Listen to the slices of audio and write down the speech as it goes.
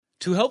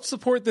To help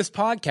support this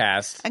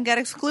podcast and get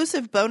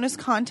exclusive bonus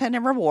content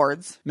and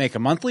rewards, make a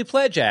monthly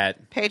pledge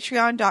at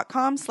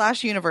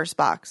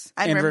patreon.com/universebox.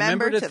 And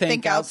remember to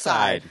think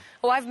outside.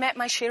 Oh, I've met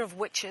my share of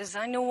witches.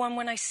 I know one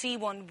when I see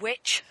one.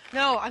 Witch.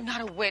 No, I'm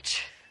not a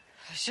witch.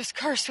 I was just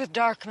cursed with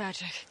dark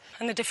magic.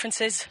 And the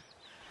difference is?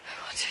 I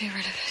want to be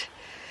rid of it.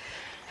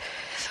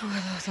 The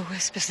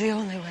will-o'-the-wisp is the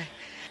only way.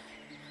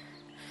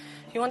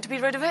 You want to be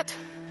rid of it?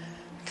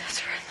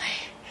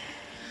 Desperately.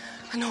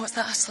 I know what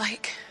that's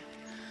like.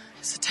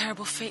 It's a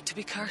terrible fate to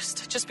be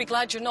cursed. Just be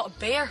glad you're not a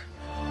bear.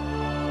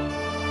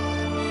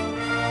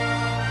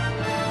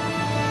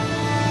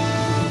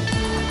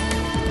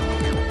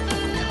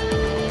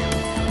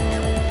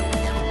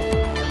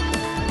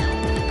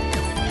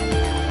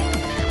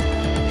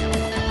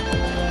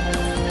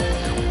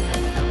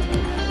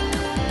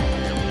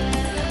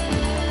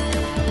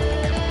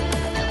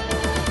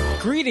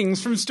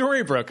 Greetings from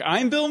Storybrooke.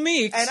 I'm Bill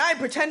Meeks. And I'm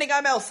pretending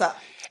I'm Elsa.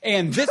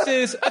 And this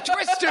is A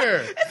Twister.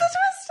 It's a twister.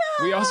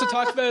 We also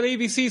talked about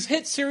ABC's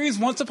hit series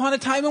Once Upon a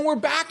Time, and we're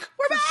back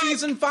for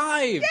season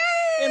 5. Yay!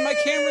 And my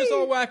camera's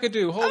all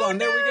wackadoo. Hold on,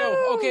 there we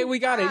go. Okay, we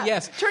got it.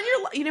 Yes.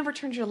 You never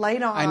turned your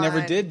light on. I never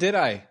did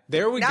I?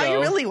 There we go. Now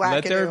you're really wackadoo.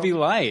 Let there be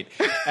light.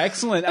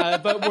 Excellent.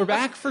 But we're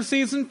back for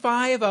season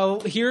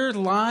 5 here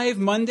live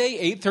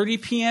Monday,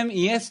 8:30 p.m.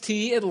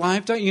 EST at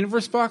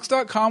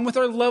live.universebox.com with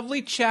our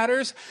lovely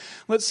chatters.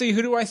 Let's see,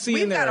 who do I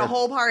see in there? We've got a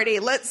whole party.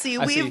 Let's see.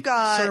 We've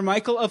got Sir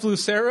Michael of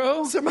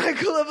Lucero.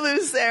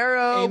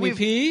 Amy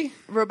P.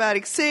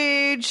 Robotic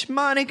Sage,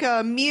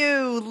 Monica,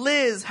 Mew,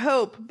 Liz,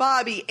 Hope,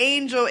 Bobby,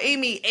 Angel,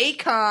 Amy,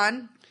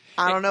 Akon.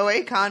 I don't know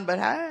Akon, but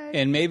hi.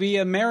 And maybe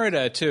a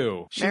Merida,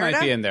 too. She Merida?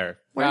 might be in there.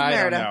 Where's I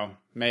Merida? don't know.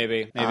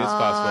 Maybe it's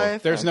possible.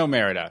 There's no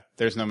Merida.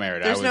 There's no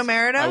Merida?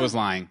 I was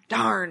lying.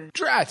 Darn.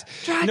 Drat.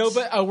 No,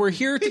 but we're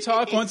here to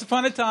talk Once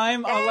Upon a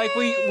Time, like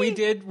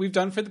we've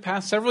done for the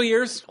past several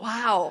years.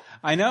 Wow.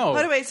 I know.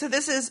 By the way, so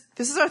this is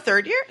our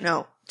third year?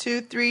 No.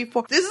 2, 3,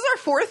 4. This is our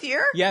fourth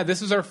year? Yeah,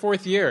 this is our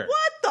fourth year.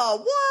 What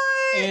the what?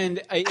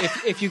 And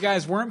if you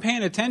guys weren't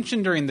paying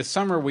attention during the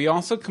summer, we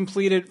also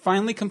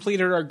finally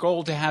completed our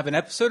goal to have an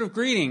episode of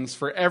Greetings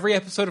for every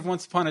episode of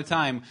Once Upon a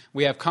Time.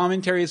 We have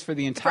commentaries for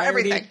the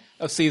entirety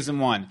of season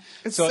 1.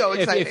 It's so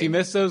exciting. If you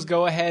missed those,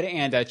 go ahead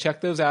and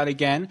check those out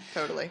again.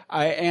 Totally. But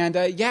Anne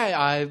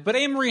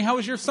Marie, how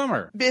was your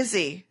summer?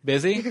 Busy.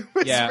 Busy? It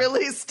was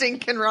really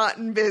stinking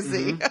rotten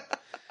busy. Mm-hmm.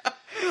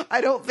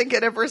 I don't think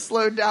it ever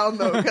slowed down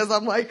though, because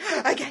I'm like,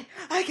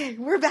 okay,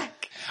 we're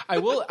back. I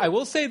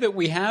will say that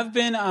we have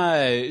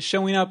been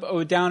showing up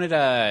down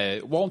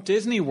at Walt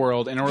Disney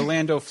World in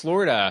Orlando,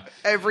 Florida.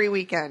 Every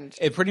weekend.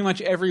 Pretty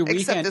much every weekend.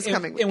 Except this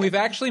coming weekend. And we've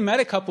actually met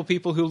a couple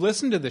people who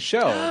listen to the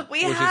show, We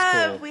is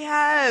cool. We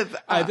have.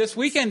 This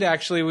weekend,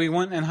 actually, we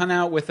went and hung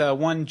out with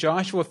one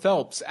Joshua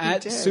Phelps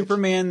at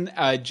Superman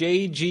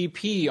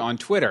JGP on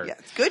Twitter. Yeah,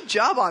 good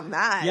job on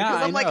that. Yeah,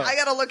 I'm I know. I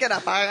gotta look it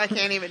up. I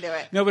can't even do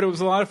it. No, but it was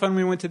a lot of fun.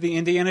 We went to the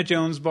Indiana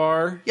Jones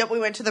bar. Yep, we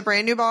went to the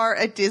brand new bar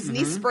at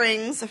Disney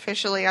Springs.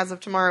 Officially, as of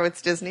tomorrow,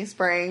 it's Disney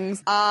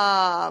Springs.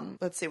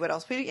 Let's see what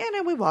else.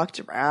 We walked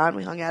around.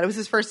 We hung out. It was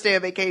his first day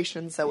of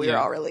vacation, so we were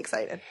all really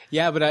excited.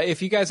 Yeah, but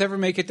if you guys ever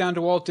make it down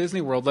to Walt Disney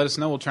World, let us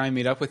know. We'll try and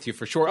meet up with you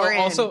for sure.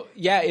 Also,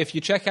 if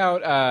you check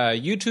out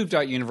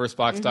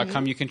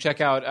youtube.universebox.com, you can check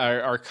out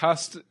our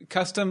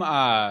custom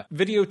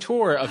video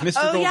tour of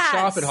Mr. Gold's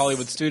shop at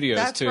Hollywood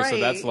Studios, too. Right. So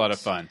that's a lot of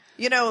fun.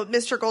 You know,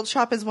 Mr. Gold's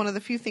shop is one of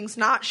the few things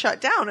not shut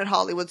down at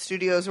Hollywood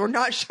Studios. We're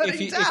not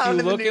shutting down.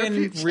 If you look in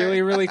future.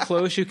 really, really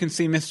close, you can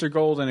see Mr.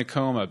 Gold in a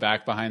coma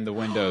back behind the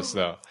windows,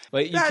 though.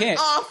 Like you That's can't,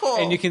 awful.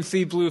 And you can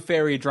see Blue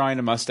Fairy drawing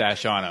a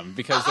mustache on him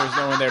because there's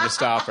no one there to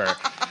stop her.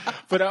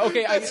 But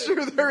okay, that's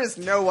true. There is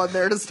no one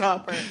there to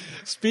stop her.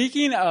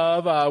 Speaking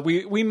of,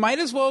 we might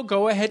as well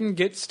go ahead and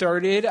get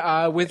started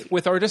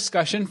with our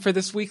discussion for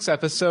this week's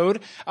episode,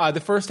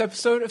 the first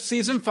episode of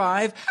season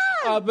 5.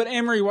 But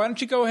Anne-Marie, why don't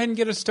you go ahead and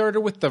get us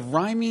started with the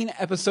rhyming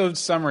episode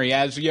summary,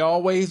 as you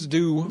always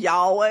do.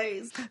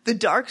 Always. The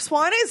Dark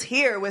Swan is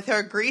here with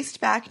her greased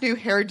back new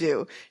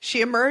hairdo.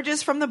 She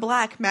emerges from the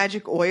black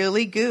magic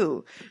oily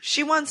goo.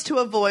 She wants to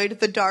avoid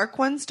the Dark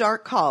One's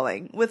dark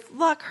calling. With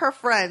luck, her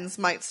friends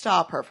might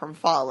stop her from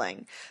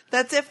falling.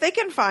 That's if they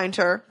can find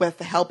her with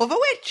the help of a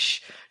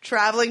witch.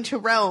 Traveling to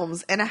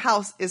realms and a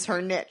house is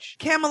her niche.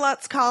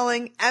 Camelot's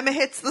calling. Emma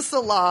hits the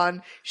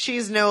salon.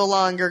 She's no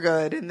longer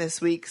good in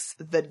this week's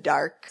The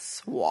Dark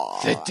Swan.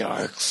 The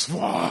Dark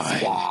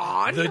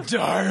Swan. The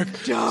Dark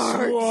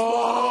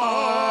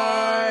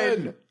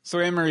Swan. So,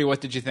 Anne-Marie, what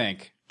did you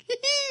think?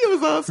 It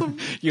was awesome.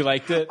 You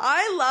liked it?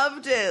 I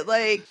loved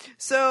it.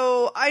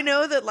 So I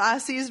know that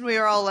last season we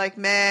were all like,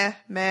 meh,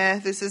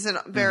 this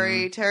isn't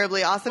very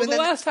terribly awesome. Well, and the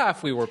then, last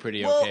half we were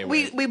pretty okay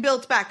with. We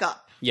built back up.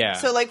 Yeah.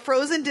 So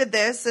Frozen did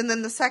this, and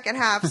then the second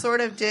half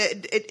sort of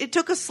did, it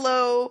took a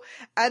slow,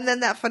 and then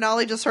that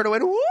finale just sort of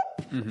went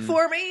whoop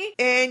for me.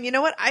 And you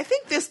know what? I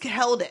think this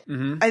held it.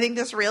 I think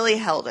this really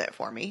held it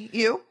for me.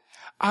 You?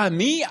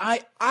 I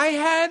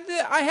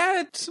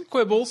had some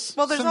quibbles.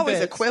 Well, there's some always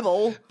a bits.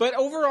 quibble. But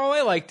overall,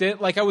 I liked it.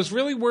 Like, I was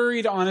really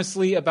worried,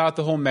 honestly, about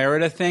the whole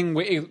Merida thing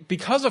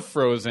because of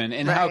Frozen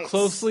and how Right.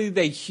 closely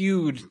they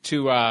hewed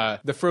to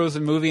the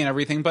Frozen movie and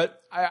everything. But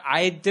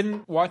I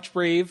didn't watch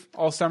Brave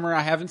all summer.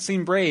 I haven't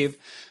seen Brave.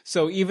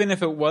 So even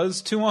if it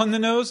was too on the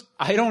nose,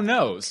 I don't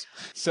knows.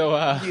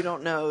 So You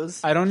don't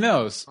knows. I don't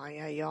knows.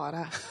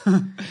 Yada.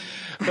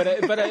 But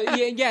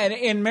yeah,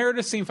 and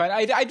Merida seemed fine.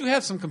 I do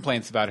have some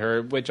complaints about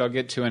her, which I'll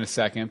get to in a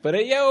second.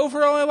 But yeah,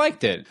 overall, I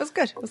liked it. It was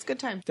good. It was a good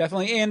time.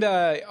 Definitely. And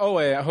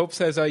Hope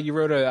says you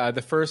wrote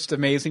the first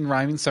amazing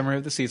rhyming summary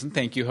of the season.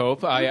 Thank you,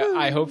 Hope.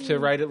 I hope to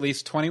write at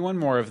least 21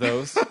 more of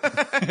those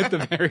at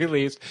the very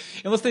least,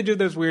 unless they do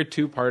those weird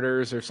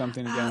two-parters or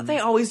something again. They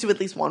always do at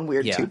least one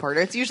weird Yeah.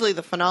 two-parter. It's usually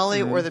the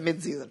finale or the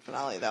mid-season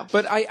finale, though.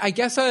 But I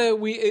guess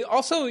we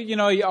also,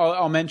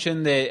 I'll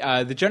mention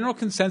that the general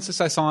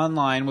consensus I saw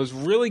online was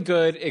really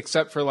good,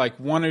 except for like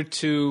one or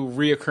two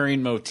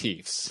reoccurring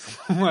motifs.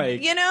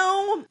 Like,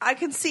 I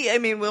can see,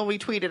 we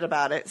tweeted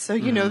about it. So,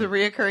 the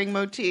reoccurring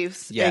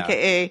motifs, Yeah.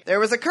 AKA there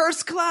was a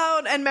curse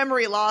cloud and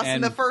memory loss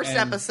in the first and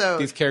episode.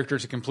 These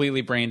characters are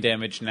completely brain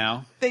damaged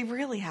now. They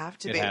really have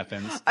to It be.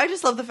 happens. I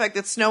just love the fact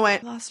that Snow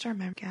White lost her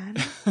memory again.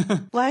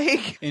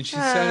 And she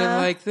said it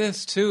like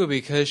this, too,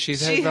 because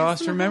she's She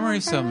lost her has memory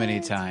lost so her many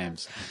memory.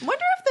 times.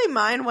 Wonder if they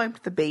mind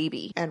wiped the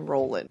baby and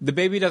Roland. The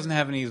baby doesn't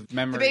have any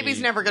memory. The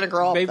baby's never going to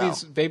grow up,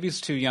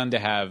 Baby's too young to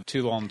have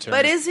too long term.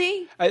 But is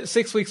he?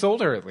 6 weeks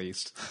older, at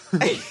least.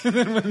 Yes, we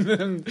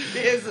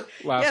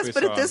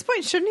but saw at this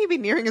point, shouldn't he be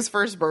nearing his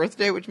first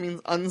birthday, which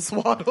means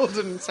unswaddled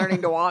and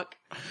starting to walk?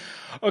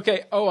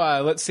 Okay.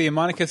 Let's see.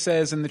 Monica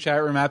says in the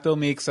chat room at Bill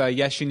Meeks,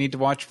 yes, you need to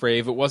watch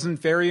Brave. It wasn't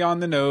very on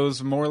the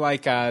nose, more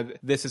like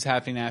this is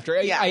happening after.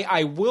 Yeah.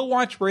 I will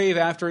watch Brave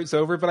after it's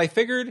over, but I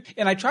figured,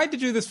 and I tried to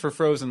do this for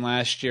Frozen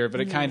last year, but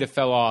it kind of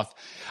fell off.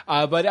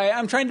 But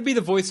I'm trying to be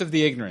the voice of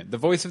the ignorant, the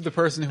voice of the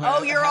person who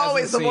You're hasn't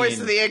always the voice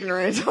seen. of the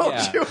ignorant. Don't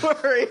Yeah. you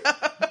worry.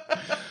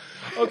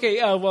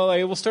 Okay, I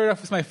will start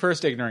off with my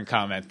first ignorant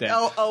comment then.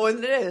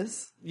 And it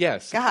is.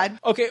 Yes. Go ahead.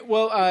 Okay,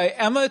 well,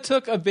 Emma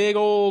took a big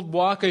old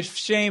walk of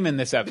shame in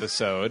this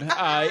episode.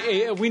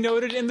 We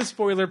noted in the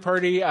spoiler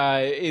party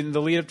in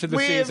the lead up to the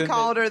We season. have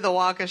called her the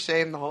walk of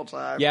shame the whole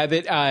time. Yeah,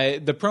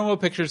 that the promo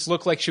pictures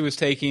look like she was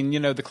taking,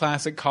 the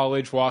classic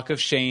college walk of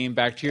shame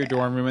back to your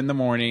dorm room in the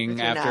morning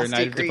You're after a nasty,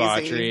 night of greasy.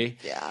 debauchery.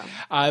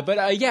 Yeah. But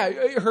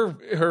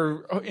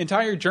her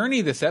entire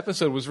journey this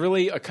episode was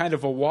really a kind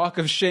of a walk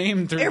of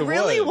shame through It the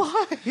really woods.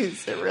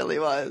 was. It really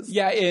was.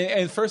 Yeah,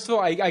 and first of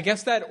all, I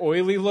guess that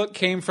oily look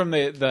came from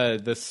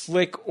the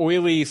slick,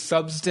 oily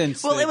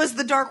substance. Well, that- it was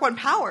the Dark One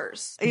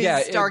powers.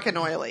 He's dark and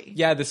oily.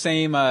 Yeah, the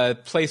same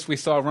place we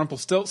saw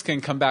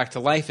Rumpelstiltskin come back to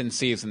life in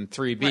season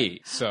 3B.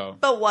 Right. So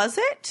But was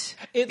it?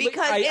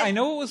 I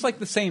know it was like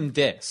the same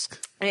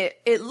disc.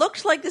 It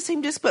looked like the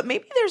same disc, but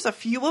maybe there's a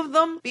few of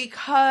them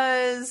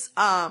because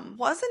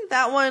wasn't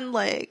that one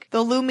like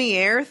the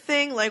Lumiere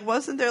thing? Like,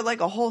 wasn't there like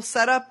a whole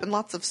setup and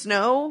lots of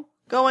snow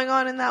going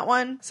on in that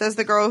one? Says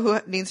the girl who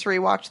needs to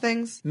rewatch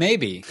things.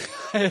 Maybe.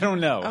 I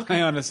don't know. Okay.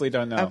 I honestly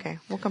don't know. Okay,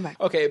 we'll come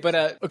back. Okay,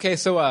 but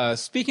so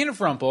speaking of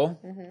Rumpel,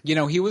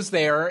 he was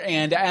there,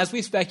 and as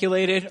we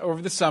speculated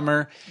over the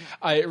summer,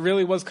 it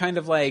really was kind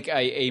of like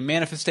a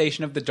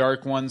manifestation of the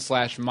Dark One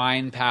 /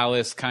 Mind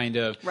Palace kind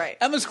of Right.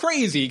 Emma's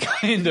crazy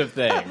kind of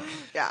thing.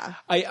 Yeah.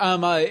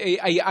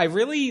 I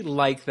really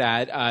like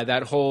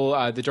that whole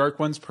the Dark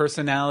One's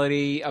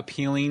personality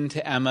appealing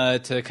to Emma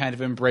to kind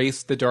of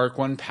embrace the Dark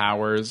One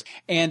powers,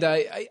 and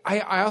I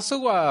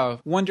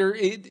also wonder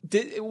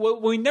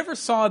we never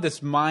saw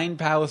this Mind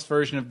Palace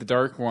version of the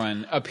Dark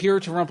One appear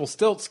to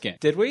Rumpelstiltskin,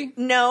 did we?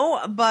 No,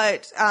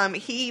 but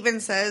he even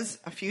says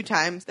a few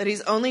times that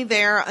he's only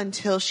there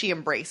until she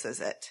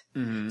embraces it.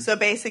 Mm-hmm. So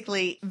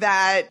basically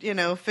that,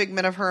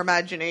 figment of her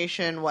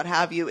imagination, what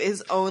have you,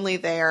 is only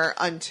there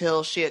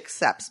until she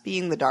accepts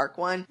being the Dark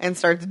One and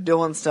starts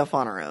doing stuff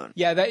on her own.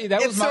 Yeah, that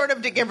It's was sort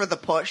of to give her the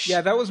push.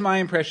 Yeah, that was my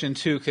impression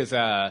too, because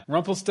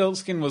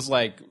Rumpelstiltskin was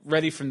like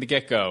ready from the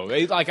get go.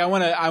 Like, I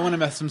want to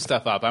mess some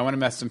stuff up. I want to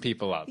mess some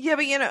people up. Yeah,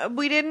 but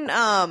we didn't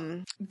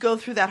go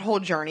through that whole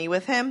journey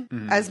with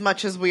him as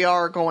much as we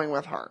are going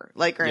with her.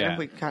 Like, granted, Yeah.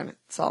 we kind of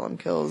saw him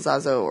kill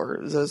Zazo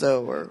or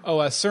Zozo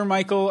or... Sir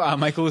Michael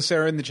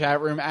Lucero in the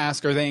chat room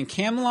asked, are they in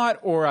Camelot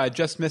or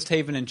just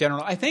Misthaven in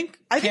general? I think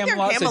they're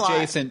Camelot's Camelot.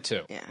 adjacent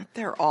to. Yeah,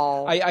 they're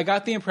all... I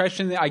get the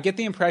impression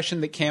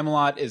that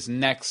Camelot is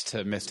next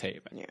to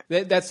Misthaven.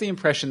 Yeah. That's the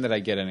impression that I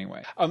get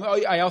anyway.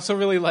 I also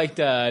really liked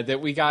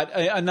that we got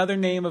another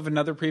name of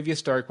another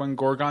previous Dark One,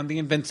 Gorgon the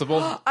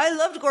Invincible. I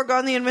loved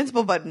Gorgon the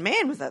Invincible, but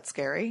man, was that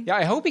scary. Yeah,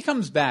 I hope he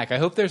comes back. I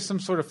hope there's some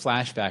sort of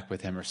flashback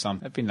with him or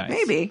something. That'd be nice.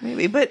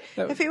 Maybe. But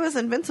if he was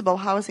invincible,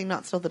 how is he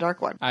not still the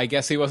Dark One? I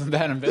guess he wasn't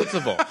that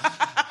invincible.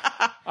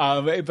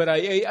 But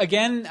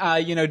again,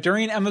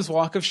 during Emma's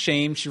walk of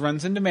shame, she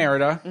runs into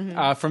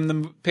Merida from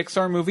the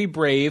Pixar movie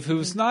Brave,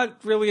 who's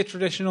not really a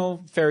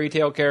traditional fairy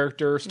tale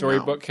character,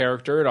 storybook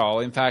character at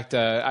all. In fact,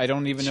 I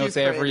don't even know if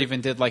they ever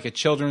even did like a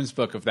children's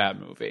book of that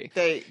movie.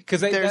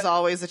 There's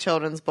always a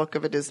children's book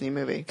of a Disney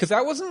movie. Because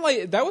that wasn't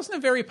a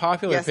very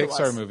popular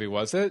Pixar movie,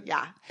 was it?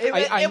 Yeah,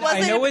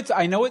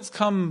 I know it's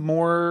come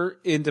more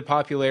into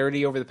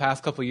popularity over the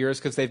past couple of years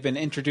because they've been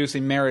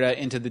introducing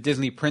Merida into the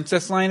Disney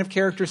princess line of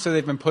characters, so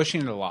they've been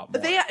pushing it a lot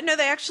more. They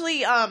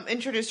actually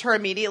introduced her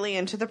immediately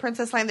into the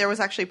princess line. There was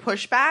actually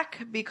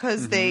pushback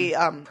because they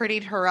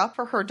prettied her up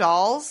for her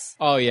dolls.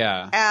 Oh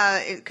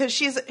yeah, because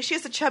she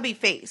has a chubby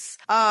face,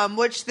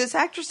 which this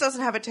actress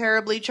doesn't have a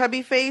terribly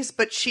chubby face,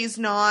 but she's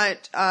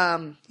not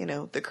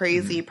the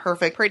crazy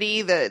perfect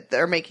pretty that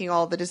they're making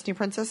all the Disney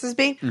princesses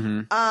be.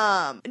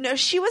 No,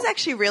 she was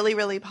actually really,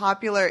 really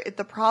popular.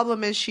 The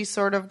problem is she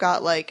sort of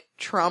got like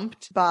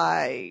trumped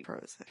by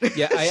Frozen.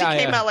 Yeah, she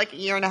came out like a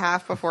year and a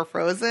half before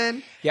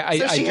Frozen. Yeah,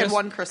 she had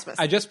one Christmas.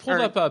 I just pulled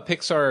up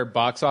Pixar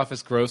box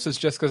office grosses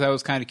just because I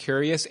was kind of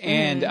curious,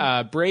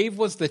 and Brave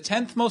was the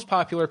 10th most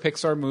popular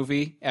Pixar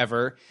movie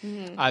ever.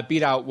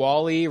 Beat out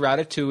WALL-E,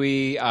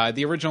 Ratatouille,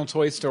 the original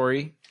Toy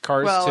Story,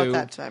 Cars 2. At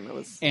that time it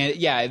was.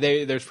 And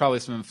there's probably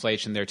some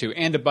inflation there too,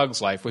 and A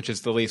Bug's Life, which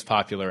is the least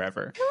popular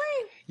ever.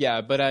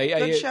 Yeah, but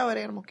good show at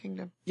Animal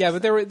Kingdom. Yeah,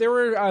 but there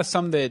were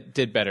some that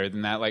did better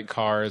than that, like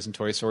Cars and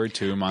Toy Story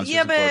 2, Monsters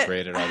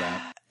Incorporated, all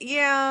that.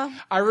 Yeah.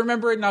 I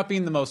remember it not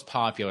being the most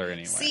popular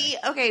anyway. See,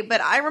 okay,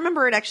 but I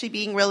remember it actually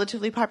being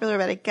relatively popular,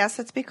 but I guess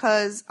it's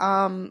because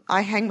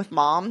I hang with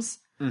moms.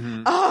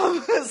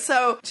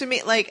 So to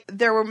me, like,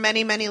 there were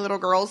many, many little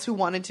girls who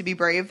wanted to be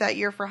brave that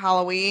year for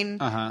Halloween,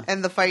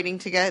 and the fighting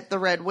to get the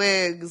red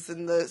wigs,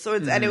 and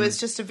and it was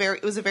just a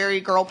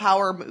very girl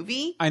power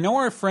movie. I know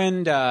our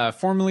friend,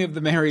 formerly of the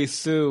Mary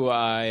Sue,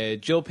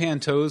 Jill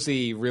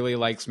Pantozzi, really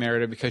likes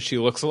Merida because she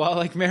looks a lot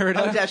like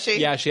Merida. Oh, does she?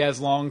 Yeah, she has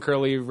long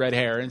curly red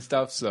hair and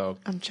stuff. So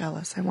I'm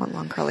jealous. I want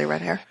long curly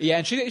red hair. Yeah,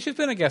 and she's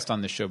been a guest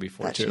on this show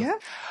before too.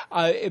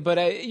 But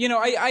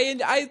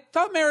I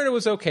thought Merida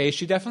was okay.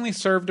 She definitely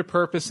served a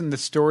purpose in the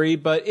story,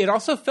 but it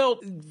also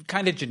felt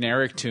kind of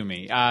generic to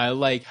me.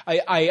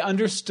 I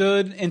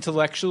understood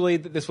intellectually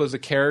that this was a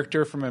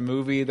character from a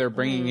movie they're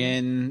bringing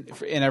in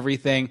and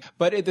everything,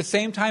 but at the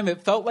same time,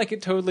 it felt like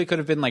it totally could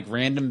have been like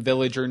Random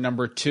Villager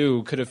number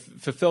 2 could have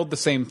fulfilled the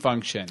same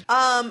function.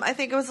 I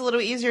think it was a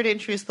little easier to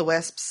introduce the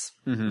Wisps.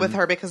 With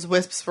her, because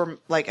Wisps were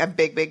like a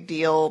big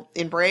deal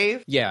in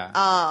Brave. Yeah.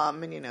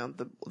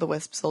 And the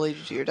Wisps will lead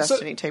you to your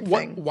destiny type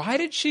thing. Why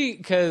did she?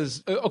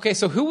 Because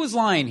so who was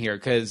lying here?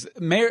 Because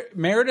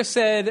Merida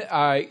said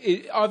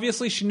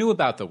obviously she knew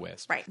about the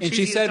Wisp, right? And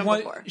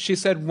she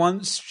said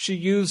once she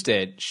used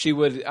it, she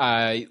would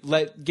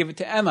give it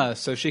to Emma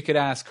so she could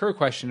ask her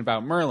question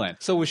about Merlin.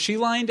 So was she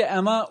lying to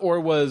Emma, or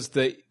was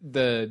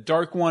the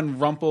Dark One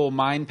Rumple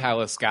Mind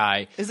Palace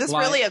guy? Is this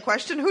really a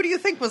question? Who do you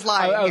think was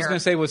lying? I was going to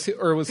say was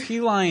he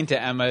lying to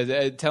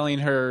Emma, telling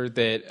her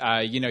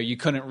that you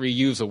couldn't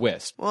reuse a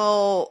wisp?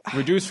 Well,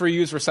 reduce,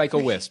 reuse,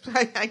 recycle wisp.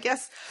 I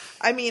guess.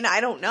 I mean, I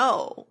don't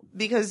know,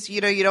 because we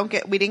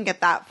didn't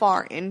get that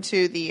far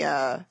into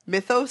the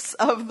mythos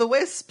of the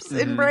Wisps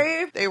in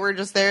Brave. They were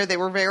just there. They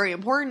were very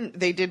important.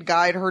 They did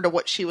guide her to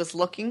what she was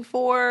looking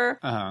for.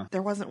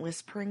 There wasn't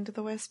whispering to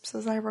the Wisps,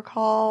 as I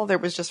recall. There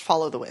was just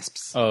follow the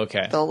Wisps. Oh,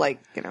 okay. They'll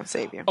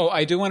save you. Oh,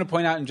 I do want to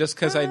point out, and just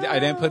because I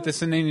didn't put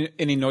this in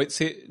any notes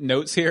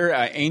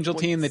here, Angel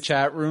T in the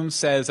chat room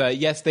says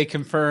yes, they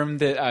confirmed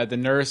that the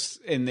nurse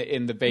in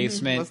the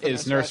basement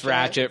is Nurse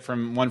Ratchet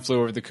from One Flew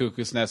Over the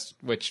Cuckoo's Nest,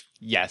 which.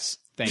 Yes,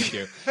 thank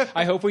you.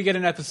 I hope we get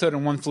an episode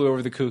in One Flew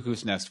Over the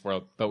Cuckoo's Nest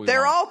world, but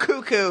they're all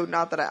cuckoo.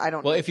 Not that I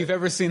don't. Well, if you've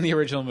ever seen the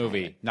original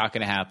movie, not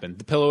going to happen.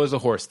 The pillow is a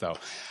horse, though.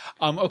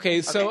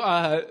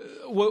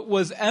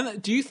 Was Emma?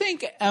 Do you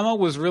think Emma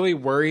was really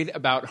worried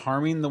about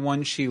harming the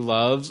one she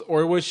loves,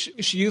 or was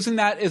she using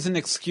that as an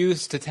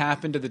excuse to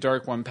tap into the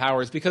Dark One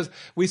powers? Because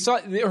we saw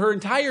her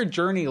entire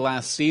journey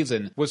last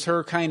season was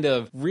her kind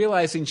of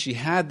realizing she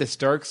had this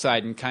dark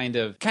side and kind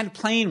of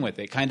playing with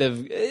it, kind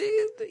of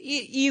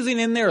easing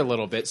in there a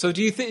little bit. So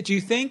do you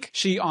think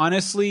she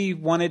honestly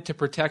wanted to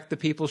protect the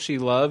people she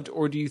loved,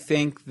 or do you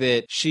think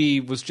that she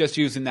was just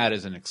using that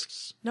as an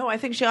excuse? No, I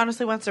think she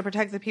honestly wants to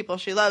protect the people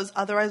she loves.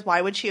 Otherwise,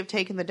 why would she have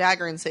taken the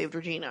dagger and saved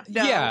Regina?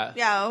 No, yeah.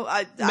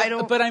 I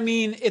don't. But I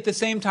mean, at the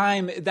same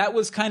time, that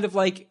was kind of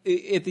like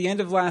at the end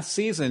of last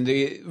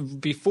season,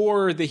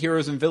 before the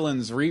Heroes and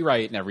Villains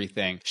rewrite and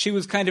everything, she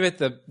was kind of at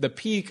the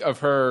peak of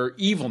her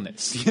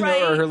evilness,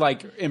 or her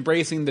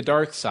embracing the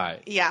dark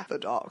side. Yeah, the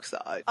dark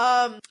side.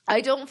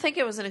 I don't think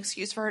it was an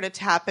excuse for her to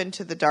tap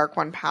into the Dark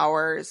One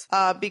powers,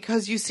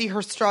 because you see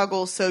her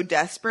struggle so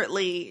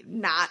desperately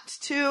not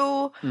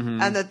to,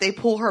 and that they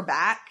pull her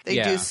back.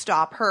 They do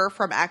stop her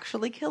from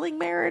actually killing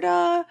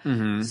Merida.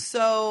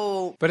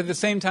 So, but at the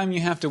same time,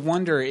 you have to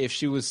wonder if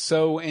she was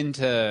so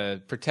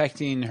into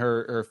protecting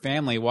her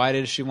family, why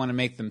did she want to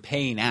make them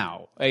pay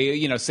now?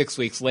 6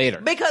 weeks later.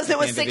 Because it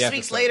was 6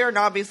 weeks later, and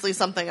obviously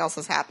something else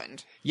has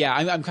happened. Yeah,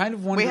 I'm kind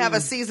of wondering. We have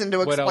a season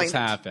to explain what else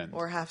happened,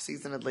 or half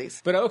season at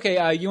least. But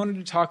okay, you wanted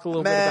to talk a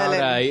little bit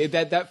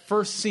about that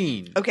first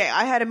scene. Okay,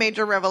 I had a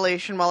major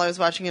revelation while I was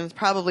watching, and it's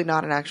probably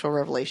not an actual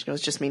revelation. It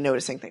was just me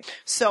noticing things.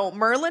 So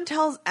Merlin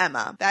tells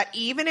Emma that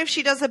even if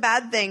she does a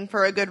bad thing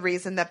for a good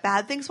reason, that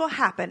bad things will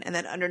happen, and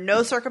that under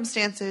no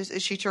circumstances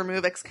is she to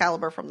remove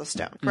Excalibur from the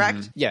stone.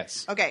 Correct?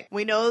 Yes. Okay,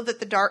 we now know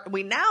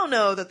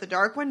that the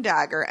Dark One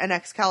dagger and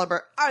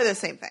Excalibur are the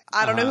same thing.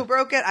 I don't know who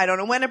broke it. I don't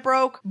know when it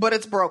broke, but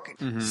it's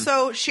broken.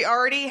 So she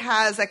already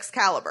has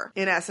Excalibur.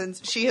 In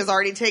essence, she has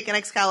already taken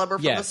Excalibur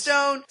from the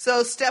stone.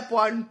 So step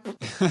one,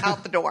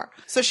 out the door.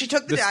 So she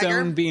took the dagger. The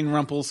stone being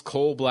Rumple's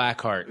coal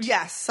black heart.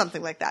 Yes,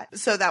 something like that.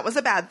 So that was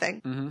a bad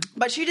thing.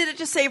 But she did it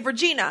to save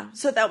Regina.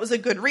 So that was a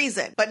good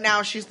reason. But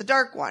now she's the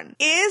Dark One.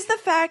 Is the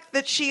fact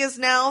that she is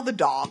now the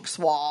Dark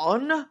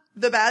Swan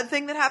the bad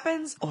thing that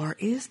happens? Or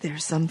is there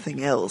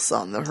something else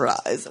on the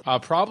horizon?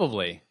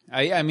 Probably.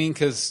 I mean,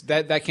 because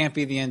that can't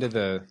be the end of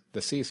the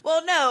season.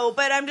 Well, no,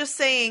 but I'm just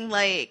saying,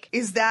 like,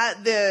 is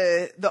that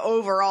the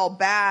overall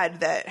bad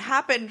that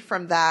happened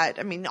from that?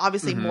 I mean,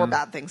 obviously more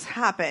bad things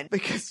happen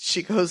because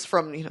she goes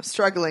from,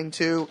 struggling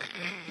to,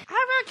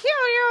 I will kill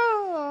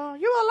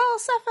you. You will all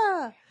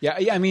suffer.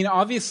 Yeah, I mean,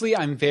 obviously,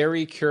 I'm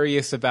very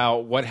curious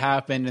about what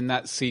happened in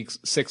that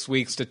 6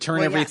 weeks to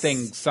turn everything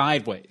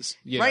sideways.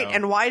 Right,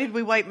 and why did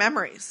we wipe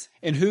memories?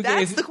 And who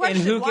That's the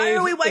question. Why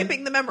are we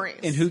wiping the memories?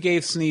 And who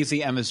gave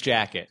Sneezy Emma's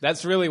jacket?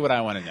 That's really what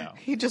I want to know.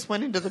 He just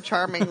went into the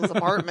Charming's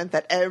apartment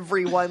that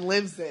everyone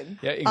lives in.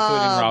 Yeah, including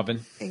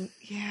Robin.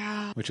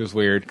 Yeah. Which was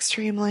weird.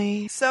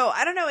 Extremely. So,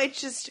 I don't know, it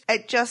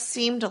just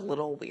seemed a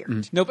little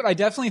weird. No, but I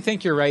definitely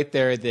think you're right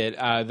there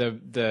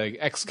that the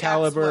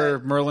Excalibur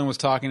Merlin was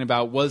talking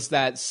about was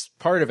that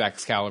part of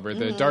Excalibur,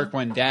 the Dark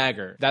One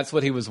dagger. That's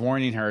what he was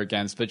warning her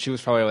against, but she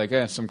was probably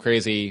like, some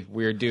crazy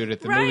weird dude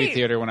at the movie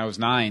theater when I was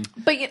 9.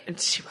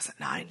 But she wasn't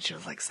 9, she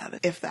was like 7,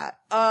 if that.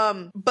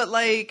 But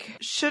like,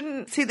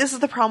 this is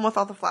the problem with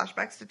all the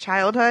flashbacks to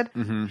childhood.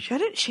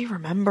 Shouldn't she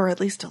remember at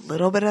least a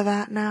little bit of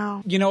that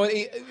now? You know,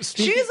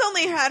 she's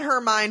only had her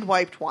mind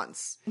wiped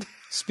once.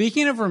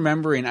 Speaking of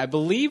remembering, I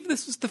believe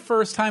this was the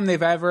first time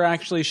they've ever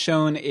actually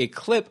shown a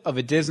clip of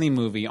a Disney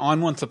movie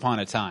on Once Upon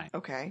a Time.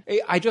 Okay.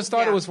 I just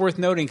thought it was worth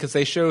noting because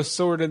they show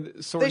Sword in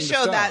the Stone. They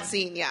showed that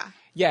scene, yeah.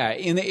 Yeah,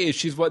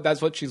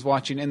 that's what she's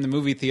watching in the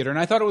movie theater, and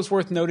I thought it was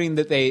worth noting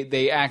that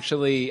they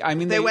actually, I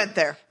mean, they went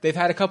there. They've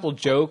had a couple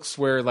jokes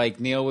where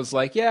like Neil was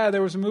like, "Yeah,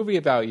 there was a movie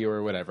about you"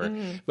 or whatever,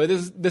 but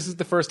this is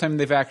the first time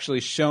they've actually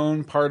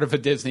shown part of a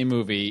Disney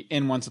movie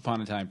in Once Upon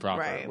a Time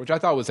proper, which I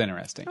thought was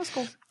interesting. That's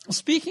cool.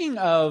 Speaking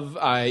of,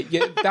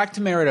 back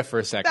to Merida for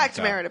a second. Back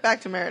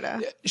to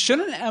Merida.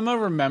 Shouldn't Emma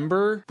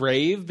remember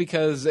Brave?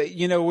 Because,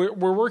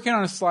 we're working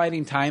on a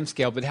sliding time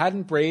scale, but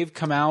hadn't Brave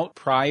come out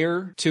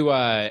prior to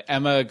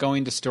Emma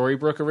going to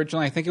Storybrooke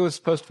originally? I think it was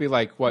supposed to be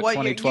like,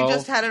 2012? You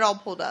just had it all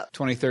pulled up.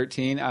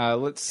 2013?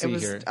 Let's see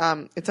here.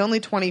 It's only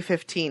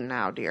 2015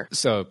 now, dear.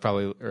 So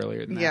probably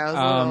earlier than that. Yeah, it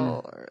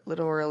was a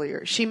little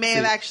earlier. She may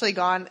have actually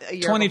gone a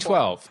year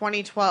 2012. Before.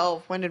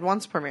 2012. When did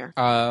Once premiere?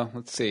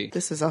 Let's see.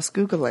 This is us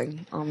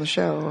Googling on the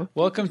show.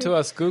 Welcome to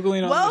us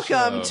Googling on the show.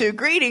 Welcome to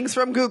Greetings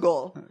from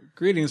Google.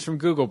 Greetings from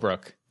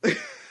Googlebrook.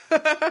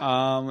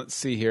 Let's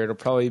see here. It'll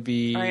probably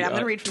be all right, I'm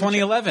gonna read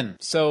 2011.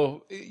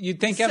 So you'd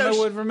think Emma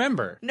would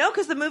remember. No,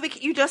 because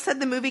you just said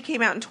the movie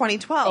came out in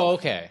 2012. Oh,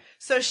 okay.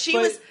 So she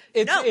but was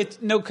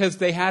because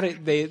they had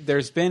it.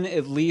 There's been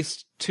at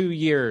least 2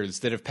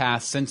 years that have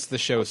passed since the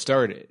show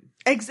started.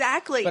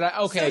 Exactly. But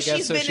I guess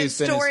she's been in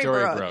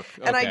Storybrooke.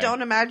 Okay. And I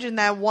don't imagine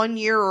that 1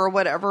 year or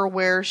whatever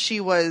where she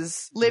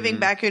was living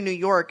back in New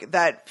York,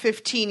 that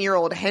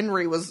 15-year-old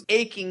Henry was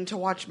aching to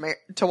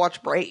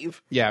watch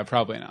Brave. Yeah,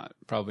 probably not.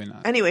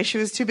 Anyway, she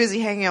was too busy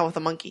hanging out with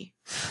a monkey.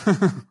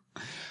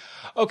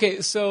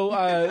 Okay, so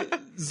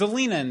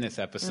Zelena in this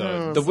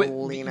episode,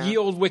 Zelena. Ye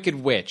Old Wicked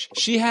Witch,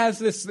 she has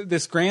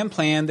this grand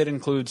plan that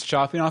includes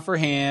chopping off her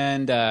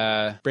hand,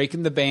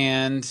 breaking the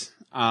band,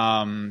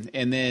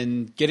 and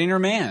then getting her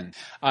man.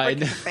 Breaking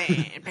the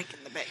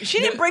band. She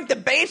didn't break the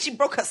band, she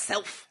broke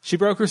herself. She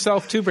broke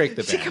herself to break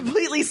the band. She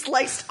completely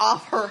sliced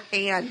off her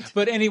hand.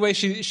 But anyway,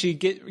 she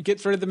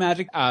gets rid of the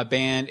magic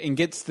band and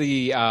gets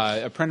the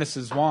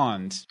apprentice's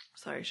wand.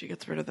 Sorry, she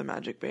gets rid of the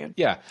magic band.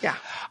 Yeah. Yeah.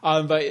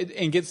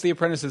 And gets the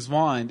apprentice's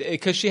wand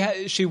because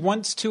she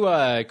wants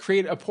to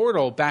create a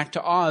portal back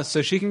to Oz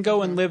so she can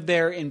go and live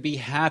there and be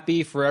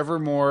happy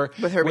forevermore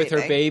with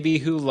her baby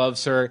who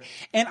loves her.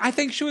 And I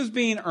think she was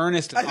being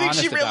earnest and honest about that. I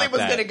think she really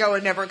was going to go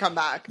and never come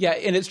back. Yeah,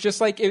 and it's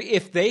just like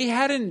if they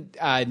hadn't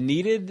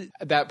needed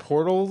that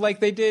portal like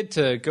they did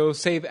to go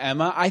save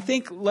Emma, I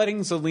think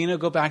letting Zelena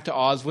go back to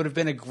Oz would have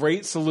been a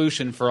great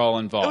solution for all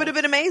involved. It would have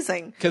been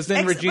amazing. Because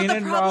then Regina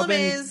and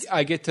Robin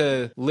get to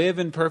live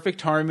in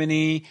perfect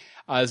harmony.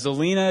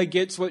 Zelena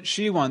gets what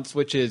she wants,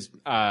 which is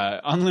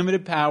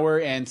unlimited power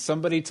and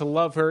somebody to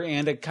love her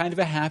and a kind of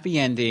a happy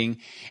ending.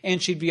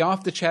 And she'd be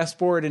off the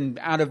chessboard and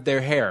out of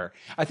their hair.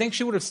 I think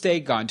she would have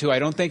stayed gone, too. I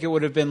don't think it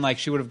would have been like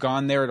she would have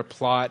gone there to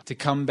plot to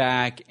come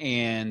back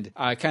and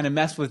kind of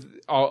mess with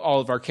all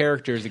of our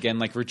characters again,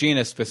 like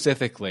Regina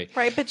specifically.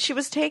 Right, but she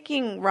was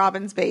taking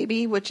Robin's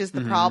baby, which is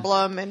the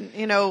problem.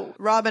 And,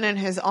 Robin in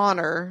his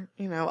honor,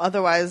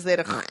 otherwise they'd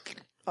have...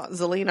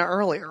 Zelena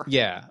earlier.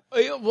 Yeah.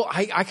 Well,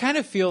 I kind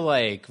of feel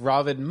like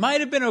Robin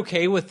might have been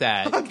okay with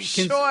that. I'm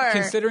sure.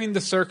 Considering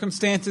the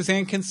circumstances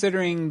and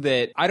considering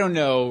that, I don't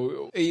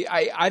know,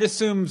 I'd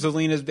assume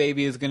Zelena's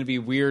baby is going to be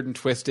weird and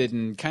twisted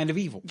and kind of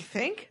evil. You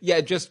think?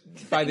 Yeah, just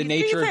by the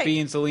nature of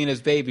being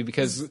Zelena's baby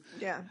because...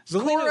 Yeah.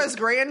 Zelena, Cora's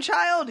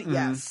grandchild?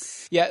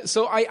 Yes. Yeah,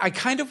 so I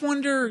kind of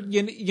wonder,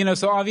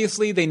 so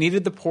obviously they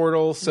needed the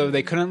portal, so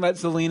they couldn't let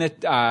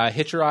Zelena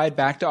hitch a ride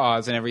back to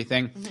Oz and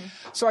everything. Mm-hmm.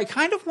 So I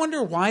kind of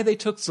wonder why they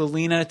took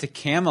Zelena to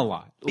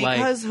Camelot.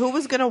 Because who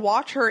was going to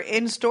watch her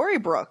in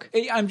Storybrooke?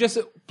 I'm just...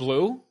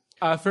 Blue?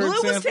 For Blue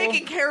example. was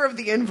taking care of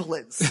the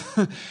invalids.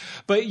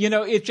 But,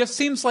 it just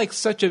seems like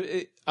such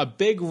a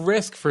big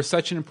risk for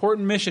such an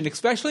important mission,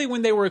 especially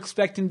when they were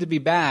expecting to be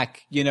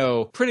back,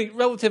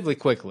 relatively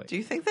quickly. Do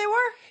you think they were?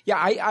 Yeah,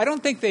 I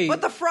don't think they... But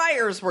the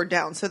Friars were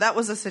down, so that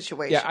was a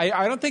situation. Yeah,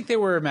 I don't think they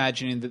were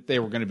imagining that they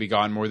were going to be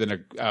gone more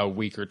than a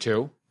week or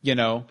two.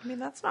 I mean,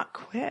 that's not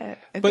quick.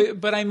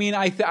 But I mean,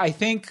 I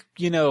think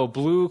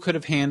Blue could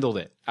have handled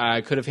it.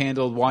 Could have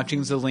handled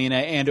watching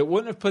Zelena, and it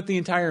wouldn't have put the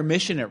entire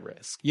mission at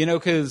risk.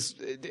 Because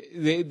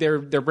they're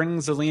bringing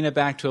Zelena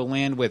back to a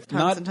land with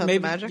tons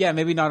of magic? Yeah,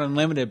 maybe not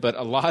unlimited, but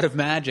a lot of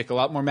magic, a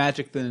lot more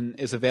magic than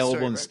is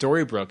available in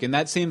Storybrooke, and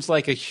that seems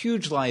like a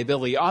huge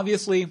liability.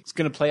 Obviously, it's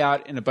going to play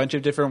out in a bunch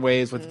of different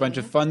ways with a bunch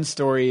of fun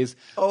stories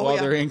while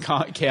they're in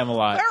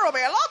Camelot. There will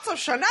be lots of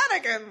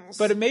shenanigans.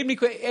 But it made me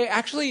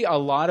actually a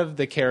lot of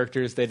the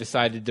characters they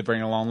decided to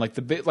bring along,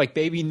 like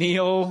Baby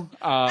Neil.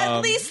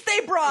 At least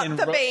they brought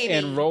the baby.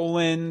 And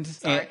Roland.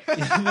 Sorry.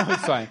 No,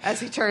 it's fine. As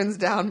he turns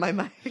down my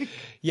mic.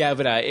 Yeah,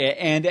 but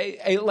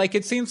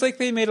it seems like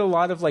they made a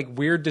lot of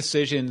weird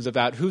decisions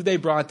about who they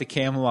brought to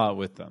Camelot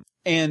with them.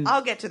 And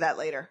I'll get to that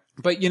later.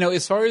 But,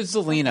 as far as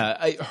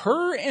Zelena,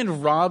 her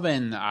and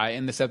Robin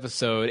in this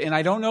episode, and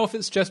I don't know if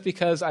it's just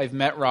because I've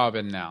met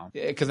Robin now,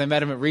 because I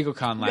met him at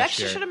RegalCon last year. You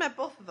actually should have met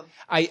both of them.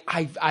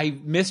 I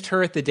missed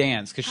her at the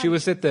dance because she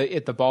was at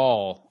the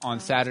ball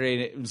on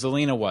Saturday.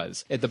 Zelena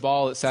was at the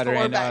ball at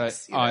Saturday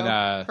night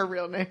on her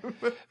real name.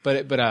 but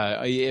at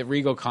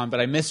RegalCon, but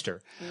I missed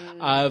her.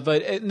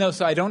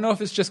 So I don't know if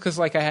it's just because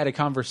I had a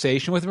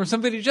conversation with him or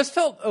something. It just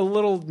felt a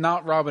little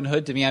not Robin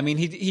Hood to me. I mean,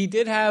 he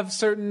did have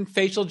certain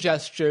facial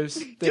gestures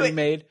that he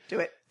made. Do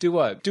it. Do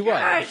what? Do what?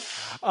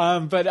 Yes.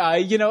 But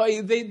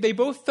they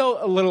both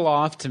felt a little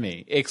off to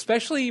me,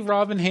 especially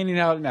Robin handing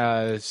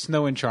out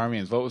Snow and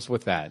Charmings. What was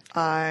with that?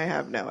 I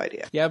have no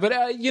idea. Yeah, but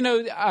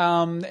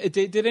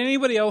did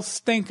anybody else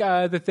think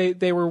that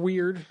they were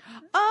weird?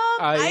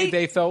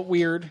 They felt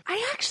weird.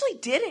 I actually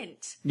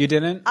didn't. You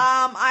didn't?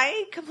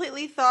 I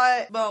completely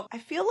thought, well, I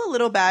feel a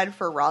little bad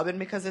for Robin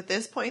because at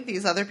this point,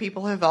 these other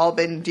people have all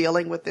been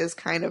dealing with this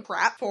kind of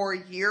crap for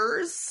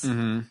years.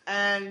 Mm-hmm.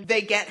 And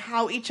they get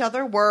how each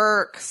other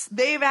works.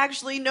 They've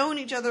actually known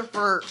each other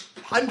for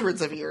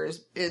hundreds of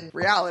years in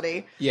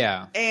reality.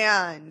 Yeah.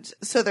 And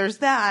so there's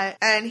that.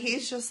 And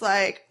he's just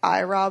like,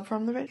 I rob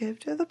from the rich, give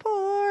to the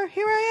poor.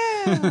 Here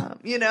I am.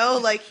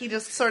 He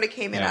just sort of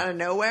came in out of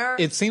nowhere.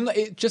 It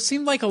just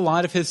seemed like a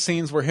lot of his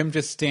scenes were him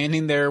just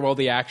standing there while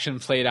the action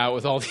played out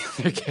with all the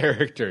other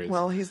characters.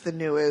 Well, he's the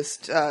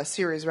newest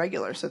series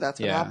regular, so that's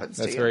what happens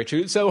to you. That's very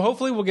true. So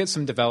hopefully we'll get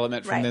some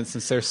development from them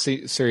since they're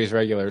series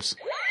regulars.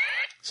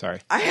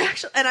 Sorry. I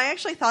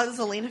actually thought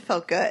Zelena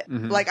felt good.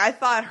 Mm-hmm. I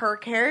thought her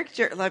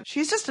character,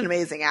 she's just an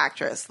amazing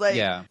actress.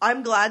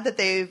 I'm glad that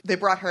they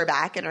brought her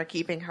back and are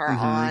keeping her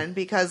on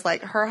because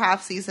her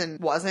half season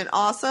wasn't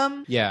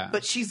awesome. Yeah.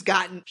 But she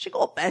got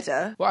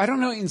better. Well, I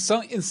don't know. In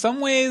some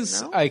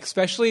ways,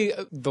 especially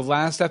the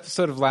last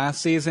episode of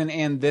last season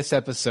and this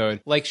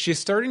episode, she's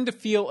starting to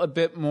feel a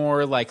bit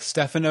more like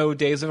Stefano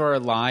Days of Our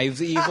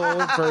Lives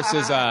evil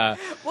versus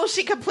well,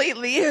 she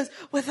completely is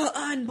with an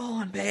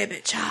unborn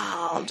baby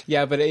child.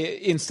 Yeah. But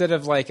instead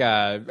of I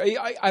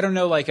don't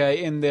know,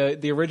 in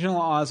the original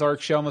Oz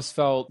arc, she almost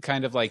felt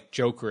kind of like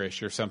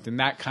Jokerish or something,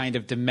 that kind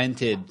of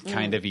demented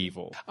kind of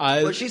evil.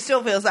 Well, she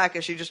still feels that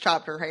because she just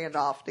chopped her hand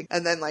off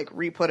and then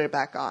re-put it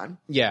back on.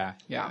 Yeah.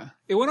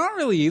 It went on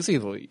really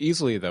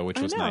easily though,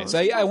 which was know, nice.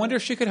 it I wonder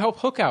if she could help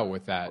Hook out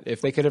with that,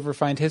 if they could ever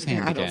find his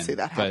hand I again. don't see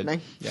that But,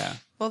 happening. Yeah.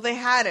 Well, they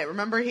had it.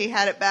 Remember, he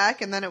had it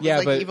back, and then it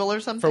was But evil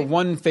or something. for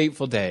one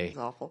fateful day.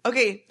 Awful.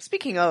 Okay,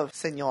 speaking of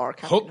Senor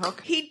Captain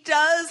Hook, he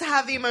does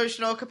have the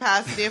emotional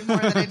capacity of more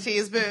than a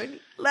teaspoon.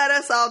 Let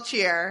us all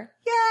cheer.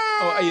 Yay!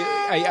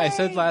 Oh, I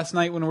said last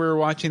night when we were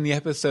watching the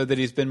episode that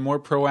he's been more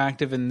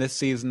proactive in this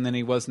season than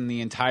he was in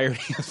the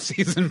entirety of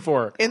season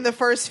 4. In the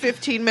first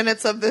 15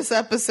 minutes of this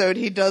episode,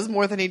 he does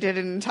more than he did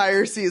in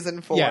entire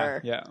season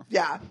 4.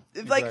 Yeah.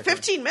 Like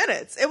 15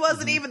 minutes. It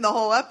wasn't even the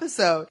whole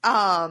episode.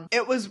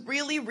 It was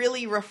really,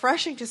 really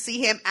refreshing to see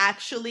him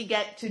actually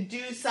get to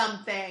do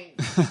something.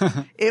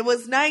 It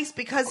was nice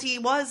because he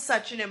was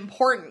such an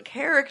important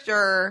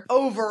character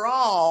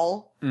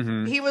overall.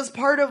 He was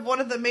part of one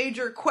of the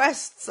major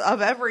quests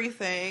of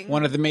everything.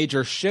 One of the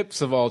major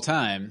ships of all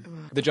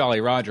time. The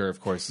Jolly Roger,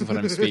 of course, is what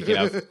I'm speaking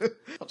of.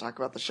 We'll talk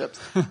about the ships.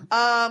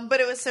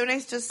 But it was so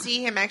nice to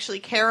see him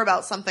actually care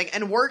about something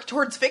and work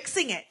towards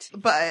fixing it.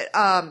 But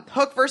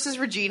Hook versus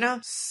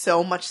Regina,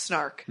 so much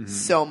snark.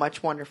 So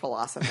much wonderful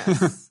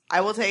awesomeness. I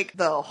will take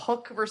the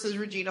Hook versus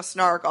Regina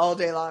snark all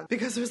day long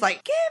because it was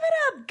like, give it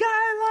up,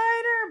 Guy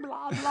Lighter,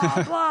 blah,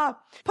 blah, blah.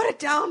 Put it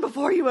down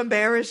before you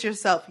embarrass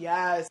yourself.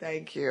 Yes,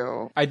 thank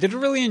you. I did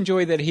really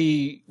enjoy that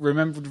he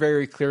remembered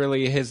very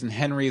clearly his and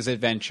Henry's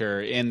adventure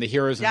in the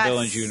Heroes and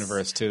Villains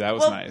universe, too. That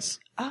was nice.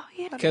 Oh,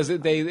 yeah. Because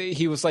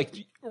he was like,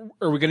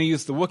 are we going to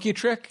use the Wookiee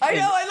trick? I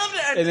know, I loved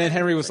it. And then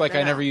Henry was like,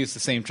 I never used the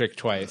same trick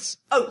twice.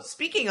 Oh,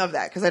 speaking of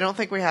that, because I don't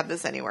think we have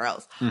this anywhere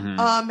else.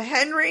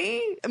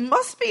 Henry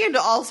must be into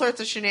all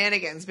sorts of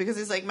shenanigans because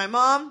he's like, my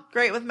mom,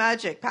 great with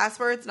magic.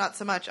 Passwords, not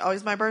so much.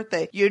 Always my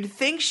birthday. You'd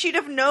think she'd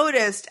have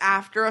noticed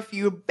after a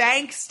few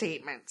bank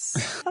statements. I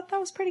thought that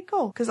was pretty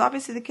cool because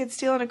obviously the kid's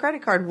stealing a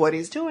credit card. What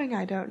he's doing,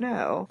 I don't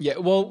know. Yeah,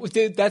 well,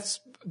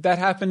 that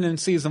happened in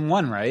season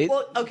 1, right?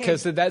 Well, okay.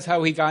 Because that's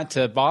how he got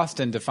to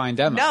Boston to find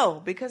Emma.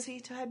 No, because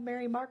he had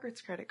Mary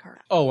Margaret's credit card.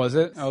 Oh, was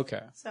it?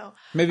 Okay. So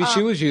maybe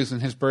she was using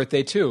his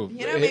birthday too.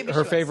 Maybe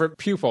her favorite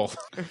pupil.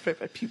 Her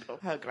favorite pupil.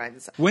 How can I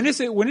decide? When is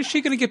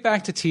she going to get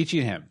back to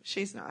teaching him?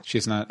 She's not.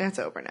 She's not. That's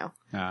over now.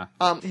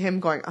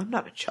 Him going, I'm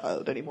not a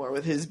child anymore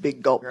with his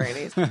big gulp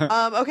grannies.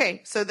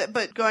 Okay, so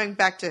but going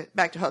back to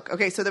Hook.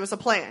 Okay, so there was a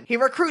plan. He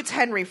recruits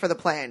Henry for the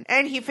plan,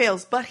 and he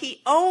fails, but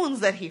he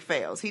owns that he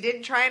fails. He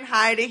didn't try and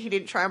hide it. He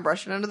didn't try and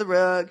brush it under the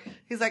rug.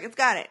 He's like, it's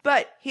got it.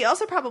 But he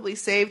also probably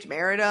saved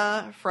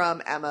Merida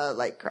from Emma,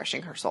 like,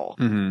 crushing her soul.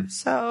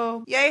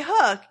 So, yay,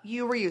 Hook.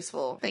 You were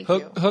useful. Thank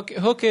you.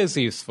 Hook is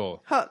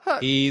useful. Hook,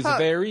 He's a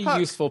very Hook.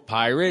 useful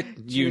pirate,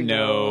 you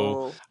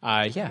know.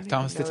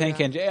 Thomas the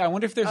Tank Engine. I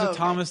wonder if there's a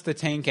Thomas the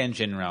Tank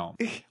Engine realm.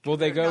 Will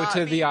they go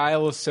to the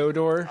Isle of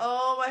Sodor?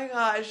 Oh my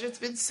gosh, it's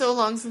been so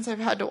long since I've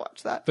had to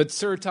watch that. But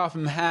Sir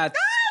Topham Hatt's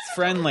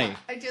friendly.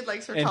 I did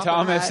like Sir And Topham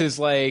Thomas Hatt. is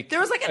like There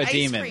was like an a ice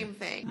demon. cream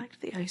thing. I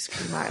liked the ice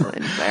cream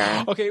island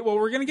there. Okay, well,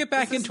 we're going to get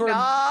back into our...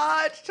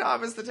 Not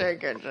Thomas the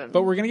Tank Engine.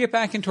 But we're going to get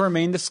back into our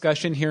main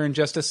discussion here in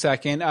just a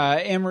second.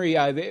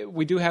 Anne-Marie,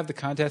 we do have the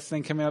contest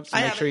thing coming up, so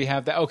make sure you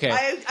have that. Okay.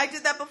 I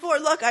did that before.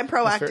 Look, I'm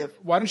proactive.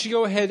 Why don't you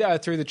go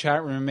ahead through the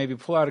chat room and maybe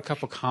pull out a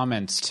couple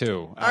comments,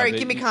 too. All right,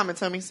 give me comments,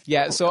 homies.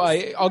 Yeah, so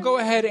I'll go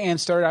ahead and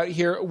start out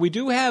here. We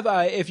do have,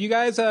 if you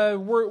guys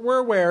we're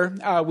aware,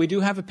 we do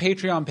have a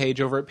Patreon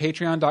page over at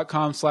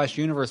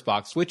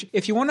patreon.com/universebox, which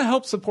if you want to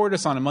help support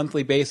us on a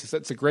monthly basis,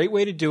 that's a great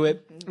way to do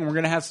it. And we're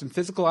going to have some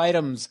physical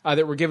items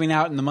that we're giving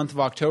out in the month of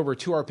October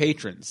to our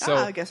patrons. So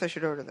I guess I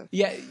should order them.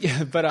 Yeah,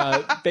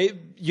 but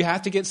you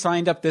have to get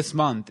signed up this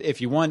month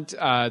if you want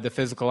the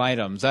physical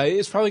items.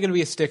 It's probably going to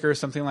be a sticker or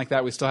something like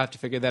that. We still have to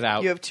figure that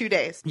out. You have 2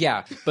 days.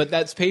 Yeah, but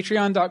that's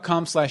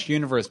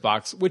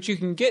patreon.com/universebox, which you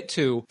can get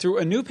to through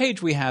a new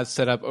page we have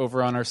set up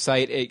over on our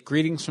site at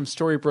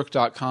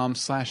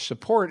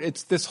greetingsfromstorybrooke.com/support.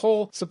 It's this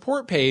whole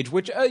support page,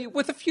 which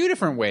with a few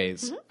different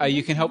ways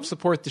you can help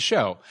support the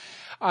show.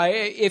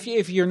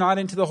 If you're not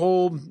into the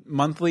whole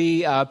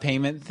monthly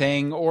payment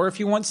thing, or if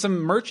you want some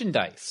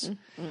merchandise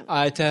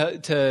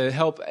to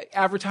help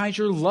advertise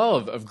your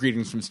love of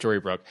Greetings from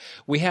Storybrooke,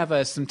 we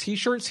have some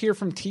T-shirts here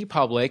from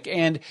TeePublic,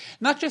 and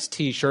not just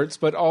T-shirts,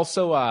 but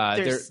also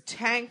there's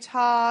tank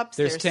tops,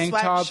 there's tank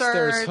tops,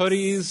 there's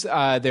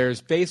hoodies, there's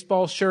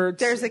baseball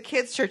shirts. There's a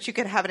kid's shirt. You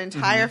could have an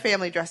entire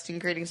family dressed in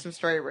Greetings from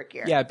Storybrooke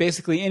gear. Yeah,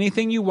 basically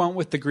anything you want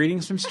with the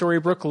Greetings from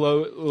Storybrooke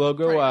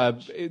logo,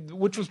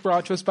 which was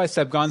brought to us by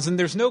Seb Gons, and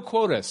there's no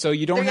quota, so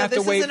you don't have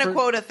to wait. This isn't a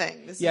quota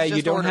thing. This is just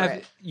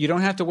you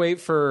don't have to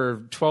wait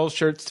for 12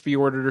 shirts to be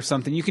ordered or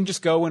something. You can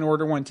just go and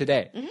order one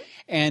today.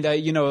 And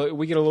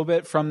we get a little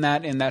bit from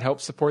that, and that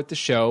helps support the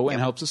show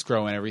and helps us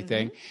grow and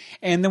everything.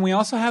 And then we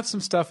also have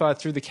some stuff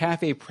through the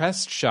Cafe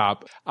Press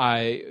shop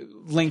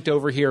linked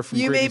over here from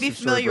You may Greetings be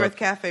from familiar Storybrooke. with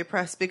Cafe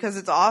Press because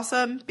it's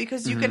awesome,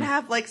 because you can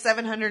have like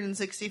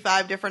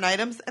 765 different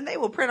items and they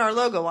will print our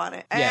logo on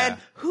it. And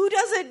who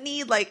doesn't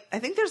need, I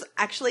think there's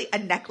actually a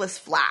necklace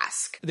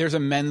flask. There's a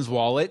men's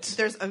wallet.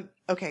 There's a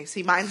Okay,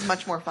 see, mine's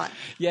much more fun.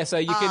 Yes,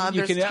 you can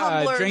there's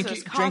tumblers, drink there's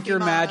your coffee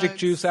magic mugs.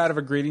 juice out of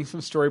a Greetings from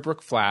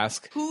Storybrooke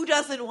flask. Who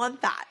doesn't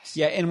want that?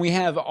 Yeah, and we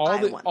have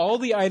all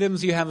the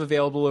items you have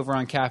available over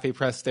on Cafe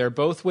Press there,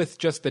 both with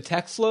just the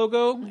text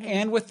logo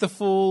and with the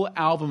full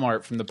album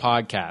art from the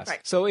podcast. Right.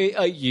 So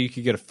you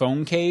could get a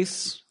phone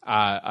case,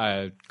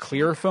 a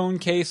clear phone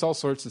case, all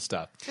sorts of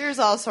stuff. There's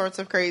all sorts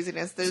of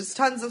craziness. There's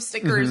tons of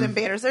stickers and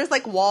banners. There's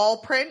like wall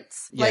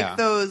prints, like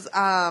those,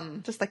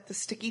 just like the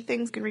sticky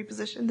things can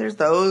reposition. There's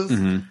those,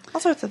 all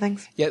sorts of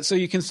things. Yeah, so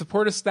you can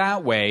support us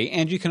that way,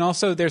 and you can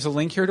also, there's a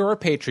link here to our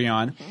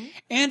Patreon,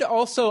 and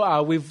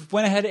also we've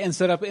went ahead and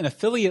set up an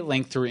affiliate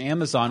link through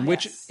Amazon,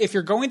 which if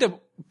you're going to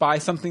buy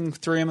something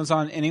through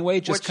Amazon anyway,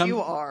 just come to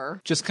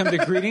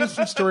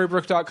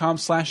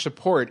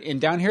greetingsfromstorybrooke.com/support, and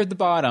down here at the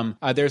bottom,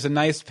 there's a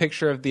nice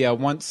picture of the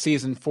Once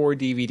Season 4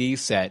 DVD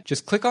set.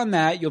 Just click on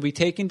that, you'll be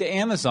taken to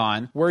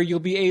Amazon, where you'll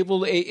be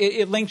able to,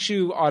 it links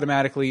you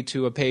automatically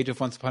to a page of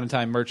Once Upon a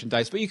Time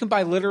merchandise, but you can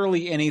buy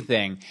literally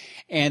anything,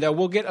 and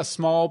we'll get a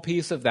small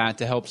piece of that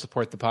to help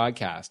support the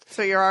podcast.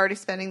 So you're already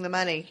spending the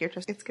money.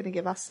 It's going to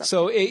give us something.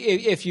 So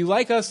if you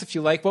like us, if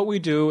you like what we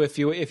do, if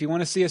you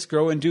want to see us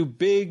grow and do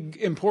big,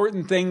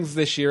 important things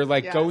this year,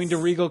 like going to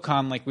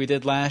RegalCon like we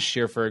did last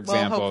year, for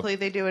example. Well, hopefully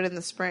they do it in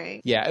the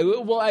spring. Yeah,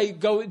 well, I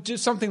go do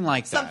something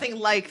like that.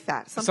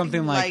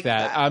 Something like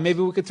that.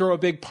 Maybe we could throw a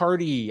big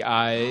party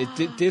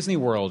at Disney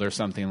World or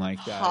something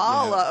like that.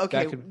 Holla.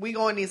 Okay, we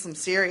going to need some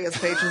serious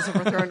patrons if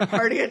we're throwing a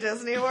party at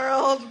Disney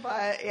World.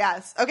 But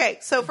yes. Okay,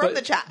 so from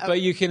the chat. Okay.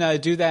 But you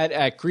can do that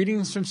at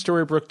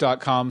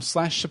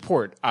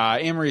greetingsfromstorybrooke.com/support.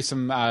 Amory,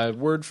 some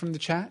word from the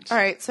chat? All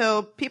right,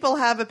 so people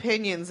have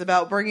opinions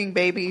about bringing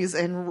babies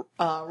and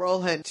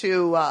Roland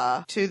to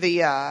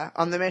the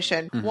on the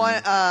mission.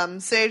 One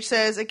Sage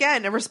says,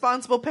 again, a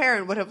responsible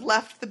parent would have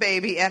left the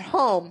baby at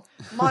home.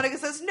 Monica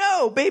says,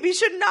 no, baby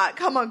should not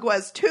come on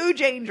Quest. Too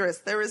dangerous.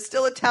 There is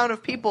still a town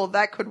of people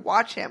that could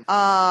watch him.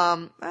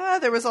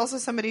 There was also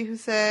somebody who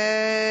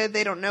said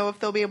they don't know if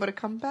they'll be able to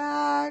come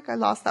back. I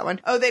lost that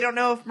one. Oh, they don't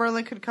know if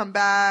Merlin could come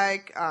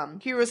back.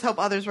 Heroes help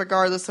others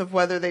regardless of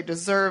whether they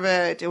deserve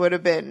it. It would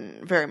have been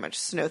very much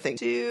Snow thing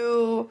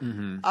too.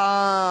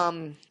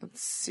 Let's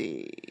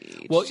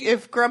see. Well,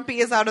 if Grumpy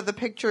is out of the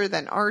picture,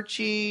 then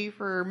Archie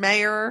for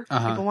mayor.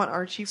 People want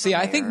Archie for mayor.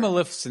 I think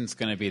Maleficent's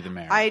going to be the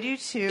mayor. I do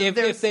too.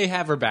 If they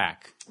have her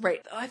back.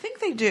 Right. I think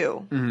they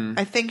do.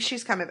 I think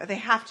she's coming, but they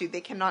have to.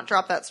 They cannot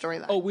drop that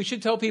storyline. Oh, we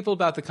should tell people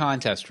about the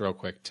contest real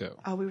quick, too.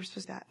 Oh, we were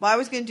supposed to. Well, I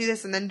was going to do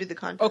this and then do the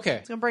contest. Okay. I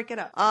was going to break it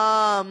up.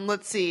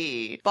 Let's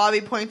see. Bobby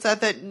points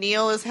out that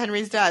Neil is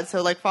Henry's dad,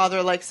 so like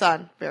father, like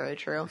son. Very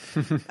true.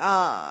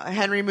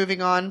 Henry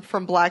moving on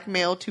from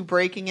blackmail to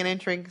breaking and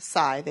entering.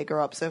 Sigh. They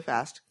grow up so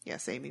fast.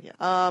 Yes, Amy.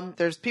 Yeah.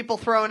 There's people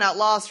throwing out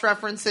Lost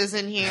references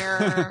in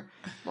here,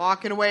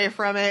 walking away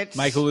from it.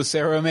 Michael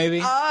Lucero, maybe?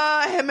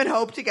 Him and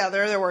Hope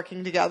together. They're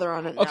working together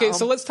on it now. Okay,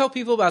 so let's tell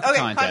people about the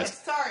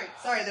contest. Sorry.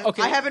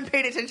 Okay. I haven't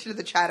paid attention to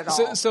the chat at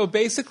all. So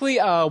basically,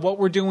 what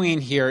we're doing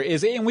here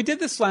is, and we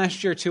did this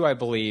last year too, I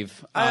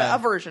believe. A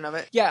version of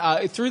it.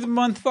 Yeah, through the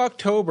month of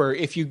October,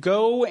 if you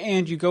go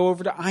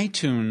over to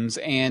iTunes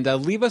and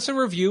leave us a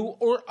review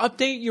or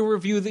update your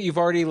review that you've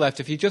already left.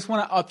 If you just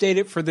want to update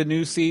it for the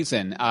new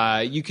season,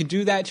 you can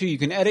do that too. You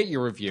can edit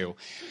your review.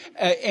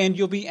 And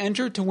you'll be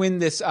entered to win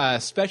this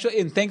special,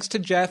 and thanks to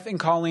Jeff and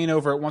Colleen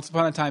over at Once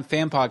Upon a Time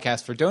Fan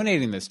Podcast for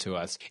donating this to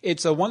us.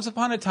 It's a Once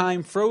Upon a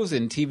Time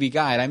Frozen TV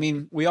guide. I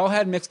mean, we all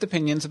had mixed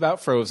opinions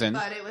about Frozen.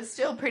 But it was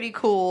still pretty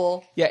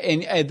cool. Yeah,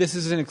 and this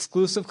is an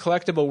exclusive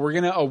collectible we're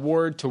going to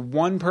award to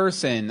one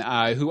person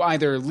who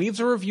either leaves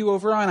a review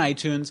over on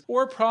iTunes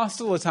or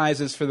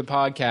proselytizes for the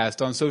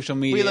podcast on social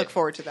media. We look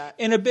forward to that.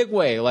 In a big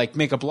way, like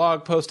make a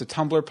blog post, a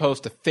Tumblr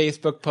post, a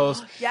Facebook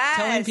post. Yes.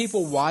 Telling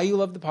people why you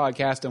love the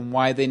podcast and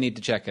why they need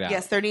to check it out.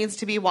 Yes, there needs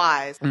to be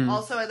whys.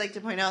 Also, I'd like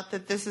to point out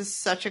that this is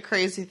such a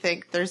crazy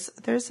thing. There's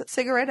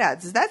cigarette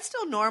ads. Is that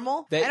still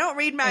normal? I don't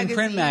read magazines. In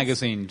print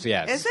magazines,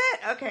 yes. Is it?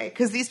 Okay,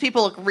 because these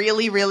people look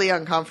really, really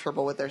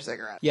uncomfortable with their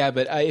cigarettes. Yeah,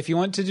 but if you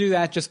want to do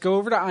that, just go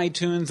over to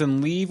iTunes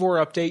and leave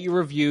or update your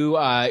review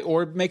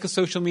or make a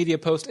social media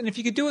post. And if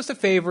you could do us a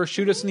favor,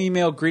 shoot us an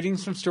email,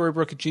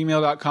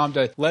 greetingsfromstorybrooke@gmail.com,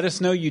 to let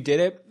us know you did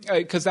it,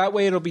 because that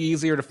way it'll be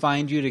easier to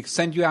find you, to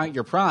send you out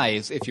your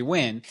prize if you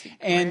win.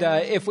 And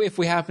if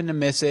we happen to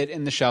miss it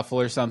in the shuffle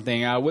or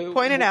something,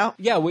 point it out.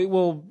 Yeah,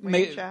 we'll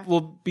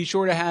be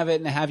sure to have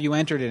it and have you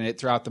entered in it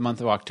throughout the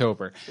month of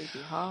October.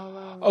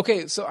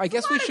 Okay, so I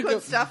guess we should go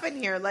stuff in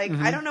here. Like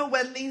I don't know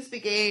when these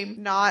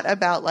became not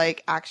about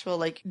like actual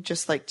like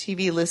just like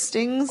TV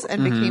listings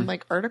and became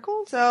like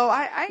articles. So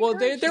I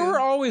there were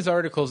always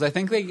articles. I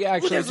think they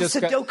actually just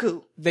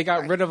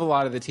got rid of a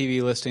lot of the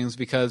TV listings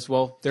because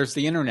there's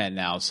the internet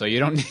now, so you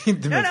don't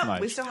need them as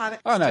much. We still have it.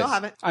 Oh, nice. Still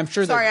have it. I'm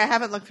sure. Sorry, I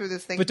haven't looked through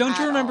this thing. But don't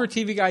you remember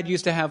TV Guide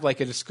used to have like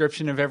a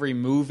description of every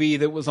movie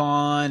that was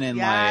on and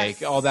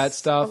like all that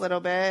stuff? A little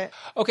bit.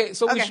 Okay,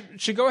 so we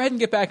should go ahead and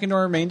get back into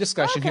our main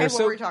discussion here. What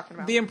so were we talking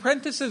about? The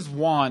Apprentice's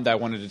wand I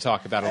wanted to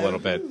talk about a little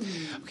bit.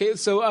 Okay,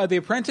 so The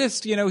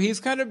Apprentice, he's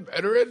kind of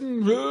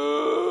bedridden.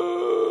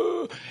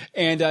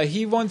 And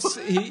he wants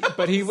to.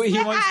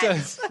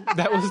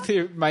 That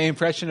was my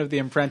impression of The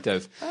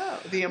Apprentice. Oh,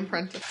 The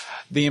Apprentice.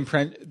 The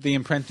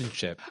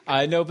apprenticeship.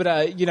 No,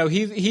 but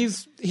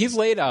he's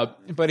laid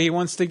up, but he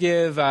wants to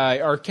give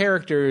our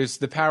characters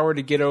the power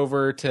to get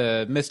over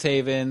to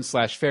Misthaven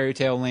 / Fairy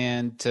Tale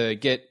Land to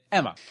get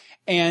Emma.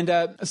 And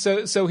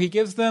so he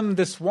gives them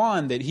this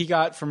wand that he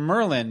got from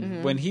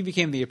Merlin when he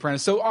became the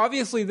apprentice. So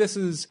obviously this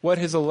is what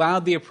has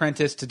allowed the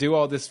apprentice to do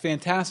all this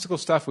fantastical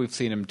stuff we've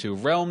seen him do.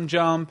 Realm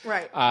jump.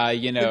 Right.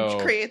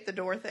 Create the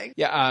door thing.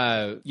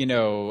 Yeah.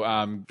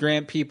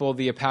 Grant people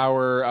the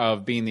power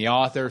of being the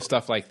author,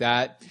 stuff like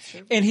that.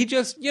 Sure. And he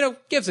just,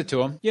 gives it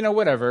to him.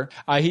 Whatever.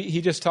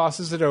 He just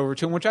tosses it over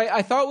to him, which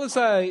I thought was,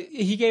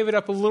 he gave it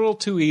up a little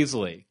too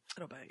easily.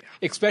 A little bit, yeah.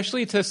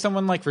 Especially to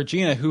someone like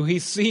Regina, who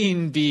he's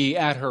seen be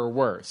at her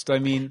worst. I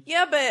mean...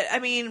 Yeah, but,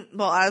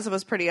 as it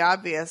was pretty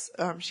obvious,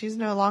 she's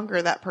no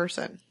longer that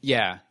person.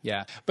 Yeah.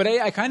 But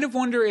I kind of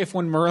wonder if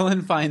when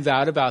Merlin finds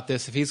out about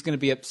this, if he's going to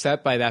be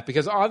upset by that.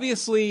 Because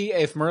obviously,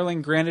 if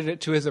Merlin granted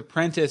it to his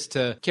apprentice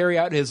to carry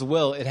out his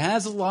will, it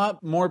has a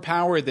lot more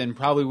power than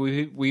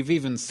probably we've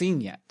even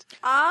seen yet.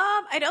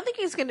 I don't think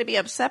he's going to be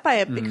upset by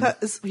it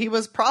because he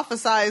was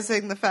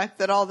prophesizing the fact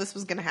that all this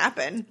was going to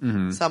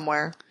happen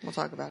somewhere. We'll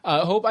talk about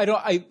it.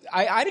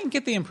 I didn't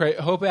get the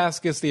impression. Hope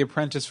asks, is the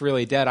apprentice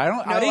really dead?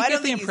 I didn't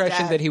get the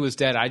impression that he was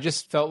dead. I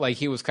just felt like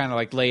he was kind of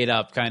like laid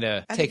up, kind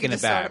of taken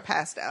aback. Sort of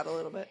passed out a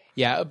little bit.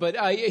 Yeah, but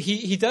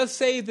he does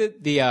say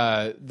that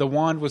the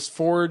wand was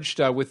forged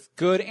with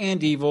good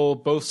and evil,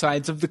 both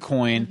sides of the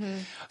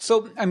coin.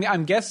 So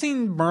I'm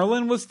guessing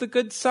Merlin was the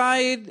good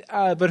side,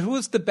 but who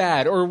was the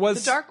bad, or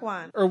was the dark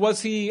one, or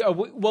was he?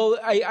 Well,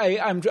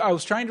 I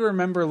was trying to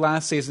remember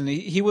last season.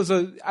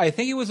 I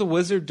think he was a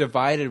wizard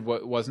divided,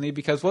 wasn't he?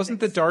 Because wasn't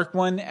the dark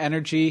one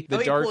energy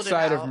the dark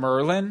side of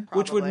Merlin,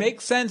 probably. Which would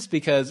make sense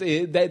because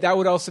that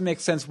would also make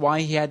sense why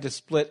he had to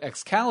split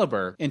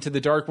Excalibur into the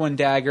dark one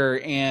dagger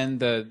and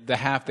the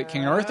half that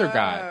King Arthur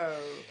got.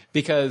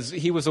 Because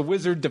he was a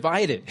wizard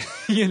divided,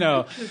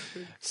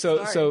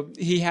 So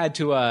he had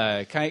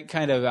to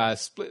kind of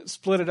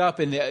split it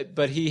up,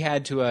 but he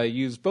had to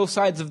use both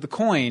sides of the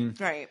coin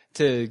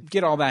to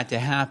get all that to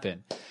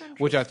happen,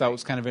 which I thought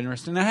was kind of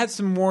interesting. I had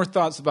some more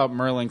thoughts about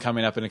Merlin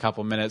coming up in a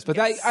couple minutes, but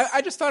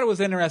I just thought it was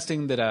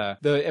interesting that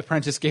the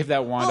apprentice gave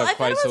that wand up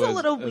quite so easily. I thought it was a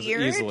little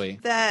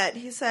weird that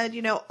he said,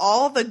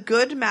 all the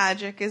good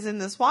magic is in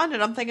this wand,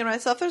 and I'm thinking to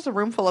myself, there's a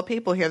room full of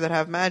people here that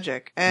have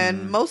magic,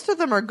 and most of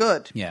them are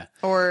good. Yeah.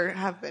 Or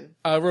have been.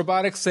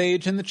 Robotic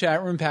Sage in the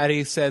chat room,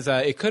 Patty, says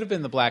it could have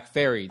been the Black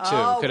Fairy, too.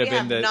 Oh, could have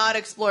been the, not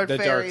explored the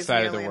dark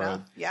side of the enough.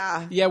 world.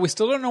 Yeah. Yeah, we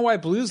still don't know why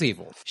Blue's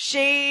evil.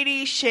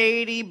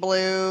 Shady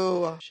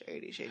blue.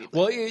 Shady blue.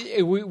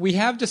 Well, we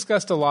have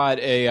discussed a lot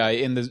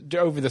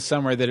over the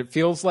summer that it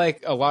feels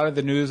like a lot of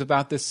the news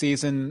about this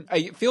season,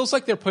 it feels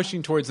like they're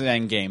pushing towards an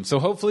end game. So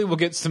hopefully we'll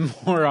get some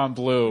more on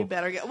Blue. You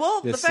better get.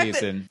 Well, the fact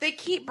that they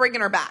keep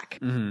bringing her back,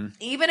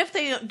 even if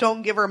they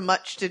don't give her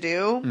much to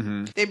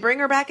do, they bring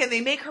her back and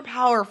they make her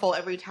powerful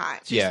every time.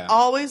 She's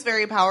always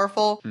very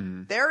powerful.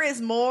 There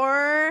is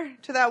more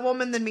to that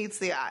woman than meets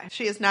the eye.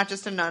 She is not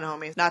just a nun,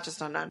 homies. Not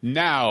just a nun.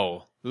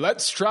 Now,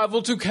 let's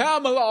travel to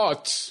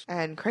Camelot.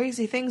 And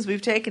crazy things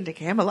we've taken to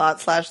Camelot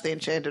 / the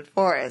Enchanted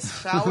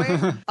Forest, shall we?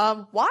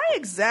 Why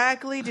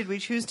exactly did we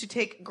choose to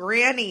take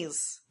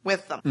grannies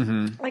with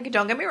them? Like,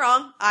 don't get me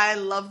wrong, I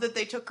love that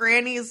they took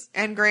grannies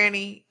and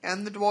Granny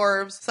and the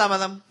dwarves, some of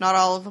them, not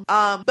all of them.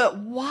 But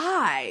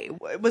why?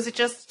 Was it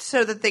just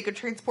so that they could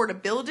transport a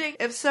building?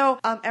 If so,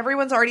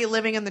 everyone's already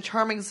living in the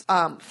Charming's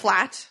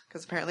flat,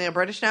 because apparently I'm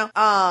British now.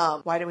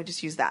 Why don't we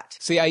just use that?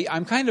 See,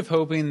 I'm kind of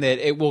hoping that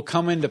it will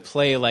come into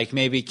play, like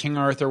maybe King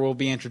Arthur will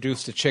be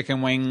introduced to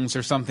chicken wings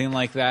or something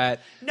like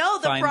that. No,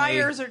 the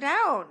Friars are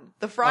down.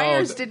 The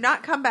Friars did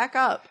not come back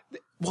up.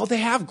 Well, they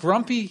have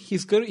Grumpy.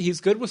 He's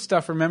good with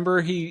stuff.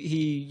 Remember,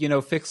 he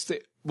fixed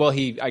it. Well,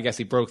 I guess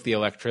he broke the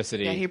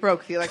electricity. Yeah, he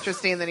broke the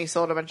electricity and then he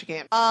sold a bunch of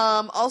cans.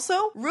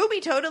 Also, Ruby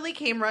totally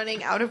came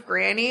running out of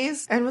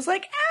Granny's and was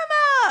like,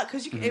 Emma!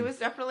 Because it was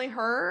definitely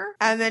her.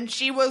 And then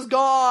she was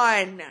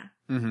gone.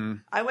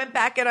 I went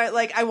back and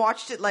I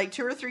watched it like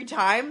 2 or 3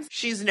 times.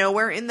 She's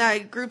nowhere in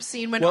that group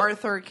scene when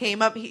Arthur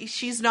came up.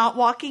 She's not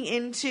walking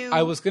into.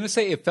 I was gonna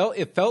say it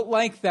felt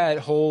like that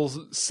whole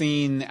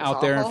scene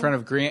out there in front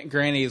of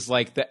Granny's,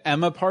 like the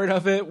Emma part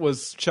of it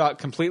was shot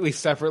completely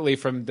separately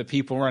from the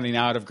people running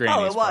out of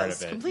Granny's part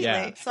of it. Completely.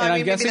 Yeah. So and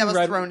I'm guessing maybe that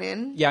was thrown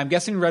in. Yeah, I'm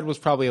guessing Red was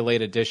probably a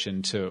late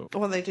addition too.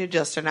 Well, they did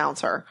just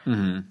announce her,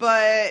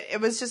 but it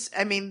was just.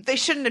 I mean, they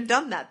shouldn't have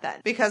done that then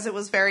because it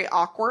was very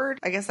awkward.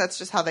 I guess that's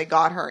just how they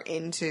got her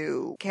into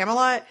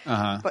Camelot,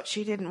 but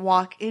she didn't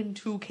walk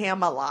into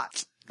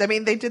Camelot. I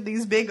mean, they did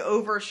these big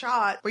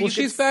overshot. Well,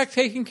 she's back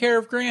taking care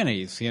of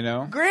grannies, you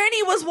know?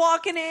 Granny was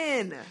walking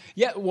in.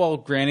 Yeah, well,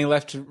 Granny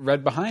left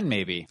Red behind,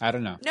 maybe. I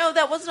don't know. No,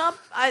 that was not.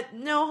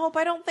 No, Hope.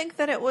 I don't think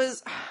that it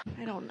was.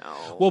 I don't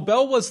know. Well,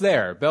 Belle was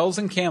there. Belle's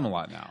in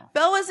Camelot now.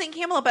 Belle was in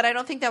Camelot, but I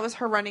don't think that was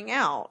her running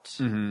out.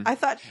 Mm-hmm. I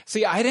thought.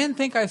 See, I didn't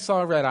think I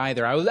saw Red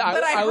either. I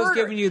was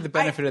giving you the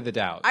benefit of the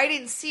doubt. I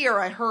didn't see her.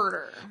 I heard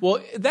her.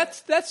 Well,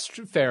 that's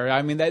fair.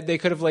 I mean, they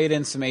could have laid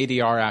in some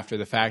ADR after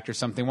the fact or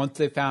something once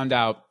they found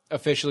out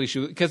officially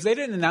because they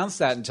didn't announce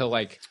that until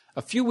like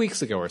a few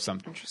weeks ago or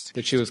something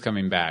that she was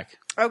coming back.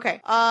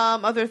 Okay.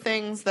 Other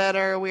things that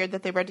are weird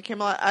that they brought to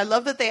Camelot. I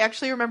love that they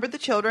actually remembered the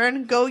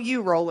children. Go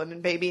you, Roland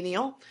and baby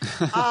Neil.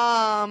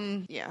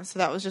 Yeah, so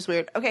that was just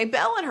weird. Okay,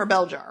 Belle and her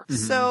bell jar. Mm-hmm.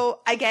 So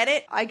I get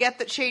it. I get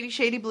that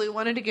Shady Blue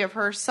wanted to give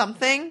her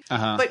something,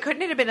 but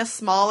couldn't it have been a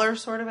smaller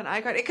sort of an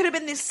icon? It could have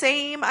been the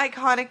same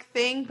iconic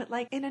thing, but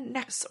like in a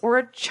necklace or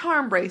a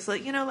charm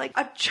bracelet. You know, like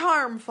a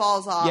charm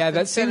falls off. Yeah,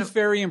 that seems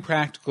very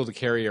impractical to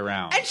carry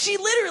around. And she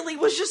literally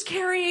was just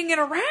carrying it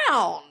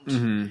around.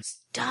 Mm-hmm.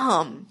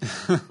 Dumb.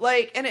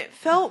 And it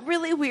felt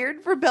really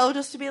weird for Belle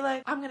just to be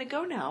like, I'm gonna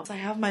go now. I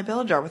have my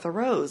bell jar with a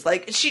rose.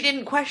 Like, she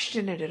didn't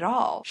question it at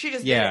all. She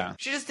just did it.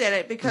 She just did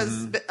it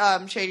because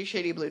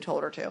Shady Blue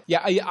told her to.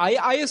 Yeah,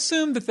 I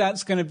assume that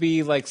that's gonna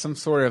be like some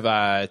sort of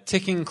a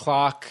ticking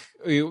clock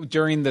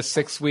during the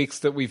 6 weeks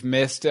that we've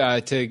missed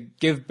to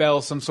give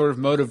Belle some sort of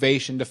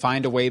motivation to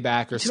find a way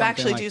back or something like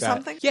that. To actually do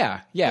something?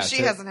 Yeah.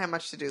 She hasn't had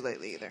much to do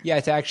lately either. Yeah,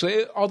 to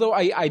actually, although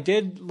I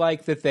did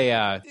like that they,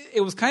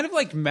 it was kind of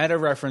like meta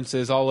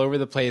references all over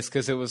the place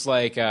because it was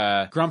like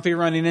Grumpy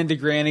running into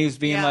Granny's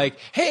being like,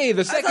 hey,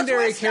 the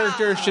secondary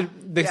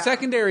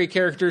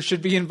character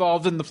should be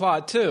involved in the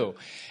plot too.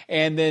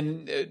 And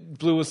then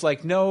Blue was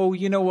like, no,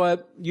 you know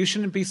what? You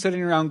shouldn't be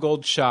sitting around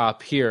Gold's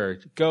shop.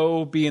 Here,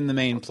 go be in the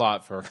main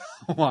plot for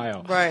a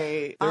while.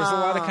 Right. There's a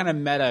lot of kind of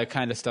meta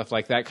kind of stuff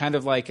like that, kind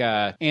of like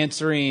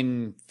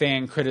answering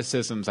fan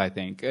criticisms, I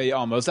think,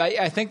 almost.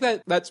 I think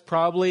that's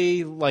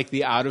probably like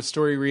the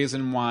out-of-story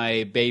reason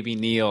why Baby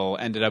Neil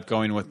ended up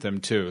going with them,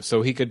 too.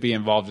 So he could be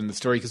involved in the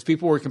story because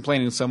people were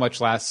complaining so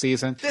much last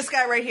season. This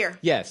guy right here.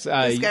 Yes.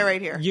 This guy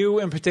right here. You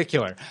in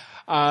particular.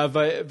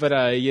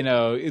 But you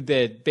know,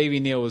 that Baby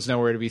Neil was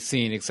nowhere to be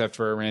seen except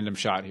for a random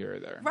shot here or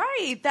there.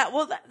 Right.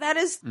 That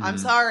is, I'm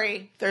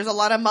sorry. There's a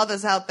lot of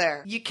mothers out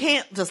there. You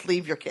can't just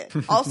leave your kid.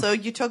 Also,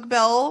 you took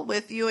Belle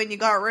with you and you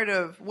got rid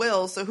of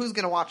Will, so who's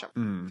going to watch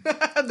him?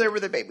 They were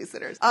the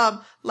babysitters.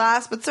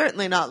 Last but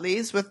certainly not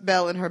least, with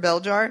Belle and her bell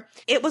jar,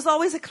 it was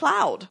always a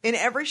cloud. In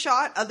every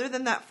shot, other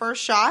than that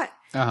first shot,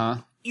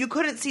 you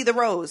couldn't see the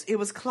rose. It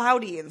was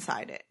cloudy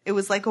inside it. It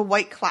was like a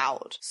white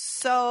cloud.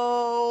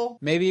 So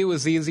maybe it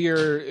was easier,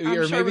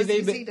 or sure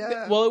maybe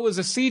well, it was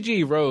a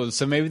CG rose,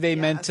 so maybe they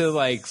meant to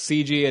like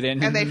CG it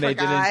in, and they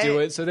didn't do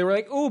it. So they were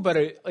like, "Oh,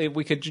 but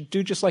we could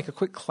do just like a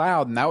quick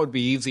cloud, and that would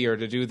be easier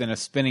to do than a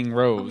spinning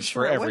rose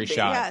for every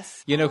shot."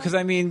 Yes. You know, because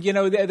I mean, you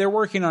know, they're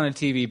working on a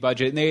TV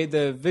budget, and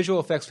the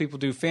visual effects people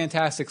do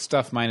fantastic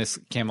stuff, minus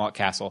Camelot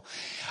Castle.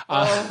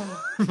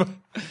 But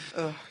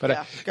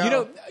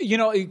you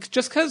know,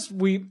 just because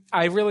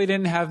I really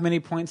didn't have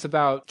many points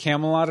about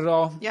Camelot at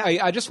all. Yeah.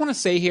 I just want to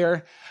say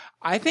here,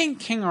 I think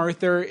King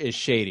Arthur is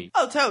shady.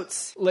 Oh,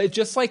 totes.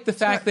 Just like the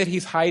fact that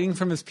he's hiding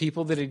from his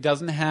people, that he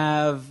doesn't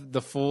have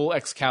the full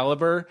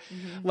Excalibur.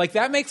 Like,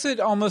 that makes it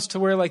almost to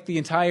where, like, the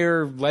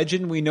entire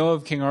legend we know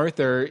of King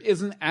Arthur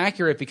isn't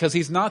accurate because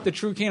he's not the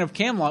true king of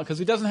Camelot because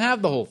he doesn't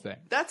have the whole thing.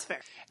 That's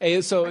fair.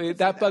 So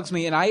that bugs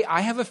me. And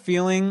I have a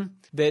feeling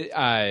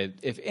that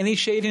if any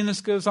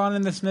shadiness goes on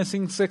in this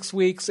missing 6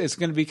 weeks, it's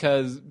going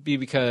to be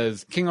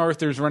because King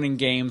Arthur's running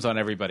games on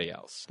everybody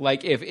else.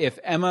 Like, if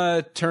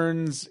Emma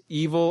turns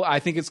evil, I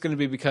think it's going to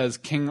be because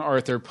King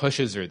Arthur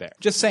pushes her there.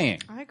 Just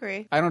saying. I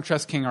agree. I don't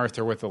trust King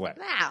Arthur with a lick.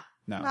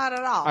 No, not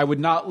at all. I would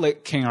not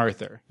lick King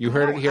Arthur. You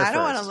heard it here first. I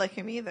don't want to lick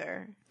him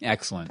either.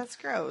 Excellent. That's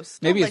gross.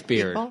 Maybe his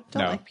beard. Don't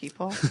like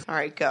people. All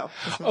right, go.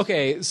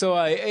 Okay, so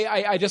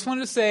I just wanted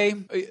to say,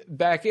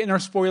 back in our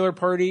spoiler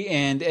party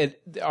and in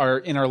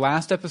our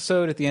last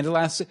episode at the end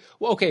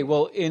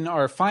of in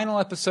our final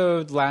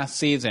episode last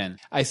season,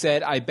 I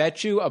said, I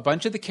bet you a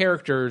bunch of the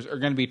characters are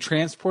going to be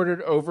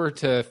transported over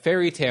to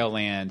Fairy Tale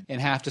Land and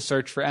have to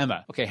search for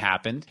Emma. Okay,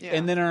 happened. Yeah.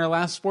 And then in our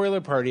last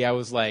spoiler party, I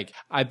was like,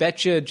 I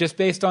bet you, just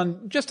based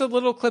on just a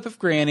little clip of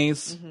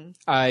Granny's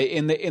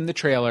in the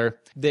trailer,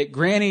 that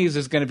Granny's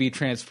is going to be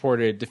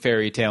transported to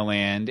Fairy Tale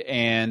Land,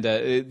 and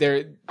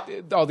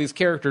all these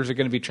characters are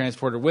going to be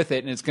transported with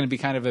it, and it's going to be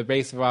kind of a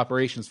base of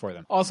operations for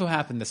them. Also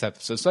happened this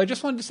episode, so I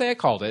just wanted to say I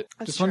called it.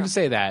 Wanted to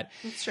say that.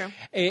 That's true.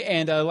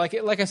 And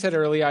like I said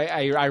earlier,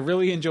 I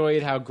really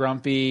enjoyed how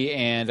Grumpy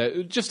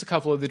and just a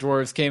couple of the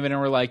dwarves came in and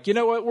were like, you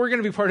know what, we're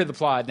going to be part of the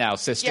plot now,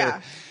 sister.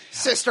 Yeah,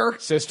 sister.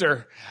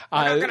 We're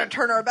not going to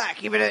turn our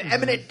back, even at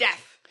imminent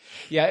death.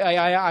 Yeah,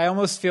 I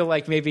almost feel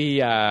like maybe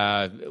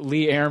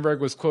Lee Ehrenberg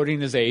was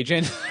quoting his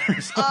agent or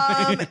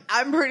something.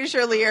 I'm pretty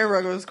sure Lee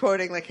Ehrenberg was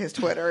quoting like his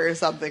Twitter or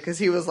something because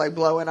he was like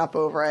blowing up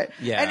over it.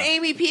 Yeah. And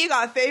Amy P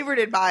got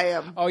favorited by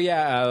him. Oh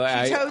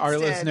yeah, She totes our it.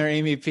 listener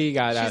Amy P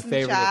got She's in the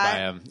favorited chat. by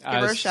him, Give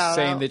her a shout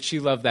saying out. that she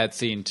loved that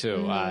scene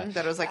too. That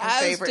it was like her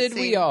as favorite did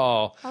scene. we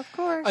all. Of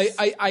course.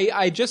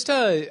 I just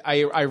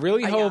I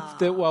really hope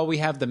that while we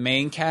have the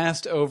main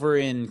cast over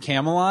in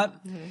Camelot,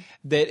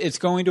 that it's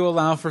going to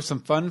allow for some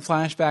fun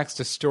flashbacks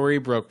to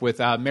Storybrooke with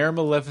Mayor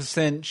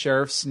Maleficent,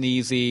 Sheriff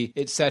Sneezy,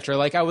 etc.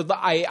 Like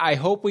I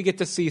hope we get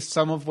to see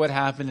some of what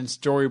happened in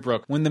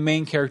Storybrooke when the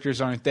main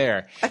characters aren't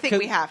there. I think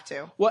we have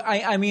to. Well,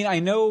 I mean, I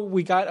know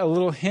we got a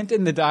little hint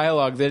in the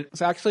dialogue that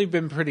it's actually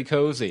been pretty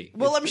cozy.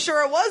 Well, I'm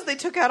sure it was. They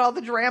took out all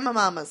the drama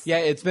mamas. Yeah,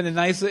 it's been a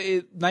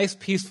nice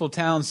peaceful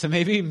town. So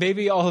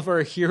maybe all of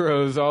our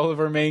heroes, all of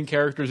our main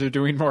characters are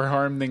doing more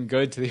harm than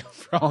good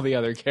for all the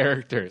other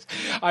characters.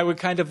 I would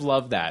kind of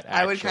love that.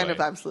 Actually. I would kind of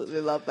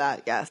absolutely love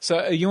that, yes.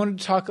 So you wanted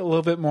to talk a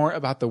little bit more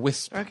about the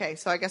Wisp. Okay,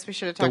 so I guess we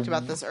should have talked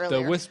about this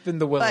earlier. The Wisp and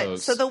the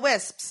Willows. So the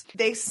Wisps.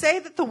 They say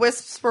that the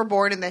Wisps were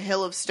born in the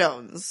Hill of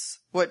Stones,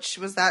 which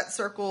was that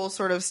circle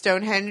sort of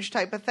Stonehenge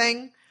type of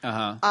thing.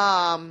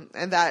 And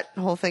that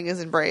whole thing is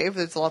in Brave.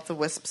 There's lots of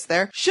wisps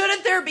there.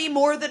 Shouldn't there be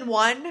more than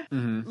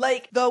one?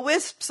 Like, the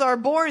wisps are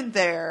born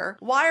there.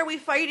 Why are we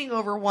fighting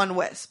over one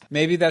wisp?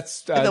 Maybe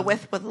that's The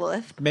wisp with the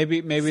lisp? Maybe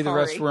the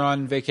rest Sorry. were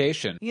on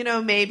vacation. You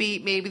know, maybe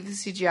the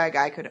CGI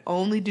guy could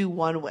only do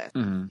one wisp.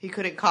 He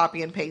couldn't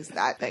copy and paste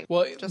that thing.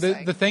 Well, Just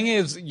saying. the thing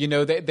is, you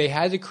know, they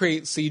had to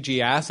create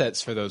CG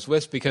assets for those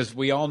wisps because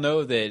we all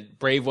know that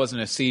Brave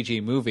wasn't a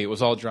CG movie. It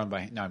was all drawn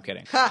by... No, I'm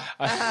kidding.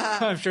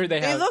 I'm sure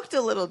they They have... looked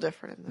a little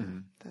different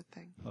in that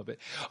thing. A little bit.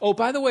 Oh,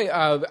 by the way,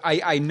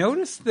 I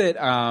noticed that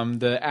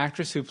the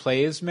actress who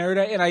plays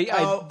Merida, and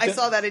I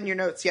saw that in your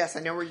notes. Yes,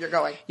 I know where you're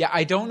going. Yeah,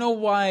 I don't know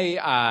why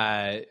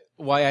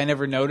I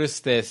never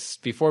noticed this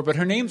before, but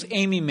her name's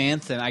Amy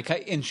Manson,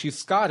 and she's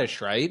Scottish,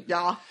 right?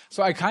 Yeah.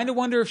 So I kind of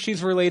wonder if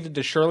she's related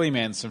to Shirley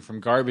Manson from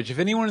Garbage. If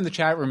anyone in the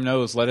chat room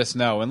knows, let us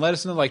know. And let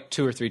us know like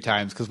 2 or 3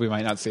 times because we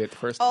might not see it the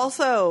first time.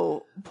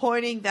 Also,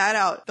 pointing that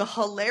out, the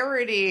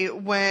hilarity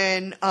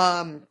when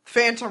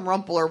Phantom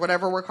Rumple or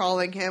whatever we're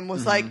calling him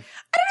was like, I don't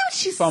know what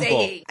she's Fumble.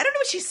 saying. I don't know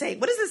what she's saying.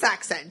 What is this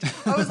accent?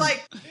 I was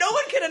like, no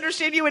one can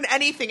understand you in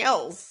anything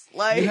else.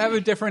 Like, You have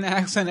a different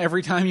accent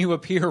every time you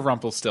appear,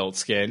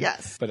 Rumpelstiltskin.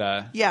 Yes.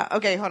 But yeah,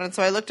 okay, hold on.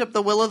 So I looked up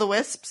the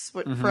Will-O'-the-Wisps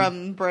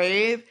from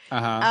Brave.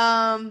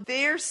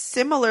 They're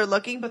similar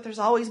looking, but there's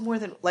always more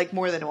than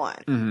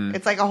one.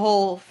 It's like a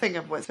whole thing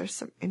of wisps. There's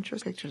some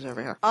interesting pictures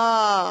over here.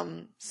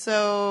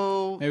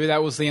 So maybe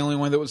that was the only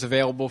one that was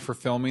available for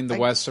filming. The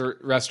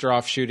rest are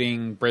off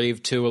shooting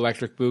Brave 2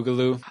 Electric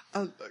Boogaloo.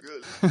 oh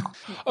my God.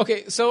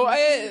 Okay, so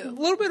a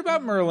little bit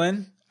about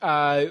Merlin.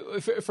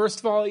 First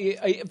of all,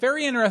 a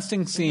very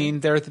interesting scene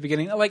there at the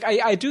beginning. Like,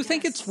 I do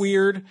think it's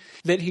weird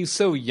that he's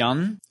so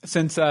young,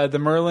 since the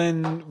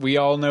Merlin we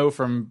all know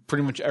from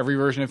pretty much every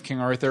version of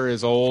King Arthur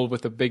is old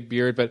with a big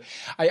beard. But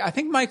I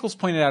think Michael's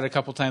pointed out a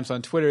couple times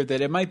on Twitter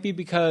that it might be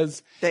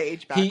because They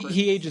age backwards.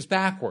 he ages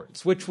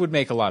backwards, which would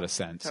make a lot of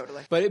sense.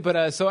 Totally.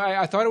 But so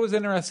I thought it was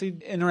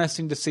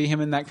interesting to see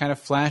him in that kind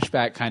of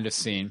flashback kind of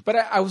scene. But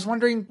I was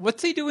wondering,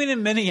 what's he doing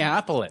in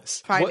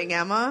Minneapolis? Finding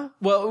Emma?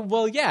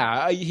 Well,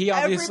 yeah. He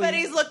obviously...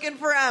 Everybody's looking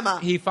for Emma.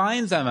 He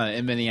finds Emma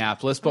in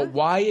Minneapolis, but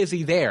why is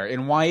he there?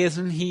 And why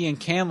isn't he in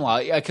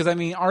Camelot? Because, I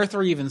mean,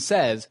 Arthur even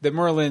says that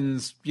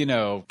Merlin's,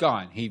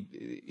 gone.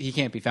 He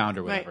can't be found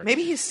or whatever. Right.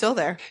 Maybe he's still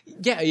there.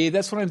 Yeah,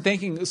 that's what I'm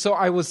thinking. So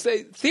I was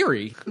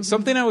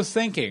something I was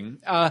thinking.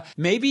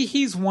 Maybe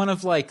he's one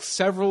of like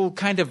several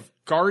kind of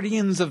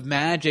guardians of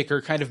magic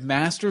or kind of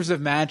masters of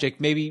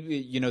magic.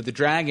 Maybe, the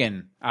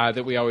dragon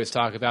that we always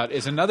talk about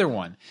is another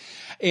one.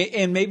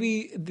 And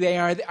maybe they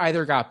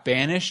either got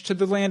banished to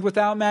the land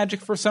without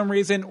magic for some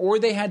reason, or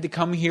they had to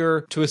come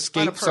here to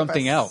escape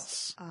something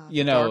else.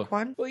 Dark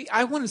One? Well,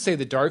 I wouldn't say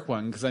the Dark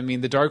One, because, I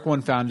mean, the Dark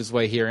One found his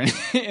way here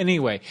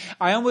anyway.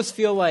 I almost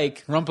feel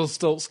like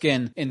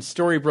Rumpelstiltskin and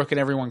Storybrooke and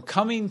everyone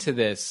coming to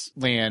this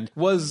land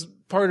was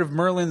part of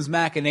Merlin's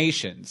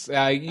machinations.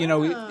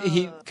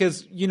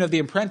 Because, the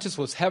apprentice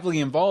was heavily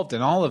involved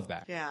in all of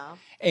that. Yeah.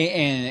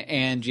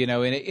 And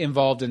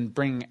involved in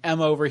bringing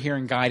Emma over here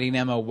and guiding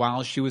Emma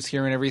while she was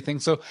here and everything.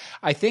 So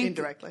I think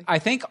Indirectly. I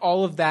think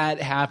all of that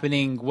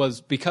happening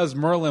was because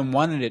Merlin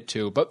wanted it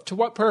to. But to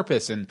what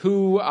purpose? And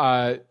who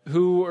are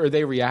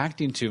they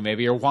reacting to?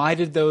 Maybe, or why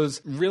did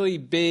those really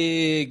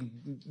big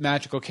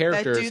magical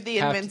characters That do the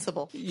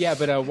invincible?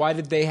 But why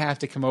did they have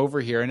to come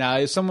over here? And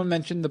if someone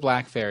mentioned the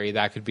Black Fairy,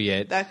 that could be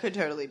it. That could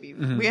totally be.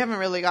 We haven't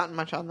really gotten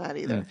much on that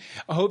either.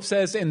 Hope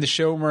says in the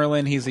show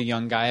Merlin, he's a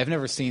young guy. I've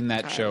never seen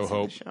that show,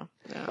 Hope.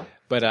 Yeah.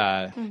 But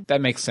that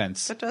makes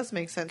sense. That does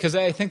make sense. Because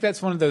I think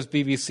that's one of those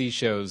BBC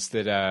shows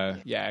that,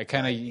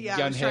 kind of Yeah, I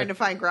young was trying to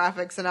find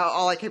graphics, and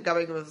all I kept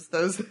going was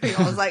those.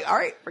 I was like, all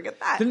right,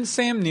 forget that. Didn't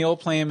Sam Neill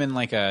play him in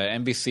like a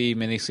NBC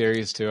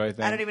miniseries too, I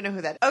think? I don't even know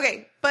who that is.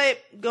 Okay, but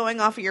going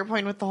off of your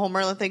point with the whole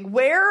Merlin thing,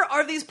 where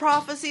are these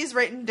prophecies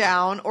written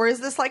down? Or is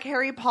this like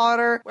Harry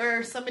Potter,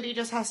 where somebody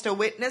just has to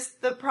witness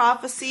the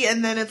prophecy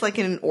and then it's like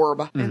in an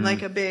orb and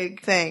like a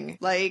big thing?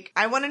 Like,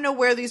 I want to know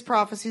where these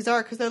prophecies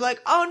are, because they're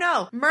like, oh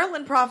no,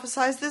 Merlin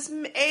prophesied this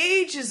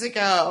ages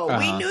ago.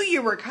 We knew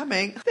you were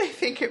coming. They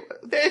think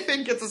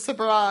it's a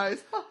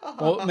surprise.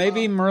 Well,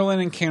 maybe Merlin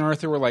and King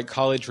Arthur were like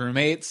college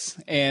roommates,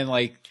 and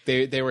like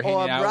they were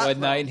hanging out one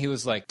night, and he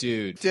was like,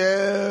 dude,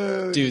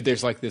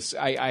 there's like this,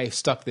 I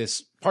stuck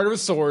this part of a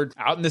sword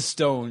out in the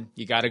stone.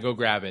 You got to go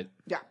grab it.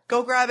 Yeah,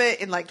 go grab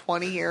it in like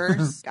 20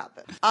 years. Got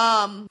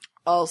this.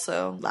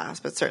 Also,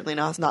 last but certainly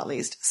not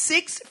least,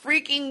 6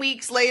 freaking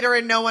weeks later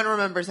and no one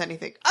remembers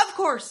anything. Of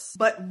course.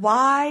 But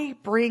why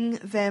bring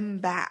them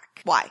back?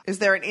 Why? Is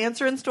there an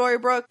answer in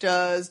Storybrooke?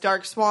 Does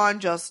Dark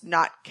Swan just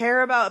not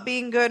care about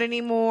being good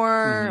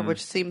anymore?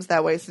 Which seems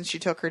that way since she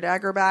took her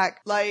dagger back.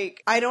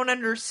 Like, I don't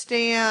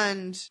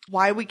understand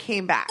why we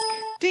came back.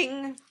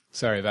 Ding.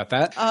 Sorry about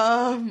that.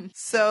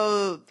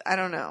 So, I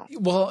don't know.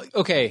 Well,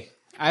 okay.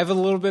 I have a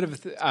little bit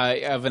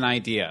of an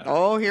idea.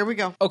 Oh, here we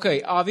go.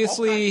 Okay,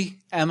 obviously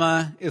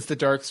Emma is the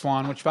Dark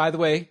Swan, which, by the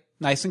way,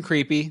 nice and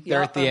creepy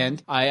there at the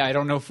end. I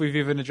don't know if we've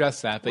even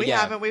addressed that, but we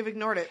haven't. We've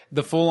ignored it.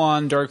 The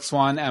full-on Dark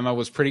Swan Emma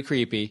was pretty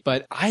creepy,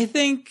 but I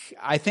think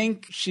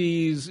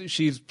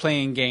she's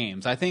playing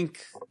games. I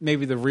think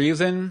maybe the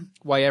reason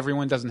why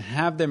everyone doesn't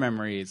have their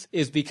memories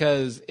is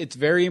because it's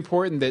very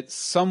important that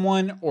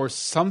someone or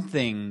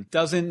something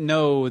doesn't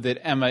know that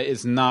Emma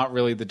is not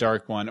really the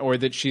Dark One, or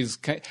that she's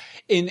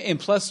in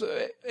plus,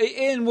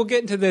 and we'll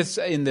get into this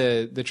in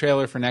the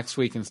trailer for next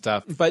week and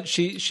stuff, but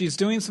she's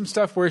doing some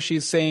stuff where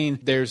she's saying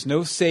there's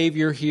no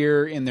savior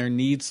here and there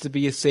needs to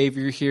be a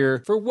savior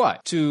here. For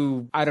what?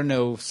 To, I don't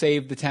know,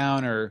 save the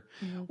town, or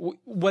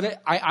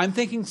what? I'm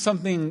thinking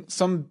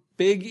some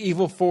big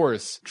evil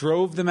force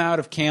drove them out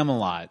of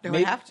Camelot. There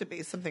would have to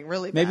be something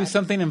really bad. Maybe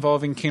something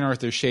involving King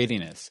Arthur's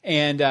shadiness.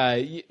 And,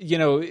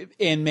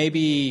 and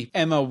maybe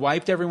Emma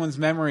wiped everyone's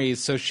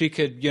memories so she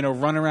could,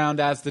 run around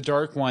as the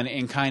Dark One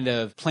and kind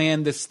of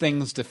plan this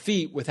thing's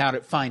defeat without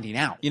it finding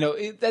out.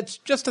 That's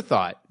just a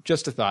thought.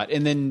 Just a thought.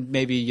 And then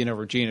maybe,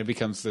 Regina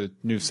becomes the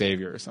new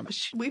savior or something.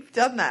 We've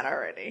done that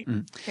already.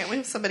 Can't we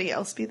have somebody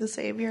else be the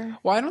savior?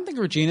 Well, I don't think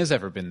Regina's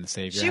ever been the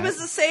savior. She was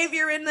the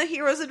savior in the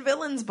Heroes and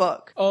Villains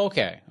book. Oh,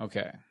 okay.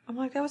 I'm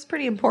like, that was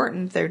pretty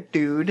important there,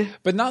 dude.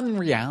 But not in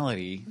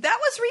reality. That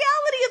was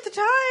reality at the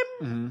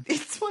time.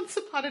 It's Once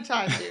Upon a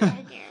Time, dude.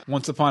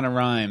 Once upon a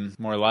rhyme,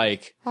 more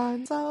like.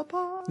 Once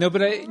upon. No,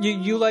 but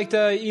you liked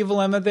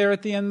Evil Emma there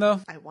at the end, though?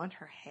 I want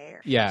her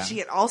hair. Yeah. She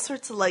had all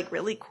sorts of like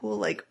really cool,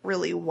 like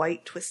really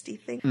white twisty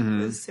things.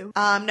 No,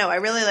 I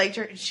really liked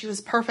her. She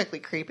was perfectly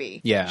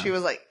creepy. Yeah. She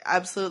was like,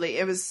 absolutely.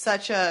 It was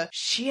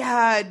she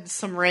had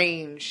some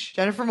range.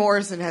 Jennifer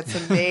Morrison had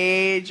some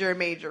major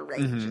range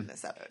in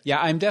this episode.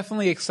 Yeah, I'm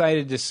definitely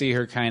excited to see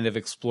her kind of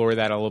explore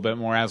that a little bit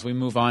more as we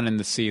move on in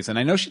the season.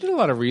 I know she did a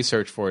lot of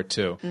research for it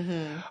too.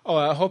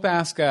 Hope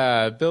ask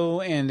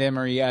Bill and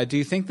Emery, do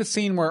you think the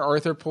scene where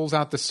Arthur pulls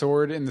out the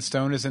sword in the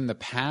stone is in the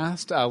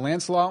past?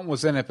 Lancelot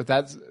was in it,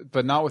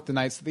 but not with the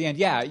knights at the end.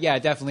 Yeah,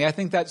 definitely. I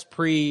think that's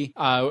pre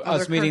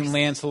us meeting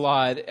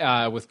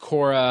Lancelot with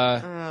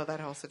Cora. Oh, that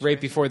whole situation.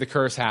 Right before the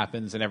curse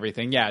happens and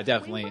everything. Yeah,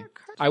 definitely.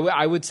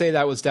 I would say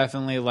that was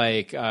definitely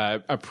like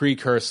a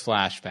pre-curse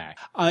flashback.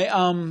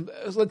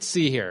 Let's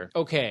see here.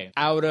 Okay,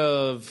 out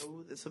of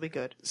this will be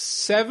good.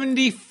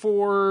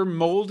 74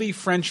 moldy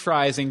French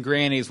fries and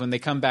Grannies when they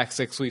come back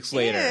 6 weeks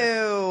later.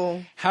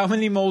 Ew. How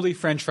many moldy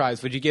French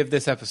fries would you give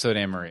this episode,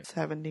 Anne-Marie?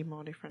 70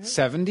 moldy French.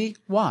 70?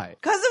 Why?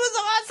 Because it was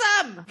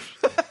awesome.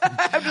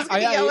 I'm just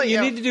gonna yell at you.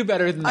 You need to do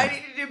better than that. I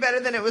need to do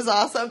better than it was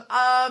awesome.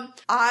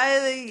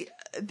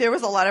 There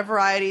was a lot of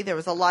variety. There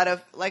was a lot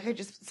of, like I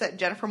just said,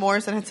 Jennifer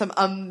Morrison had some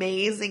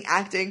amazing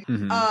acting.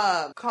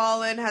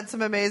 Colin had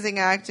some amazing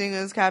acting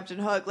as Captain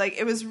Hook. Like,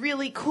 it was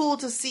really cool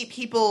to see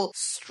people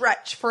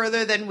stretch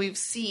further than we've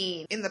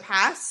seen in the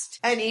past.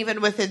 And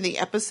even within the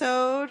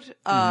episode,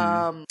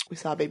 we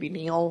saw Baby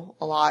Neil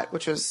a lot,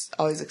 which was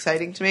always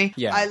exciting to me.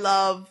 Yeah. I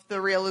love the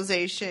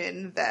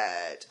realization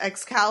that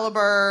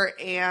Excalibur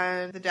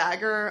and the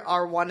dagger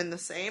are one and the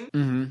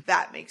same.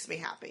 That makes me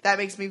happy. That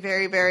makes me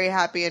very, very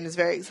happy and is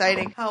very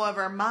exciting.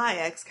 However, my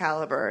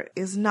Excalibur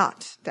is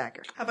not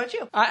dagger. How about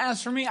you?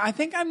 As for me, I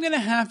think I'm going to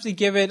have to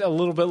give it a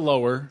little bit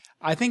lower.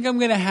 I think I'm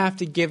going to have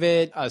to give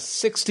it a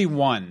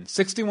 61.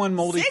 61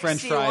 moldy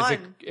French fries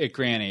at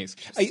Granny's.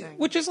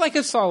 Which is like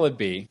a solid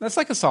B. That's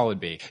like a solid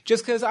B.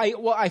 Just because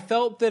I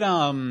felt that,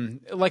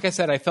 like I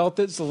said, I felt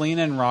that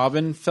Zelena and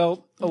Robin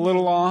felt a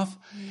little off.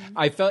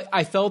 I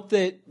felt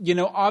that,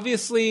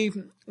 obviously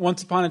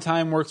Once Upon a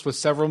Time works with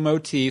several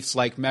motifs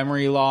like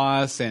memory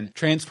loss and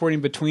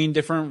transporting between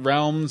different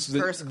realms,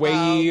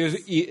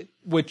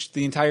 which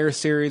the entire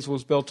series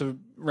was built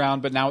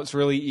around, but now it's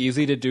really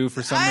easy to do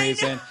for some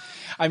reason.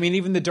 I mean,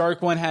 even the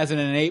Dark One has an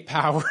innate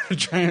power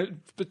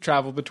to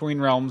travel between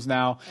realms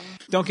now.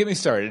 Don't get me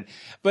started.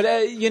 But,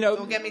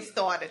 Don't get me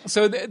started.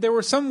 So there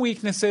were some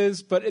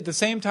weaknesses, but at the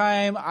same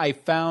time, I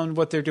found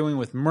what they're doing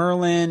with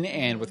Merlin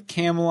and with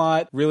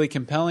Camelot really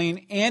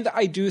compelling. And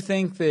I do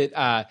think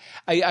that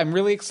I'm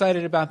really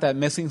excited about that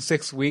missing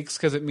 6 weeks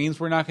because it means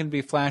we're not going to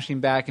be flashing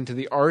back into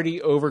the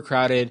already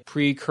overcrowded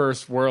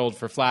pre-cursed world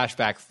for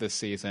flashbacks this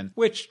season,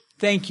 which...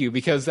 Thank you,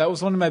 because that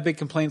was one of my big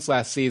complaints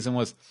last season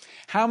was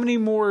how many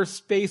more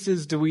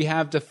spaces do we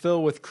have to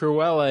fill with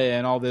Cruella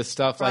and all this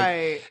stuff?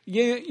 Right.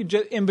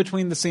 Just in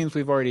between the scenes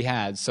we've already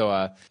had. So,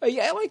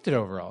 yeah, I liked it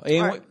overall.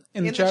 Right.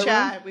 In the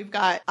chat room? We've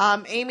got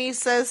Amy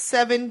says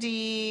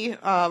 70,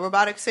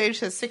 Robotic Sage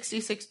says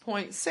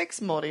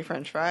 66.6 moldy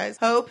french fries.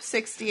 Hope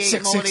 68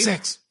 moldy.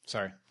 666.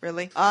 Sorry.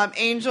 Really?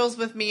 Angels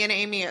with me and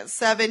Amy at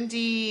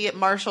 70.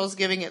 Marshall's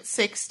giving it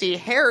 60.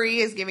 Harry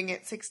is giving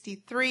it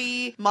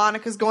 63.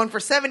 Monica's going for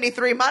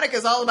 73.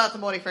 Monica's all about the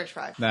moldy french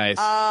fry. Nice.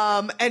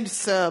 And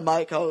Sir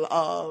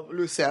Michael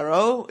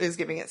Lucero is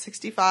giving it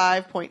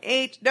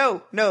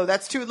 65.8. No,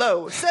 that's too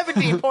low.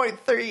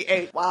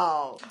 70.38.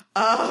 Wow.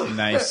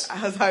 Nice.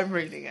 As I'm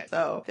reading it.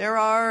 So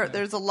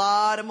there's a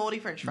lot of moldy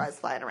french fries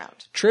flying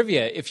around.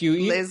 Trivia, if you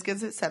eat... Liz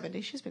gives it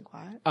 70. She's been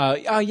quiet.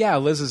 Yeah,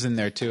 Liz is in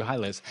there too. Hi,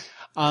 Liz.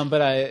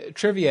 But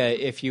trivia,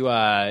 if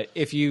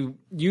you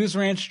use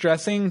ranch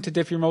dressing to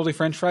dip your moldy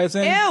french fries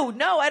in... Ew,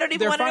 no, I don't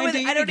even want to know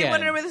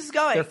where this is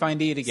going. They're fine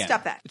to eat again.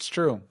 Stop that. It's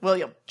true.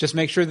 William. Just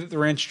make sure that the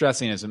ranch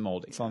dressing isn't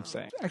moldy. That's all I'm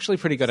saying. Actually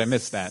pretty good. I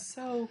missed that.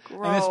 So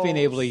gross. I miss being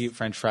able to eat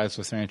french fries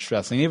with ranch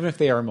dressing, even if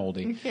they are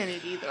moldy. You can't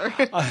eat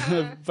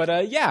either.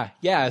 But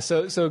yeah.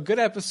 So good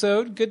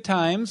episode, good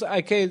times.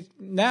 Okay,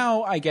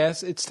 now I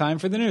guess it's time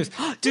for the news.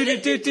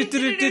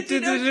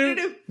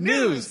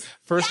 News.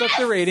 First up,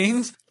 the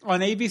ratings. On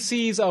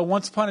ABC's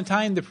Once Upon a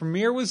Time, the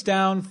premiere was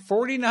down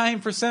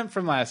 49%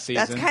 from last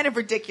season. That's kind of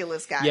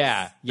ridiculous, guys.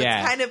 Yeah.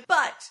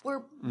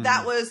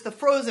 That was the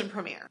Frozen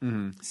premiere.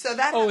 Mm-hmm. So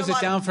that. Oh, is it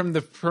down from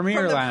the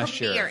premiere last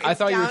year? I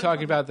thought you were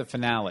talking about the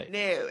finale. No,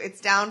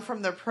 it's down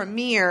from the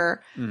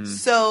premiere. Mm-hmm.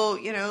 So,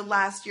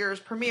 last year's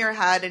premiere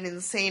had an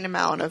insane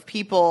amount of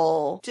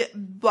people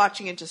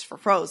watching it just for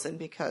Frozen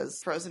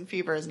because Frozen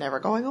fever is never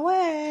going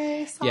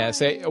away. Sorry. Yeah,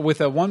 so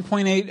with a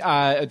 1.8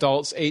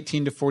 adults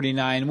 18 to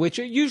 49, which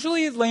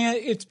usually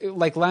it's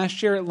like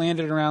last year it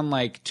landed around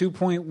like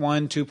 2.1,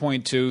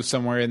 2.2,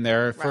 somewhere in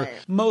there for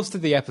most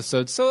of the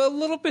episodes. So a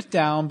little bit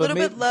down, but a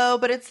little bit low,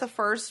 but it's the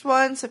first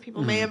one, so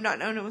people may have not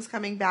known it was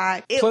coming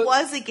back. It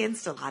was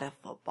against a lot of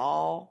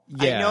football.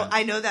 Yeah.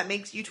 I know that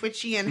makes you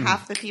twitchy and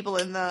half the people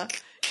in the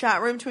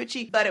chat room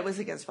twitchy, but it was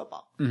against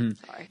football. Mm-hmm.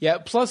 Sorry. Yeah,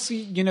 plus,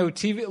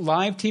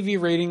 live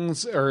TV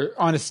ratings are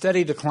on a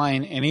steady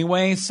decline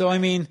anyway, so I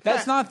mean,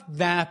 that's not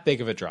that big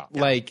of a drop.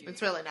 No,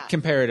 it's really not.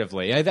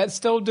 Comparatively. That's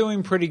still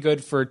doing pretty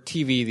good for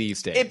TV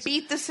these days. It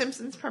beat The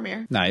Simpsons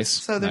premiere. Nice.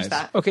 So there's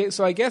that. Okay,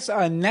 so I guess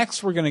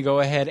next we're going to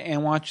go ahead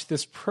and watch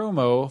this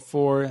promo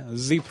for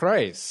The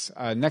Price,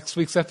 next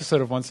week's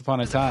episode of Once Upon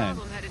a Time.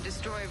 Had a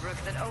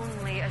Destroybrook that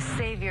only a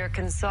savior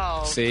can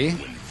solve. See?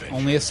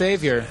 Only a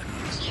savior.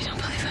 You don't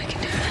believe I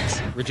can do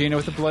this? Regina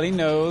with a bloody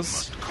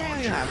nose.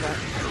 Yeah, you have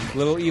that.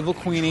 Little evil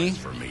Queenie.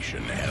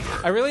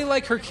 I really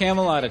like her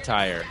Camelot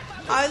attire.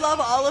 I love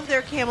all of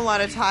their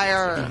Camelot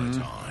attire.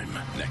 Mm-hmm.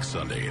 Next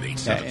Sunday at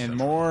 8. And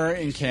more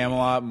in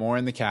Camelot, more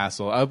in the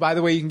castle. By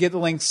the way, you can get the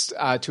links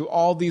to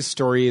all these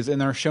stories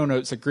in our show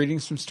notes at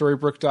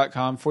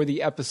greetingsfromstorybrooke.com for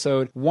the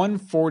episode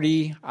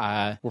 140.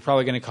 We're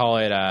probably going to call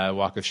it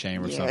Walk of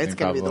Shame or something. Yeah, it's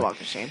going to be the Walk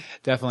of Shame.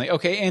 Definitely.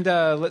 Okay, and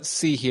let's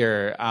see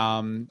here.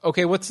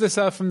 Okay, what's this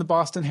from the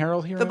Boston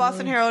Herald here? The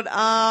Boston Herald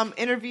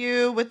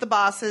interview with the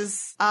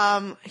bosses.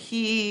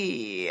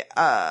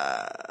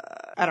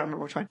 I don't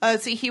remember which one.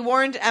 He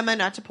warned Emma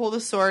not to pull the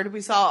sword.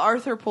 We saw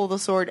Arthur pull the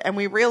sword, and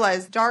we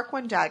realized Dark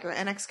One Dagger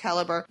and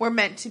Excalibur were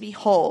meant to be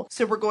whole.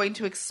 So we're going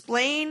to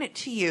explain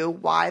to you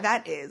why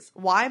that is,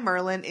 why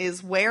Merlin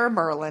is where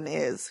Merlin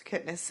is,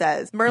 Katniss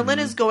says. Merlin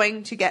is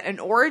going to get an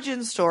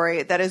origin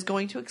story that is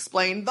going to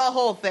explain the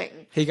whole thing.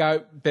 He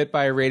got bit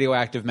by a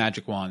radioactive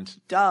magic wand.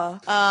 Duh.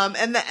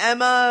 And the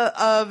Emma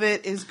of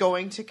it is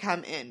going to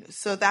come in.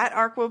 So that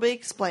arc will be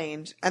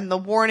explained, and the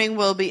warning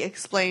will be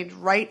explained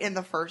right in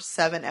the first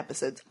 7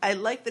 episodes. I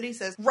like that he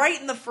says right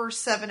in the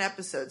first 7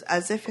 episodes,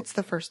 as if it's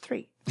the first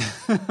 3.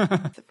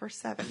 The first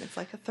 7. It's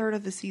like a third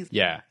of the season.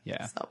 Yeah.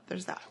 So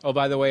there's that. Oh,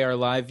 by the way, our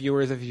live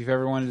viewers, if you've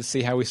ever wanted to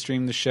see how we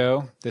stream the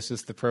show, this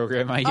is the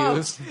program I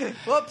use.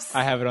 Whoops.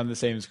 I have it on the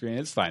same screen.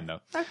 It's fine, though.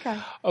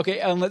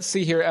 Okay, let's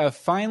see here.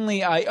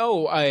 Finally,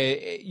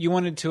 you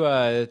wanted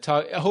to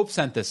talk. Hope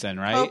sent this in,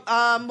 right?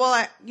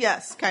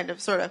 Yes, kind of,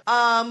 sort of.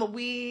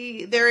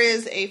 There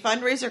is a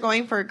fundraiser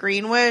going for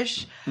Green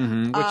Wish,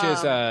 which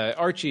is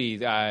Archie,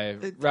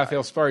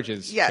 Raphael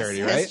Sparge's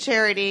charity, right? His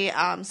charity.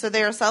 So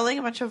they are selling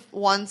a bunch of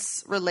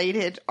once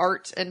related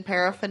art and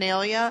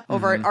paraphernalia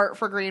over at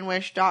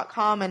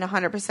artforgreenwish.com, and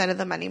 100% of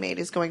the money made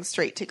is going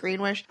straight to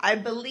Greenwish. I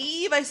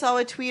believe I saw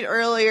a tweet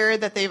earlier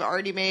that they've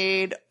already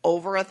made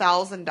over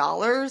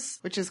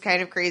 $1,000, which is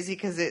kind of crazy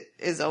because it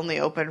is only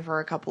open for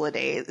a couple of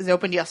days. It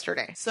opened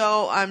yesterday.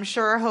 So I'm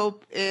sure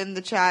Hope in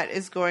the chat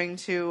is going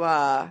to,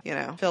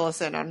 fill us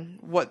in on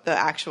what the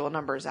actual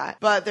number's at.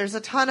 But there's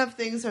a ton of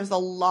things. There's a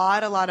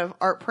lot of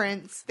art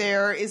prints.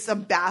 There is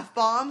some bath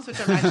bombs,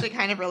 which I'm actually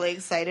kind of really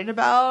excited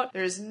about.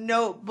 There's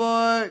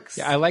notebooks.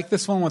 Yeah, I like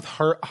this one with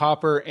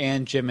Hopper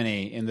and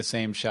Jiminy in the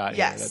same shot.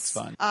 Yes. Here. That's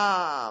fun.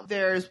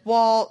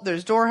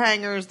 There's door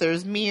hangers,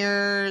 there's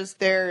mirrors,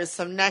 there's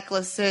some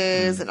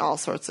necklaces and all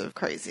sorts of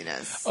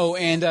craziness. Oh,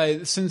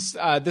 and since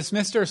this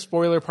missed our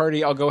spoiler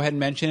party, I'll go ahead and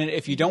mention it.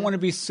 If you don't want to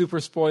be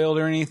super spoiled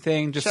or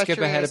anything, just Shut skip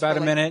your ahead ears about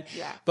for a like- minute.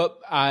 yeah. But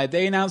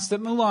they announced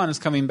that Mulan is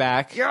coming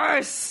back.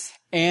 Yes!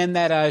 And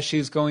that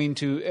she's going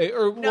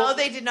to... No,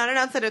 they did not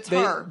announce that it's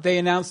her. They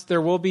announced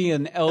there will be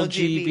an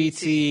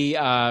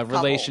LGBT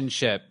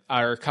relationship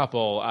or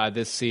couple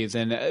this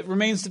season. It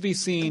remains to be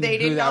seen They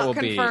who did that will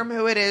not be. confirm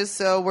who it is,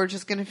 so we're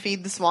just going to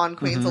feed the Swan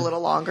Queens a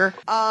little longer.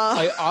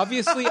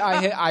 Obviously,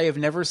 I have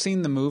never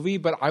seen the movie,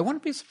 but I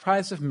wouldn't be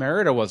surprised if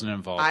Merida wasn't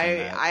involved in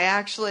that. I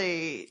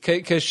actually...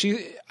 Because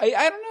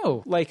I don't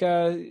know, like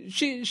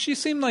she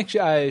seemed like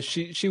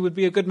she would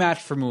be a good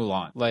match for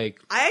Mulan.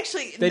 Like I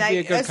actually... they'd be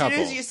a good as couple.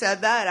 soon as you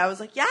said that, I was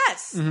like,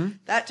 yes!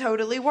 That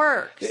totally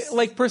works.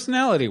 Like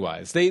personality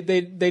wise,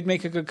 they'd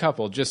make a good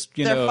couple. Just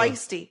They're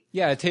feisty.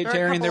 Yeah, They're a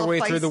tearing their couple way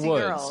of through the feisty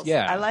woods. girls.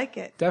 Yeah, I like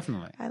it.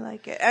 Definitely. I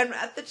like it. And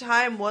at the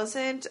time,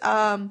 wasn't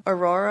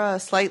Aurora a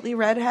slightly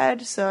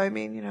redhead? So, I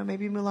mean,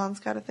 maybe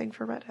Mulan's got a thing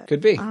for redhead. Could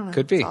be. I don't know.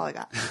 Could be. That's all I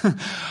got.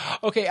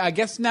 Okay, I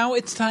guess now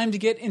it's time to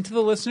get into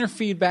the listener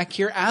feedback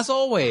here. As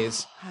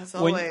always,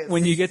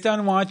 when you get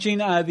done watching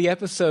the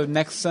episode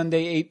next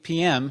Sunday, 8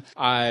 p.m.,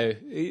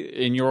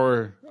 in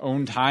your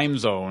own time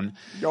zone.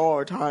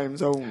 Your time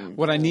zone.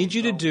 What I need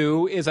you to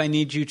do is I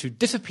need you to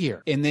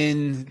disappear. And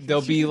then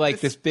there'll be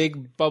like this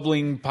big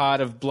bubbling pot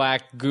of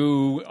black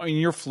goo on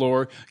your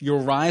floor.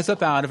 You'll rise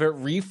up out of it,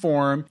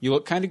 reform. You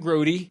look kind of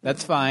grody.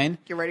 That's fine.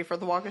 Get ready for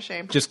the walk of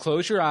shame. Just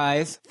close your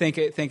eyes. Think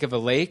of a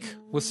lake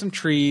with some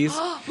trees.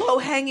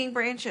 Low-hanging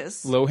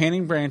branches.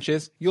 Low-hanging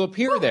branches. You'll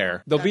appear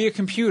there. There'll be a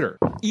computer.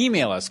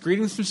 Email us,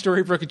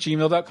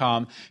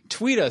 greetingsfromstorybrooke@gmail.com.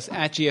 Tweet us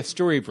at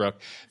GFStorybrooke.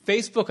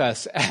 Facebook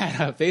us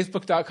at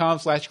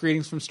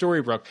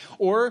facebook.com/greetingsfromstorybrooke.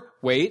 Or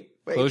wait,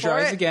 close your for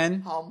eyes it.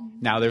 again.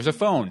 Now there's a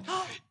phone.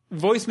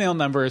 Voicemail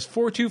number is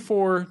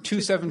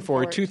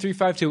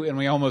 424-274-2352, and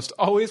we almost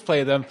always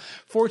play them.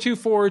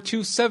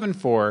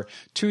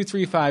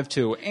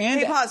 424-274-2352.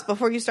 And Hey, pause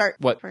before you start.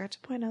 What? Forgot to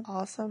point out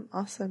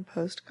awesome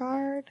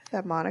postcard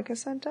that Monica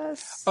sent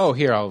us. oh,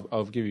 here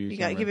I'll give you. You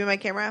gotta give me my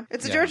camera.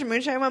 It's a Yeah. Georgia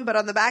Moonshine one, but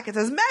on the back it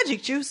says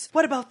magic juice.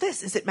 What about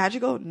this? Is it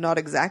magical? Not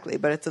exactly,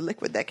 but it's a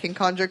liquid that can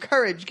conjure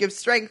courage, give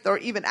strength, or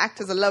even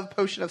act as a love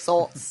potion of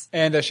sorts.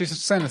 And she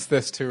sent us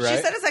this too, right?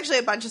 She sent us actually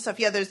a bunch of stuff.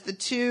 Yeah, there's the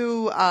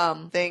two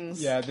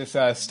things. Yeah, this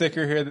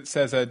sticker here that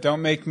says,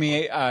 don't make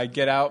me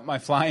get out my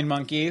flying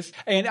monkeys.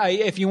 And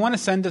if you want to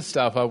send us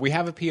stuff, we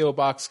have a P.O.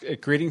 box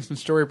at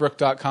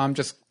greetingsfromstorybrooke.com.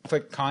 Just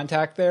click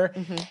contact there.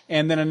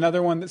 And then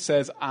another one that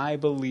says, I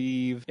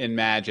believe in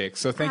magic.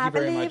 So thank you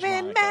very much, I believe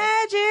in Monica,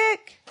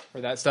 magic.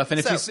 for that stuff. And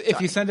if So,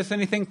 you send us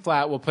anything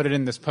flat, we'll put it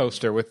in this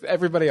poster with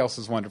everybody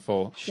else's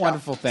wonderful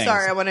things.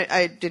 Sorry,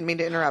 I didn't mean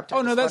to interrupt. I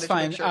Oh, no, just that's wanted to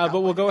fine. make sure I got But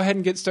we'll one. go ahead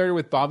and get started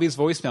with Bobby's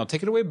voicemail.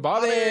 Take it away,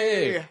 Bobby.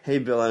 Hey,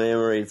 Bill and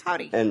Amory.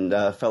 Howdy. And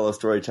fellow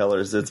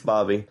storytellers, it's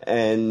Bobby.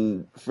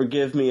 And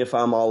forgive me if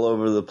I'm all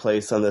over the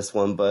place on this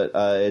one, but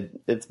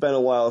it's been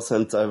a while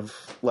since I've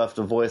left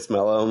a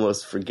voicemail. I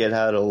almost forget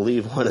how to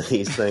leave one of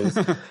these things.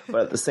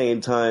 But at the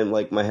same time,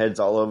 like, my head's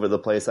all over the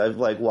place.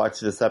 I've,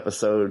 watched this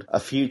episode a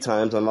few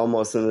times. I'm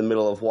almost in the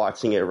middle of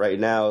watching it right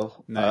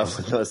now. Nice.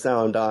 With no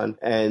sound on.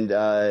 And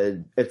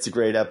it's a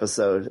great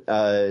episode.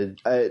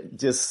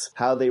 Just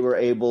how they were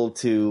able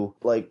to,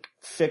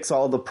 fix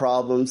all the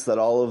problems that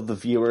all of the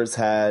viewers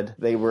had.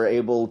 They were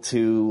able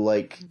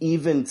to,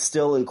 even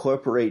still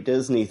incorporate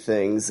Disney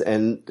things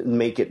and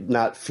make it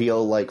not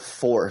feel,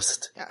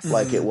 forced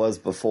like it was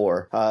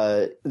before.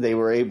 They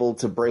were able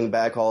to bring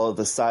back all of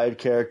the side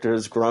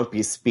characters.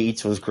 Grumpy's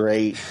speech was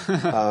great.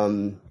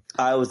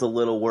 I was a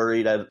little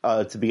worried,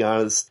 to be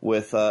honest,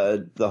 with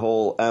the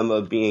whole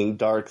Emma being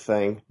dark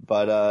thing,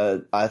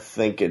 but I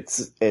think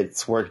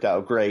it's worked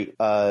out great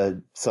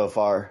so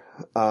far.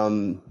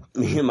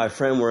 Me and my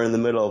friend were in the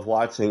middle of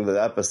watching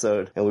the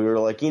episode, and we were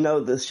like,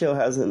 this show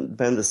hasn't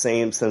been the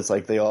same since,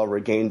 they all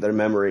regained their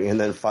memory, and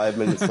then 5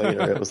 minutes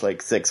later, it was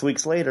 6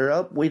 weeks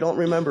later, we don't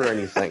remember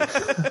anything.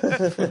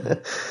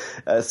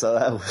 So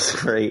that was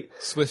great.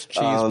 Swiss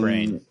cheese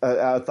brain.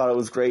 I thought it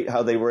was great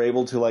how they were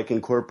able to,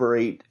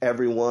 incorporate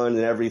everyone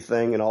and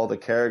everything and all the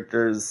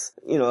characters.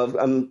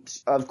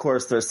 Of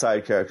course, there's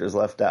side characters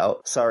left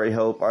out. Sorry,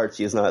 Hope,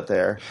 Archie is not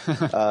there.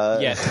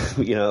 Yes.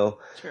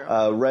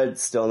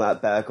 Red's still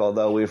not back,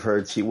 although we've I've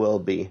heard she will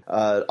be.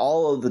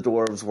 All of the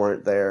dwarves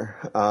weren't there,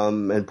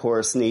 and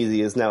poor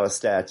Sneezy is now a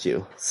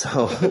statue.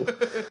 So,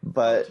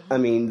 but I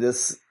mean,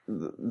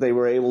 they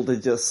were able to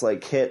just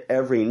like hit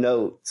every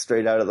note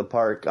straight out of the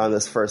park on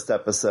this first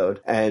episode.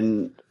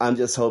 And I'm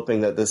just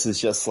hoping that this is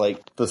just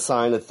like the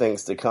sign of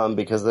things to come,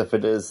 because if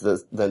it is,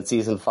 then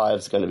season 5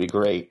 is going to be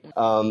great.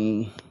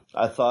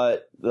 I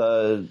thought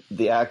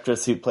the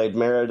actress who played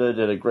Merida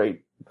did a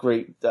great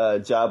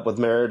job with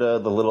Merida,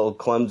 the little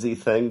clumsy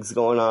things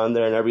going on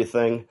there and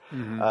everything.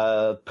 Mm-hmm.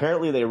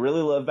 Apparently they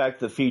really love Back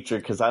to the Future,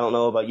 because I don't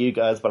know about you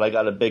guys, but I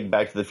got a big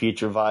Back to the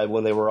Future vibe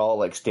when they were all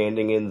like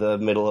standing in the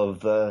middle of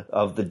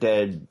the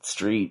dead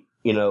street,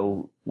 you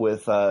know,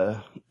 with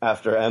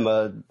after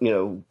Emma, you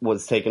know,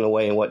 was taken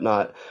away and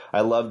whatnot.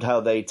 I loved how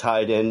they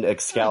tied in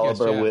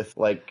Excalibur with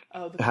like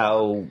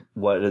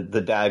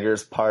the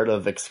dagger's part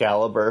of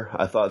Excalibur.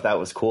 I thought that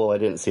was cool. I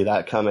didn't see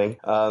that coming.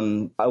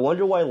 I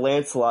wonder why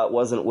Lancelot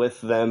wasn't with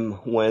them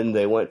when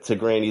they went to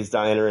Granny's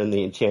Diner in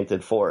the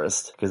Enchanted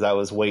Forest, because I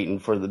was waiting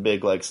for the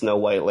big like Snow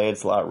White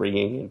Lancelot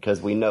reunion,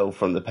 because we know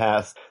from the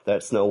past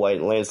that Snow White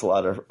and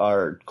Lancelot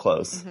are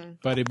close.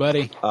 Mm-hmm.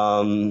 Buddy.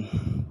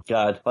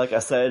 God, like I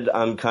said,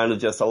 I'm kind of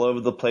just all over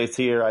the place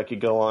here. I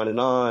could go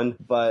on,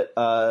 but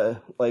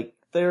like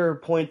there are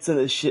points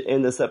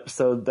in this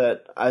episode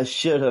that I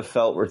should have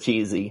felt were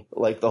cheesy.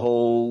 Like the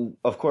whole,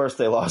 of course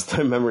they lost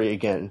their memory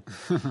again,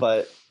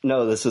 but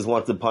no, this is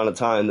Once Upon a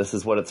Time. This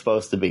is what it's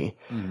supposed to be.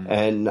 Mm-hmm.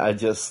 And I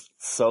just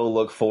so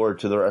look forward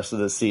to the rest of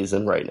this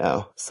season right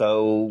now.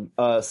 So,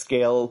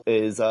 scale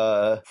is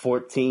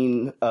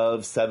 14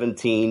 of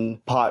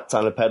 17 pots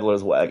on a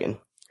peddler's wagon.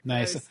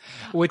 Nice.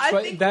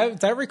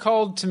 That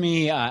recalled to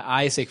me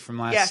Isaac from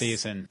last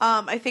season.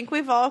 I think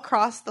we've all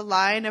crossed the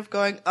line of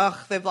going, ugh,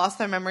 they've lost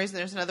their memories and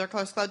there's another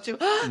curse cloud too.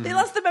 They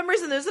lost their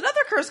memories and there's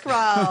another curse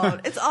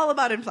cloud. It's all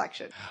about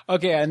inflection.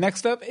 Okay,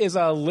 next up is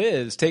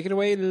Liz. Take it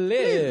away,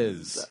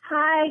 Liz.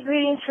 Hi,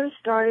 greetings from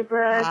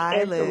Storybrooke. Hi,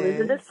 it's Liz.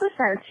 Elizabeth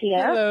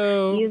Placencia.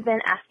 Hello. You've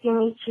been asking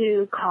me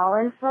to call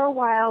in for a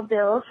while,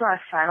 Bill, so I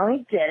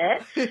finally did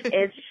it.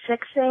 It's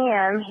 6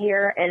 a.m.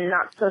 here in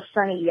not so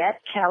sunny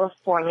yet,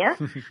 California.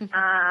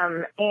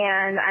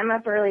 And I'm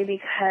up early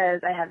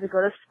because I have to go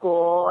to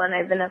school, and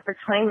I've been up for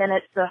 20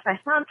 minutes, so if I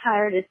sound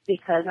tired, it's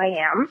because I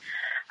am.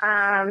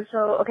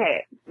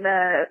 Okay,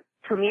 the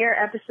premiere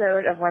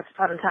episode of Once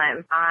Upon a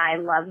Time, I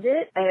loved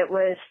it. It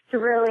was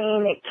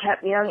thrilling. It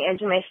kept me on the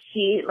edge of my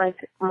seat like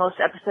most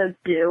episodes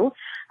do.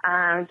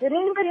 Did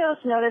anybody else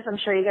notice, I'm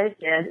sure you guys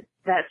did,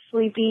 that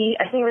Sleepy,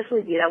 I think it was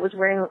Sleepy, that was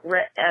wearing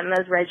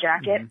Emma's red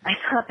jacket? I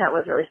thought that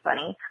was really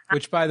funny.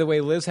 Which, by the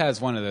way, Liz has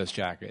one of those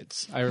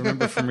jackets. I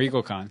remember from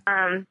RegalCon.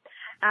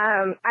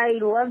 I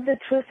love the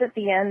twist at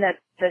the end that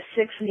the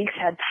 6 weeks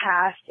had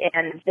passed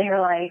and they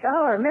were like,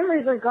 oh, our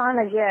memories are gone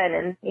again,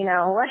 and, you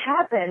know, what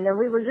happened? And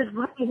we were just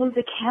walking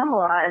into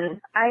Camelot,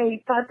 and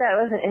I thought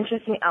that was an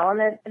interesting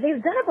element.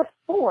 They've done it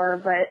before,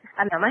 but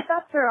I don't know, my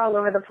thoughts are all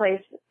over the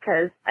place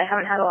because I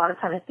haven't had a lot of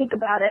time to think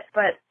about it,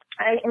 but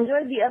I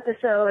enjoyed the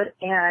episode,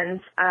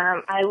 and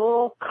I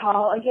will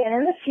call again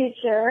in the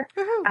future.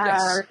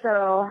 Yes.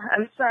 So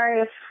I'm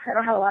sorry if I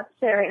don't have a lot to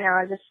say right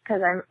now, just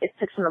because it's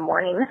 6 in the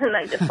morning and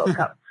I just woke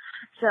up.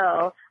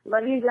 So,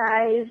 love you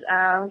guys.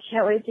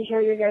 Can't wait to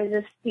hear your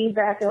guys'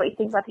 feedback and what you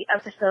think about the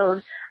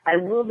episode. I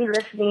will be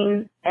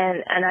listening,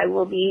 and I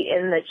will be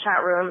in the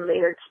chat room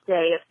later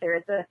today if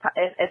if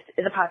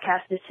the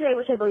podcast is today,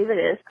 which I believe it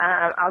is.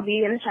 I'll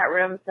be in the chat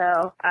room.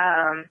 So,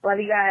 love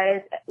you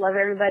guys. Love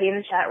everybody in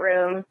the chat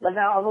room. Love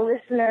all the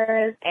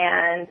listeners.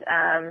 And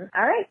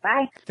all right,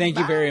 bye. Thank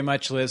you very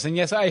much, Liz. And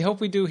yes, I hope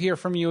we do hear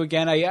from you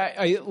again.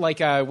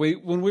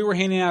 When we were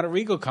hanging out at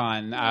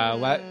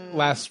RegalCon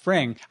last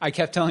spring, I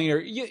kept telling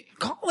her,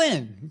 call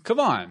in, come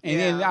on.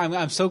 And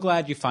I'm so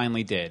glad you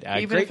finally did.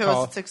 Even great if it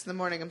call. was at 6 in the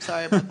morning, I'm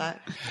sorry about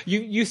that.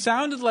 You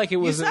sounded like it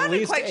was at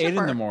least 8 in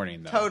the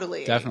morning, though.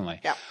 Totally.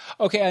 Definitely. Yeah.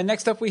 Okay,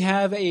 next up we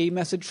have a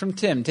message from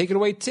Tim. Take it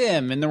away,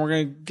 Tim. And then we're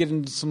going to get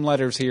into some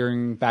letters here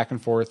and back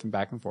and forth and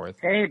back and forth.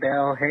 Hey,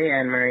 Bill. Hey,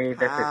 Anne-Marie.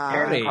 This is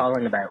Tim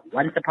calling about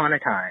Once Upon a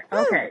Time.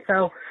 Okay,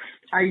 so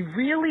I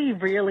really,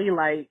 really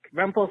like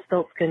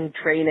Rumpelstiltskin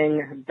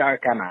training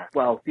Dark Emma.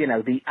 Well, you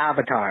know, the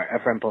avatar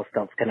of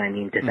Rumpelstiltskin, I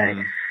mean to say.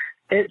 Mm-hmm.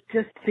 It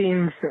just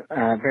seems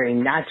very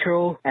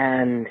natural,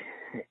 and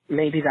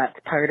maybe that's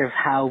part of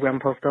how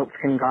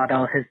Rumpelstiltskin got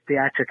all his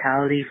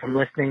theatricality from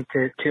listening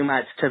to too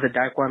much to the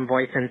Dark One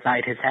voice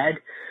inside his head.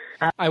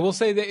 I will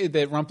say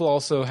that Rumpel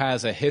also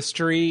has a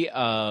history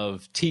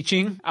of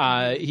teaching.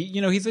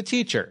 He's a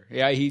teacher.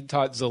 Yeah, he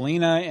taught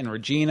Zelena and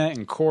Regina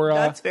and Cora.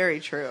 That's very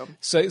true.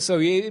 So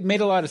it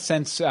made a lot of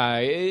sense.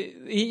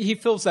 He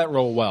fills that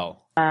role well.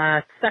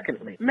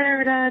 Secondly,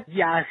 Merida,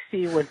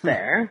 she was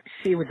there.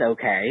 She was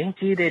okay.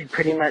 She did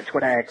pretty much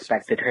what I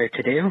expected her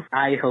to do.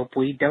 I hope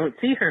we don't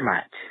see her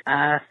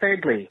much.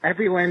 Thirdly,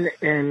 everyone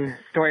in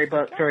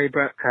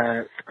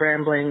Storybrooke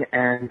scrambling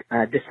and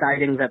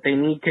deciding that they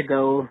need to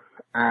go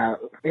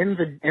in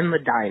the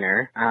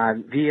diner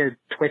via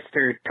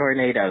Twister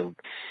Tornado.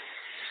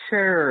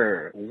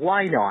 Sure,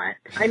 why not?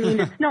 I mean,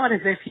 it's not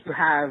as if you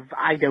have,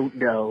 I don't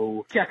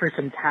know,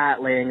 Jefferson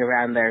Cat laying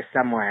around there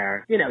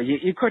somewhere. You know,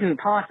 you couldn't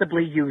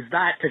possibly use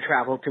that to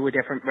travel to a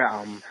different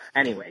realm.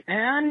 Anyway,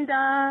 and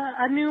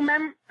a new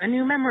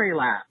memory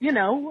lap. You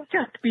know,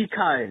 just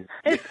because.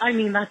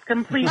 That's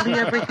completely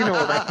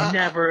original. That's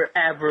never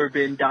ever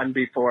been done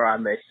before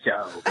on this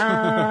show.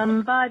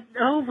 But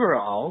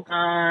overall,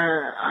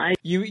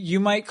 You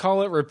might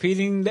call it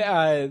repeating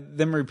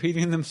them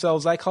repeating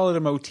themselves. I call it a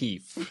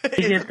motif. I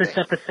give this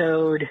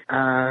episode 10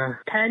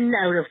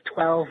 out of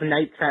 12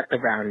 nights at the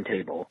round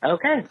table.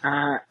 Okay.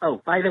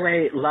 By the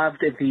way,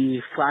 loved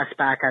the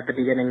flashback at the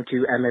beginning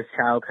to Emma's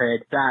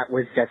childhood. That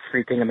was just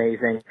freaking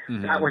amazing.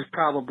 Mm-hmm. That was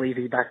probably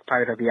the best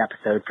part of the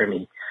episode for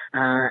me.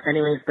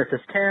 Anyways, this is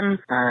Tim.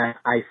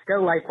 I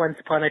still like Once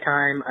Upon a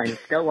Time. I'm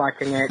still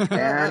watching it,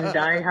 and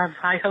I have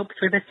high hopes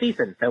for this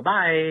season. So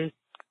bye.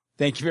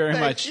 Thank you very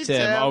much,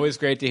 Tim. Always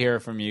great to hear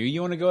from you. You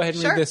want to go ahead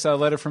and read this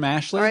letter from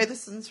Ashley? All right,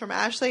 this is from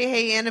Ashley.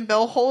 Hey, Ann and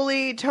Bill.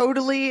 Holy,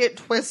 totally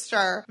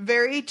twister.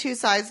 Very two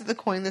sides of the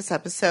coin this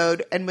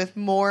episode, and with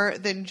more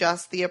than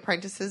just the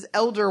apprentice's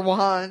elder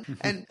wand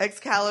and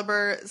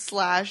Excalibur /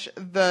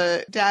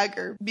 the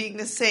dagger being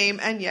the same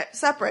and yet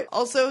separate.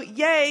 Also,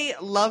 yay,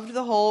 loved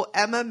the whole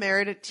Emma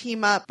Meredith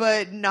team up,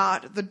 but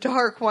not the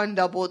Dark One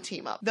double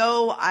team up.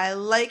 Though I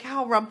like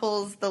how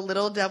Rumple's the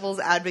little devil's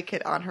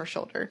advocate on her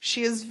shoulder.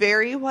 She is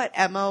very what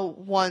Emma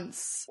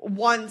once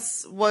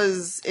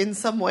was in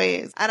some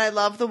ways, and I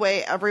love the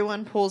way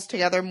everyone pulls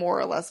together more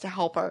or less to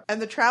help her.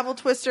 And the travel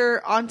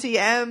twister, Auntie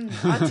M,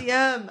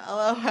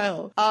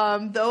 LOL.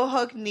 Though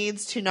Hook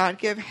needs to not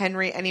give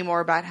Henry any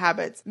more bad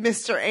habits,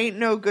 Mr. ain't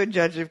no good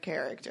judge of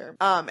character.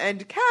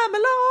 And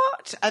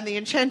Camelot, and the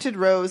Enchanted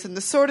Rose, and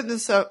the Sword in the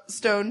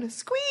Stone,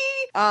 squee.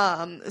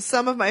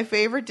 Some of my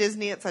favorite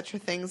Disney etc.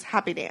 things,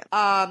 Happy Dance.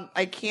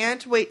 I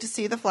can't wait to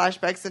see the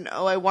flashbacks, and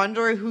I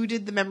wonder who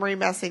did the memory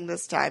messing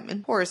this time.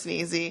 And poor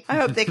Sneezy. I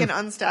hope they can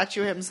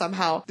unstatue him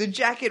somehow. The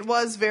jacket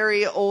was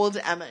very old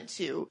Emma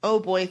too. Oh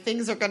boy,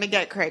 things are gonna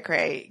get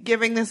cray-cray.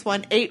 Giving this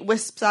one 8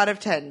 wisps out of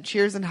 10.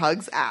 Cheers and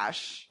hugs,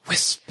 Ash.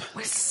 Wisp.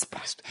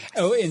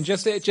 Oh, and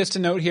just a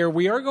note here,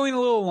 we are going a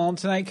little long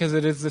tonight because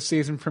it is the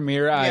season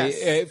premiere.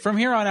 Yes. From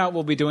here on out,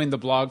 we'll be doing the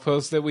blog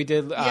posts that we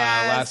did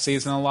last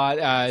season a lot.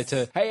 I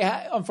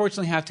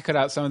unfortunately have to cut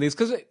out some of these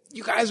because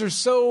you guys are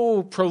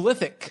so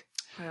prolific.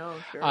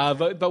 Oh,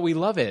 sure. But we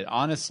love it,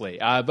 honestly.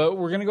 But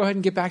we're going to go ahead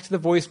and get back to the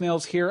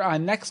voicemails here.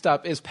 Next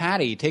up is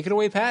Patty. Take it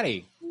away,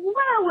 Patty.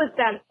 Well, was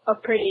that a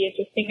pretty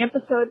interesting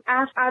episode?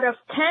 Out of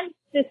 10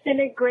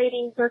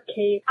 disintegrating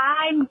Circades,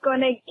 I'm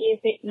gonna give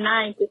it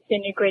 9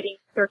 disintegrating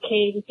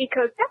Circades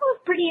because that was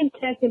pretty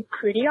intense and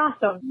pretty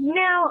awesome.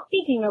 Now,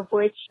 speaking of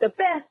which, the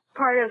best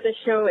part of the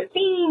show is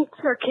seeing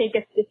Circade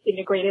gets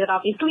disintegrated,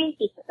 obviously,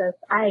 because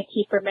I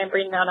keep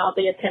remembering on all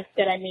the attempts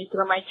that I made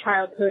through my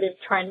childhood of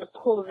trying to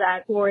pull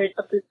that sword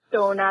of the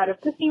stone out of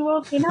Disney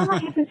World. And all I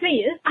have to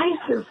say is, I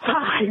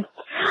survived.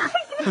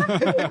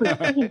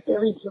 I am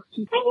very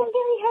lucky. I am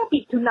very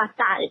happy to not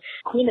die.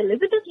 Queen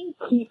Elizabeth can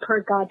keep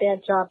her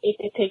goddamn job if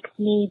it takes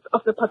me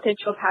of the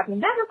potential of having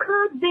that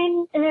occur.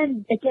 Then,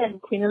 and again,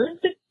 Queen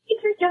Elizabeth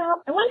keeps her job.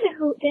 I wonder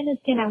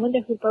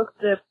who broke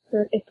the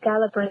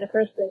Excalibur in the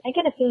first place. I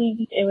get a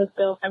feeling it was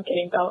Bill. I'm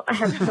kidding, Bill. I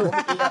have no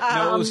idea.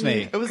 No, it was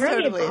me. It was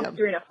totally him.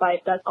 During a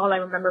fight, that's all I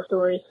remember of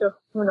stories, so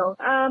who knows.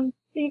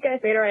 See you guys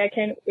later. I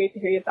can't wait to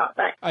hear your thoughts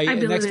back.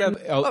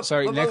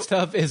 Next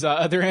up is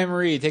Other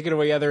Anne-Marie. Take it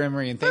away, Other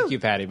Anne-Marie. And thank you,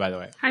 Patty, by the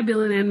way. Hi,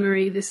 Bill and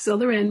Anne-Marie. This is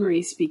Other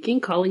Anne-Marie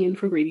speaking, calling in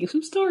for greetings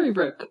from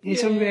Storybrooke.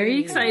 So I'm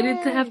very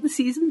excited to have the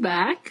season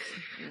back.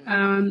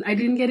 I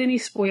didn't get any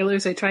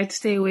spoilers. I tried to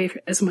stay away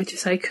as much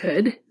as I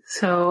could.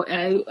 So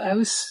I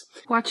was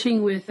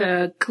watching with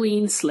a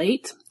clean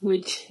slate,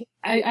 which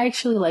I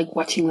actually like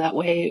watching that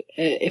way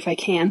if I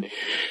can.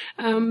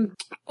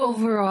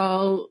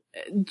 Overall,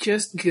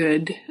 just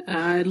good.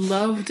 I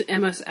loved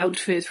Emma's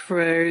outfit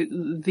for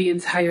the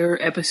entire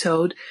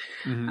episode.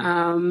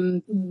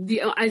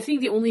 Mm-hmm. I think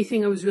the only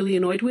thing I was really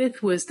annoyed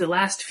with was the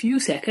last few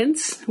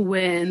seconds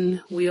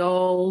when we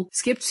all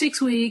skipped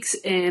 6 weeks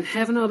and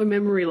have another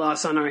memory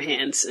loss on our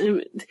hands.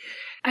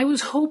 I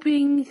was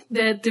hoping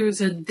that there was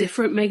a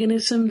different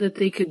mechanism that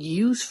they could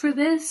use for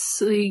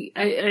this.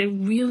 I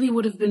really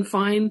would have been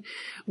fine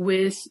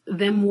with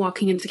them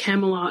walking into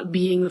Camelot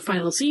being the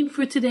final scene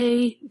for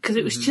today, because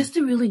it was just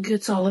a really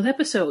good, solid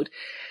episode.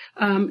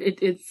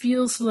 It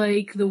feels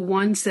like the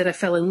ones that I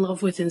fell in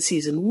love with in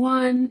season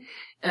 1.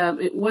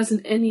 It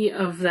wasn't any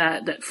of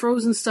that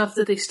Frozen stuff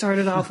that they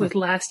started off with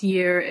last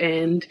year,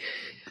 and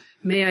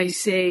may I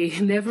say,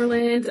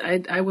 Neverland,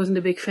 I wasn't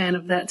a big fan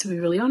of that, to be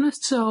really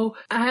honest. So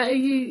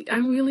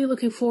I'm really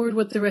looking forward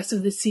what the rest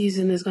of the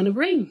season is going to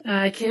bring.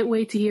 I can't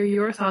wait to hear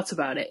your thoughts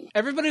about it.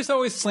 Everybody's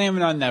always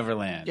slamming on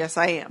Neverland. Yes,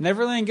 I am.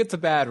 Neverland gets a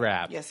bad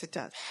rap. Yes, it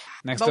does.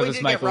 Next but up we is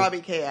did Michael. Get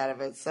Robbie K out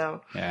of it,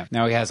 so. Yeah,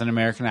 now he has an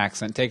American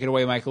accent. Take it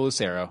away, Michael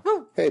Lucero.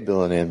 Woo. Hey,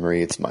 Bill and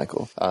Anne-Marie, it's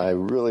Michael. I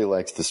really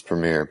liked this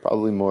premiere,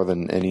 probably more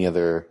than any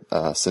other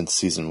since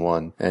season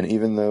 1. And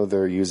even though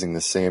they're using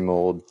the same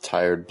old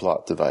tired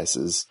plot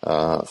devices,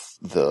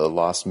 the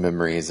lost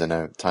memories and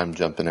a time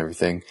jump and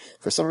everything,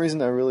 for some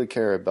reason I really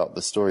care about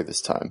the story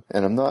this time.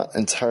 And I'm not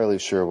entirely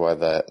sure why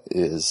that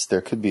is.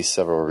 There could be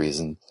several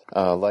reasons.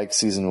 Like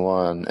season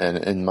 1, and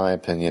in my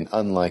opinion,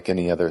 unlike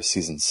any other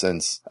season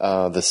since,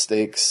 the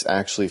stakes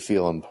actually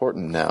feel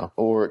important now.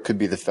 Or it could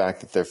be the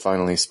fact that they're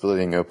finally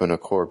splitting open a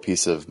core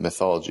piece of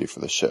mythology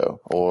for the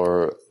show.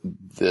 Or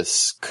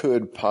this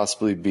could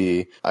possibly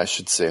be, I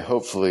should say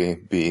hopefully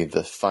be,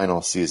 the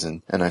final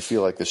season. And I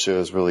feel like the show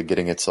is really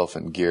getting itself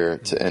in gear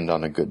to end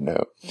on a good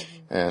note.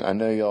 And I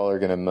know y'all are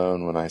going to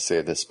moan when I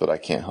say this, but I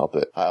can't help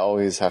it. I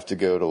always have to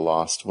go to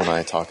Lost when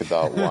I talk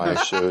about why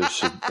shows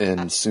should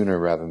end sooner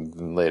rather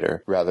than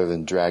later, rather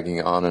than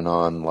dragging on and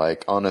on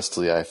like,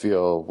 honestly, I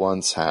feel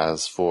once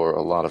has for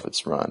a lot of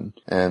its run.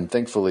 And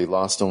thankfully,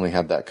 Lost only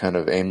had that kind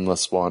of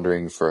aimless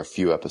wandering for a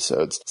few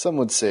episodes. Some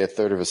would say a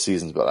third of a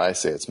season, but I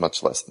say it's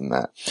much less than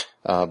that.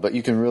 But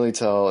you can really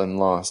tell in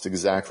Lost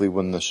exactly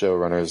when the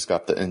showrunners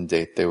got the end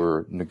date they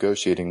were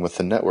negotiating with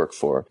the network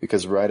for,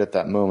 because right at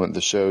that moment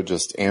the show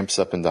just amps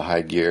up into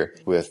high gear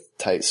with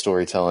tight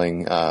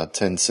storytelling,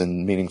 tense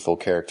and meaningful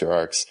character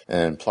arcs,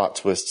 and plot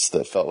twists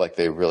that felt like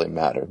they really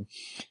mattered.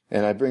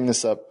 And I bring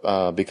this up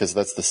because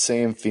that's the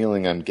same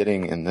feeling I'm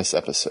getting in this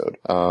episode.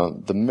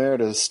 The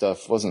Meredith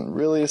stuff wasn't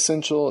really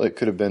essential. It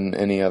could have been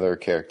any other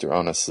character,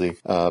 honestly.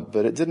 But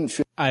it didn't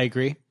feel... I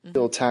agree.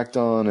 Feel tacked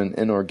on and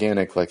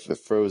inorganic like the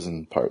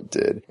Frozen part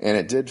did. And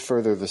it did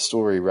further the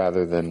story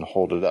rather than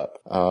hold it up.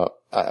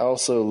 I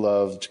also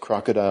loved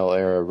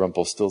Crocodile-era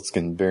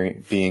Rumpelstiltskin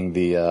being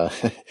the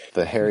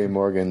the Harry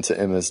Morgan to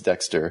Emma's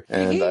Dexter.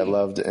 And I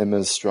loved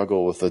Emma's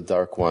struggle with the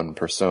Dark One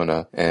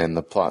persona and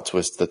the plot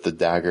twist that the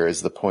dagger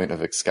is the point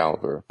of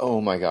Excalibur.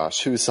 Oh my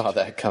gosh, who saw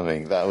that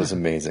coming? That was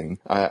amazing.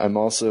 I'm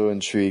also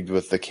intrigued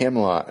with the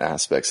Camelot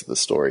aspects of the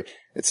story.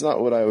 It's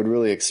not what I would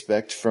really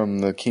expect from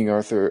the King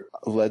Arthur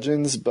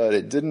legends, but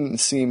it didn't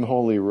seem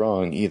wholly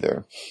wrong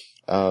either.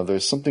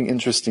 There's something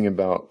interesting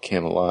about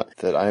Camelot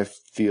that I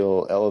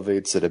feel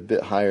elevates it a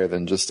bit higher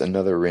than just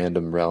another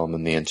random realm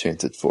in the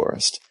Enchanted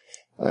Forest.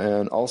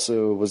 And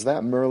also, was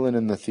that Merlin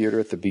in the theater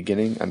at the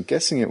beginning? I'm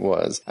guessing it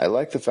was. I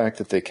like the fact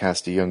that they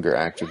cast a younger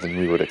actor than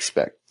we would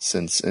expect,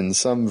 since in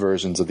some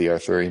versions of the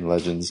Arthurian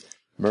legends,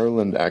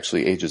 Merlin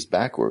actually ages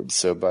backwards,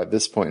 so by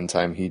this point in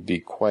time, he'd be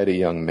quite a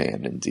young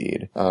man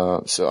indeed.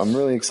 So I'm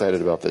really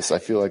excited about this. I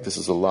feel like this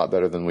is a lot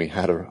better than we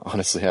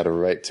honestly had a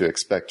right to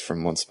expect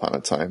from Once Upon a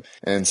Time.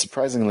 And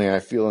surprisingly, I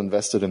feel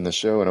invested in the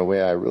show in a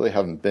way I really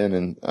haven't been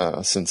in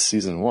since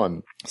season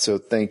 1. So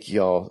thank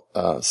y'all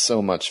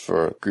so much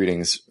for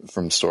greetings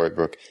from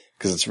Storybrooke,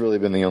 because it's really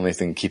been the only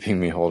thing keeping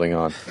me holding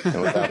on.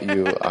 And without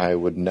you, I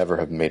would never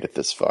have made it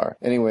this far.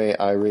 Anyway,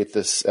 I rate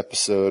this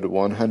episode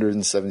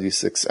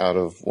 176 out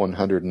of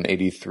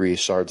 183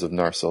 shards of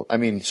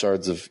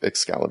shards of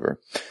Excalibur.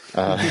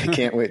 I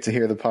can't wait to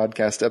hear the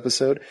podcast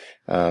episode.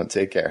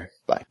 Take care.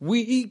 Bye.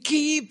 We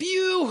keep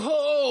you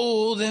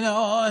holding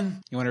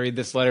on. You want to read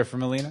this letter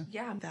from Alina?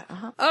 Yeah,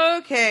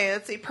 Okay,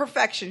 let's see.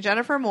 Perfection.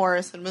 Jennifer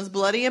Morrison was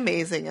bloody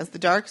amazing as the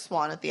Dark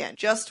Swan at the end.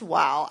 Just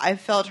wow. I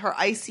felt her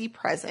icy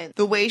presence.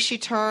 The way she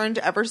turned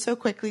ever so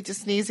quickly to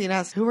Sneezy and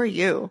asked, "Who are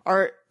you?"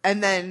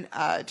 And then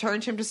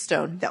turned him to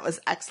stone. That was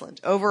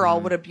excellent.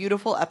 Overall, what a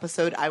beautiful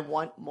episode. I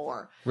want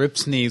more. Rip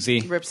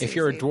Sneezy. Rip Sneezy. If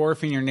you're a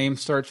dwarf and your name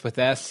starts with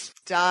S.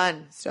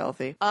 Done.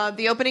 Stealthy.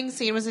 The opening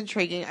scene was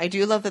intriguing. I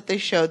do love that they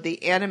showed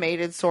the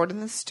animated Sword in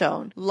the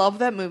Stone. Love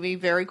that movie.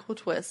 Very cool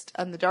twist.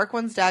 And the Dark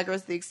One's dagger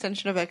is the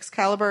extension of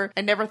Excalibur.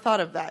 I never thought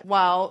of that.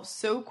 Wow.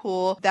 So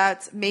cool.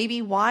 That's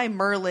maybe why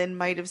Merlin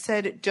might have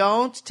said,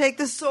 "Don't take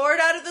the sword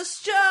out of the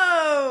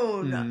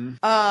stone."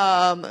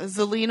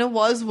 Zelena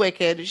was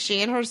wicked.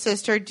 She and her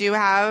sister do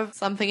have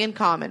something in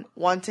common.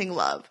 Wanting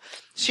love.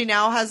 She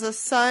now has a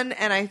son,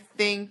 and I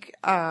think,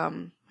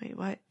 wait,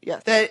 what?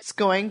 Yes. That's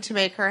going to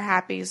make her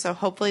happy, so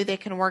hopefully they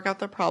can work out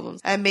their problems.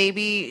 And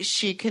maybe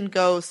she can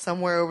go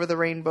somewhere over the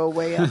rainbow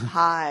way up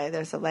high.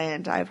 There's a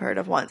land I've heard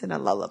of once in a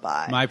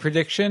lullaby. My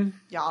prediction?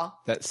 Yeah.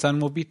 That son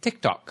will be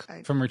TikTok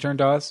from Return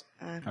to Oz.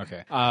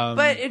 Okay.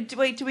 But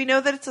wait, do we know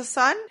that it's a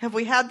son? Have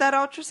we had that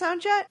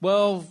ultrasound yet?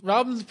 Well,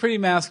 Robin's a pretty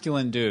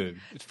masculine dude.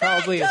 It's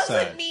probably a son.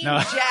 That doesn't mean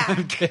jack.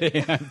 I'm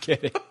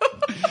kidding.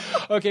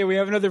 Okay, we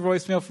have another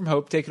voicemail from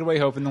Hope. Take it away,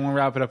 Hope, and then we'll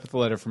wrap it up with a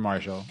letter from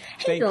Marshall.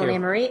 Hey, Bill and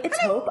Anne-Marie, it's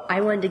Hope. I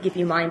wanted to give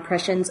you my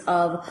impressions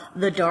of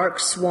The Dark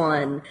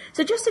Swan.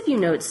 So just a few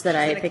notes that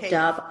I picked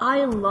up.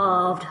 I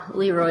loved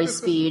Leroy's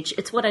speech.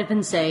 It's what I've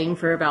been saying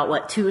for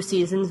about, 2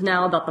 seasons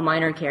now about the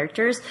minor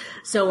characters.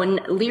 So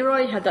when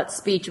Leroy had that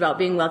speech about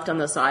being left on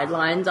the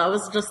sidelines, I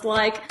was just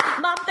like,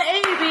 my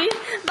baby's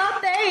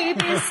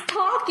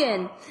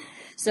talking.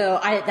 So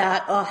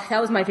that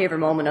was my favorite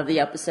moment of the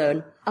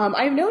episode.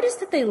 I've noticed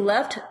that they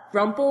left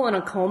Rumple in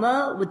a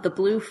coma with the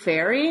blue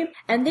fairy,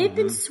 and they've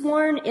been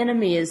sworn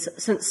enemies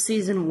since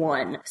season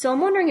 1. So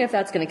I'm wondering if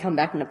that's going to come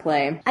back into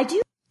play.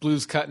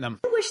 Blue's cutting them.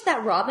 I wish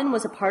that Robin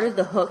was a part of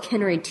the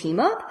Hook-Henry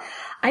team-up.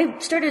 I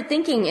started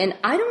thinking, and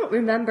I don't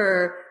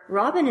remember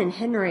Robin and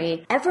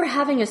Henry ever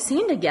having a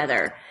scene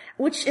together,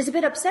 which is a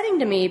bit upsetting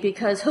to me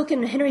because Hook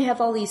and Henry have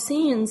all these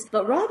scenes,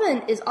 but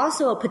Robin is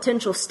also a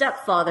potential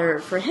stepfather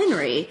for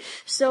Henry.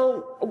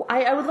 So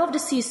I would love to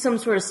see some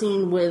sort of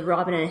scene with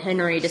Robin and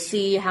Henry to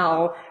see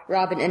how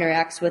Robin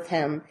interacts with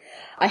him.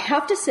 I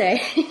have to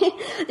say,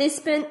 they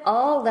spent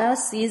all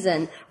last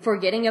season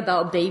forgetting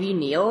about baby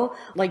Neil.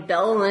 Like,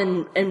 Belle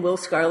and Will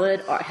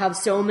Scarlet have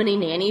so many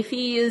nanny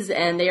fees,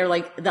 and they are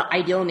like the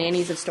ideal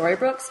nannies of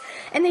Storybooks.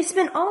 And they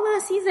spent all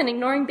last season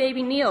ignoring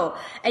baby Neil.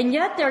 And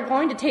yet they're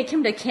going to take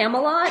him to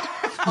Camelot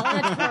on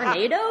a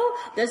tornado?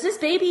 Does this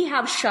baby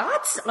have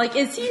shots? Like,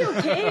 is he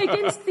okay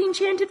against the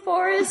Enchanted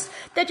Forest?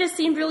 That just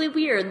seemed really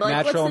weird. Like,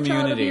 Natural what's the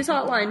child abuse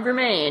hotline for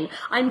Maine?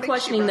 I'm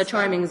questioning the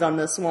Charmings on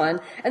this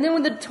one. And then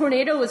when the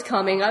tornado was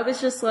coming, I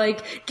was just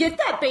like, get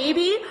that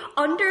baby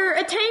under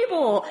a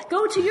table.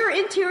 Go to your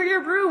interior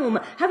room.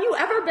 Have you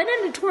ever been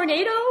in a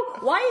tornado?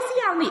 Why is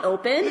he out in the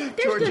open?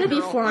 There's going to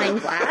be flying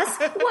glass.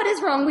 What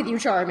is wrong with you,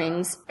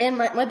 Charmings? And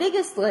my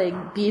biggest,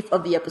 beef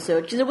of the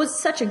episode, because it was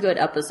such a good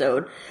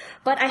episode,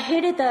 but I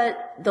hated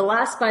that the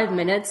last 5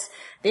 minutes,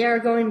 they are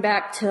going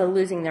back to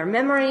losing their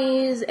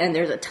memories, and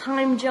there's a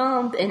time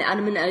jump, and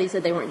Adam and Eddie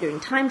said they weren't doing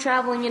time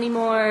traveling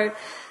anymore.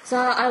 So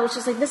I was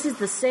just like, this is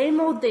the same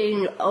old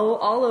thing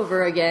all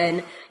over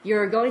again.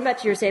 You're going back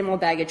to your same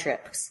old bag of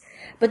tricks.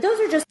 But those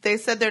are just... They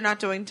said they're not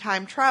doing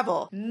time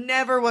travel.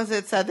 Never was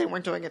it said they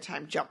weren't doing a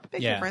time jump.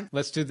 Big difference.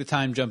 Let's do the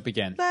time jump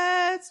again.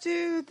 Let's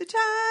do the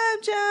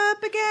time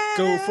jump again.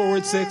 Go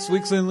forward 6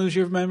 weeks and lose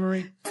your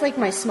memory. It's like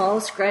my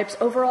smallest gripes.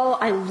 Overall,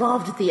 I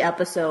loved the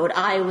episode.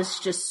 I was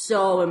just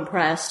so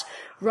impressed.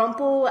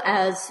 Rumple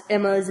as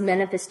Emma's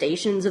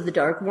manifestations of the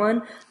Dark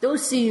One,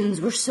 those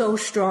scenes were so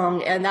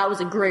strong, and that was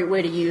a great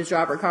way to use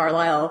Robert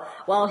Carlyle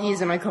while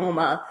he's in a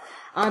coma.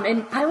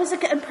 And I was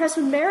impressed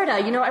with Merida.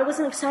 I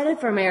wasn't excited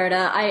for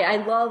Merida. I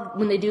love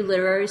when they do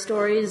literary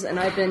stories, and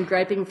I've been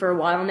griping for a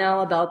while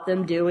now about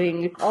them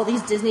doing all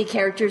these Disney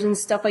characters and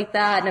stuff like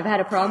that, and I've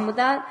had a problem with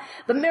that.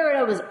 But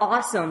Merida was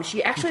awesome.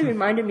 She actually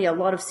reminded me a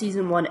lot of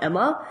season 1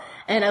 Emma,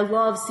 and I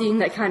love seeing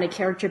that kind of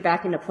character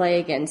back into play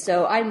again.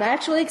 So I'm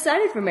actually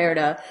excited for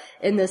Merida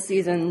in this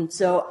season.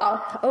 So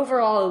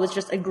overall, it was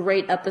just a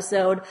great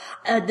episode.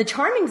 The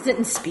Charmings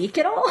didn't speak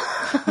at all.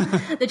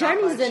 The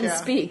Charmings didn't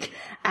speak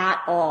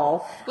at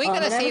all. We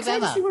gotta save I'm excited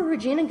Emma. to see where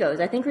Regina goes.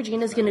 I think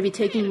Regina's going to be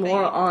taking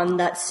more on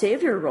that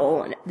savior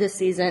role this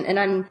season, and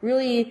I'm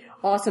really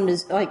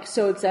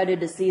so excited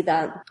to see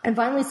that. And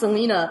finally,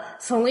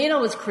 Selena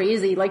was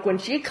crazy. Like, when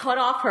she cut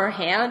off her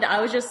hand,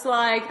 I was just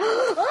like,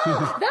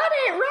 oh, that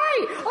ain't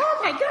right.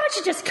 Oh my God,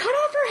 she just cut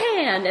off her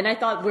hand. And I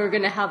thought we were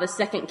going to have a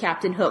second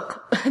Captain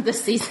Hook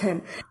this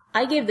season.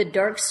 I gave the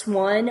Dark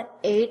Swan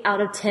 8 out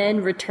of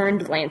 10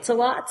 returned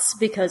Lancelots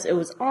because it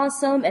was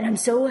awesome, and I'm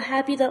so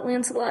happy that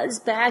Lancelot is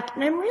back,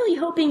 and I'm really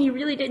hoping he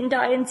really didn't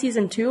die in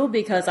season 2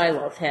 because I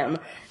love him.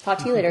 Talk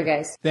to you later,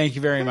 guys. Thank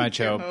you very much,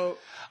 Hope.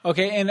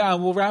 Okay, and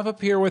we'll wrap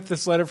up here with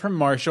this letter from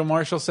Marshall.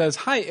 Marshall says,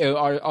 hi,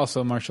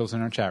 also Marshall's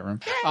in our chat room.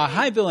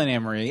 Hi, Bill and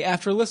Anne-Marie.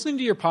 After listening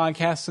to your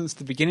podcast since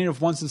the beginning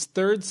of Once's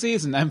 3rd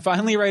season, I'm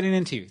finally writing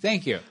into you.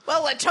 Thank you.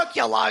 Well, it took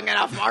you long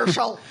enough,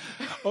 Marshall.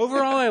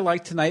 Overall, I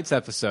liked tonight's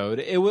episode.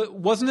 It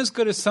wasn't as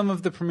good as some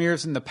of the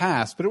premieres in the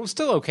past, but it was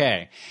still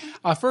okay.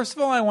 First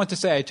of all, I want to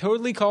say I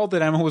totally called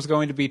that Emma was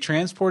going to be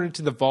transported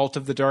to the Vault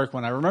of the Dark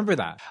One. I remember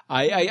that.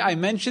 I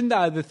mentioned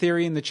the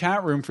theory in the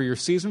chat room for your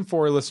Season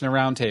 4 Listener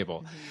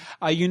Roundtable.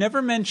 You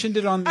never mentioned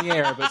it on the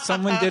air, but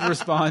someone did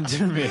respond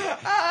to me.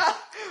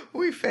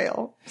 We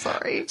fail.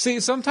 Sorry. See,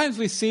 sometimes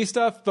we see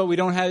stuff, but we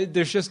don't have.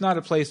 There's just not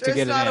a place to get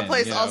it in. There's not a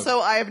place. Also,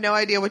 I have no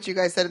idea what you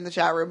guys said in the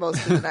chat room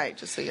most of the night.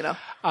 Just so you know.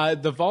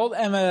 The vault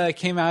Emma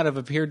came out of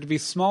appeared to be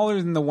smaller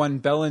than the one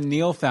Belle and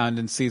Neil found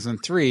in season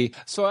 3.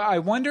 So I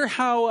wonder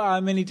how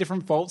many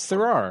different vaults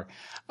there are.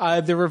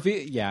 The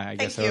reveal, I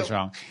guess I was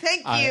wrong.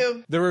 Thank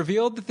you. The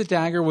reveal that the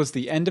dagger was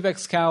the end of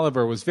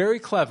Excalibur was very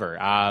clever.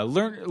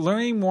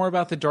 Learning more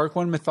about the Dark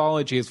One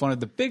mythology is one of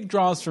the big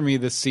draws for me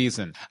this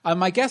season.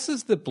 My guess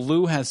is that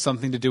Blue has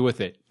something to do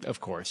with it, of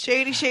course.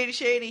 Shady, shady,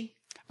 shady.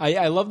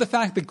 I love the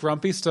fact that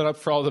Grumpy stood up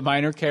for all the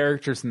minor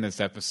characters in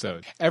this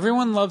episode.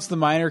 Everyone loves the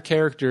minor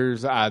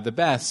characters the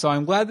best, so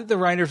I'm glad that the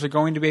writers are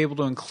going to be able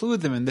to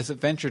include them in this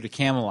adventure to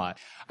Camelot.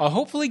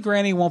 Hopefully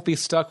Granny won't be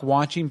stuck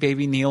watching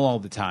Baby Neil all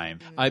the time.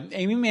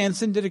 Amy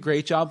Manson did a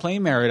great job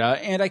playing Merida,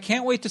 and I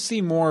can't wait to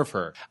see more of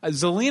her.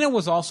 Zelena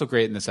was also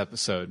great in this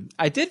episode.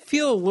 I did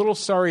feel a little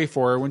sorry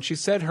for her when she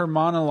said her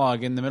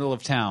monologue in the middle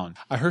of town.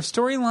 Her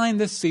storyline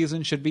this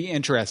season should be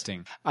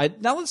interesting.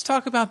 Now let's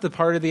talk about the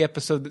part of the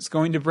episode that's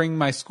going to bring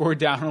my score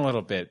down a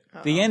little bit.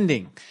 The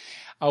ending.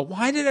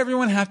 Why did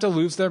everyone have to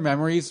lose their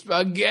memories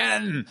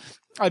again?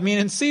 I mean,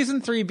 in season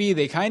 3B,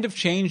 they kind of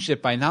changed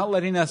it by not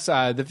letting us,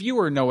 the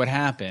viewer, know what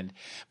happened.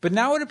 But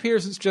now it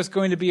appears it's just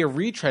going to be a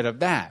retread of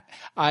that.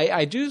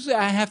 I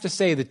have to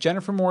say that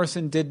Jennifer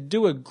Morrison did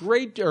do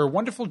a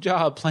wonderful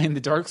job playing the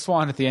Dark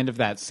Swan at the end of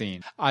that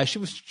scene. She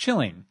was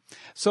chilling.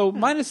 So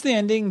minus the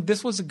ending,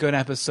 this was a good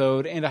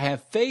episode, and I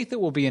have faith it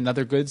will be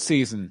another good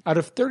season. Out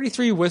of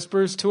 33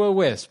 whispers to a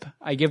wisp,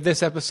 I give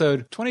this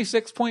episode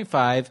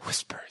 26.5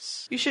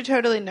 whispers. You should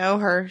totally know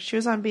her. She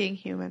was on Being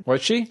Human.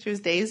 What's she? She was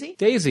Daisy?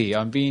 Daisy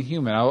on Being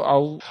Human.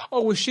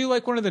 Was she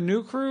like one of the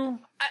new crew?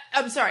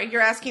 I'm sorry,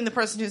 you're asking the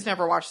person who's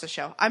never watched the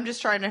show. I'm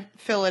just trying to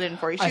fill it in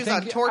for you. She was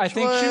on Torchwood. I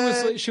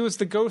think she was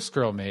the ghost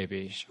girl,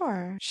 maybe.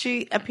 Sure.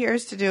 She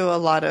appears to do a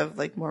lot of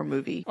like more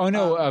movie. Oh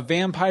no, a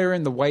vampire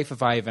and the wife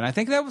of Ivan. I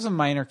think that was a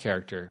minor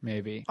character,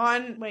 maybe.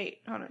 Hold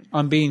on.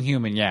 On Being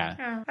Human, yeah.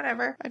 Oh,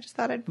 whatever. I just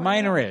thought I'd point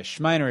minor-ish.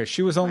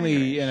 She was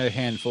only in a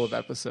handful of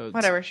episodes.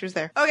 Whatever, she was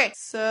there. Okay,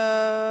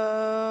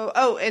 so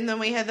and then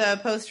we had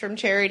the post from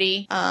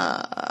Charity.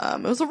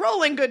 It was a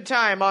rolling good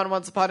time on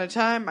Once Upon a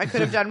Time. I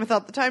could have done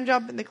without the time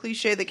jump and the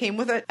cliche that came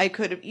with it. I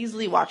could have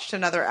easily watched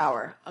another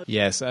hour.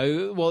 Yes.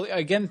 Well,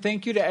 again,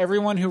 thank you to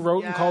everyone who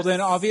wrote and called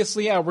in.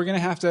 Obviously, we're going to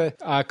have to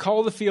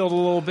call the field a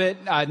little bit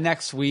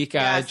next week.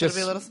 It'll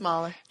be a little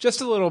smaller.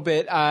 Just a little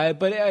bit.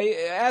 But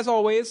as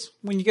always,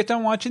 when you get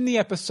done watching the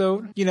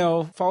episode,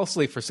 fall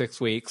asleep for 6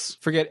 weeks.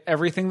 Forget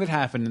everything that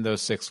happened in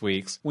those 6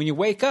 weeks. When you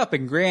wake up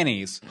in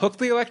Granny's, hook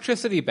the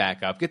electricity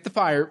back up, get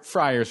the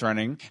fryers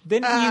running,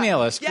 then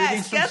email us.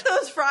 Yes, get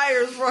those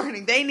fryers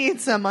running. They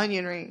need some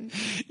onion rings.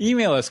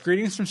 Email us,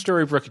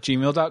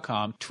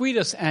 greetingsfromstorybrooke@gmail.com. Tweet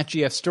us at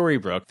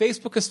GFStorybrooke.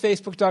 Facebook us,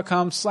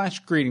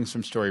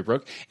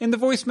 facebook.com/greetingsfromstorybrooke. And the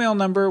voicemail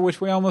number,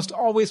 which we almost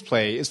always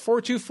play, is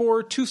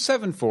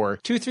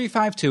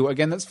 424-274-2352.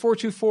 Again, that's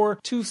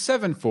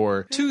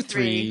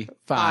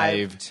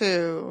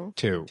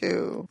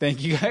 424-274-2352.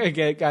 Thank you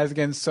guys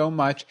again so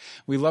much.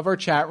 We love our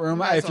chat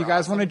room. If you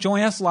guys want to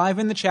join us live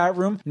in the chat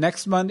room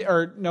next Monday,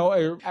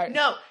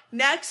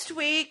 next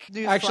week.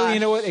 Actually, you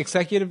know what?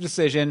 Executive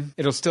decision.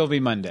 It'll still be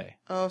Monday.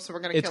 Oh, so we're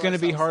going to It's going to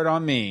be hard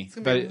on me. It's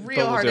going to be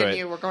real hard on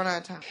you. We're going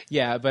out of town.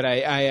 Yeah, but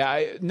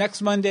I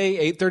next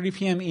Monday, 8:30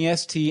 p.m.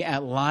 EST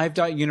at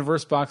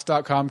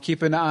live.universebox.com.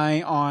 Keep an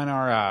eye on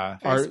our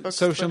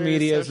social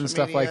medias and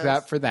stuff like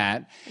that for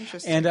that.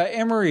 Interesting. And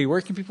Anne-Marie,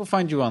 where can people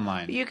find you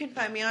online? You can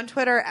find me on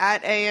Twitter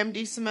at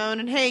AMDSimone.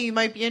 And hey, you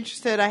might be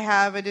interested. I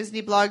have a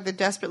Disney blog that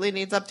desperately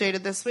needs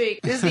updated this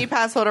week. Disney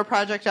Passholder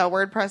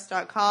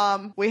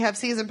Project.wordpress.com. We have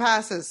season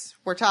passes.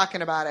 We're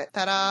talking about it.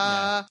 Ta-da!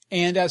 Yeah.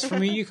 And as for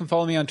me, you can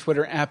follow me on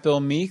Twitter at Bill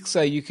Meeks.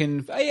 You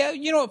can,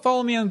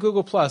 follow me on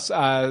Google+,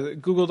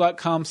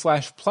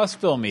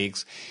 google.com/+Bill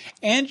Meeks.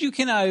 And you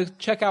can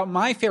check out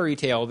my fairy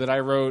tale that I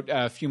wrote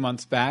a few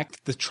months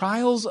back, The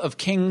Trials of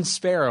King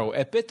Sparrow,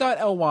 at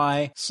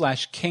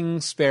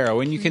bit.ly/King Sparrow.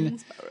 And you can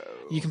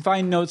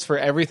find notes for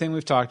everything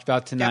we've talked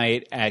about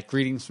tonight at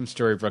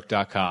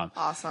greetingsfromstorybrooke.com.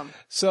 Awesome.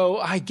 So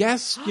I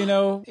guess,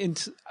 until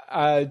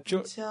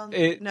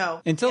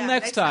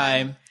next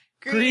time.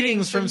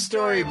 Greetings from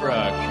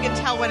Storybrooke. You can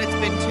tell when it's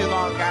been too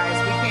long,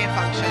 guys. We can't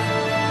function.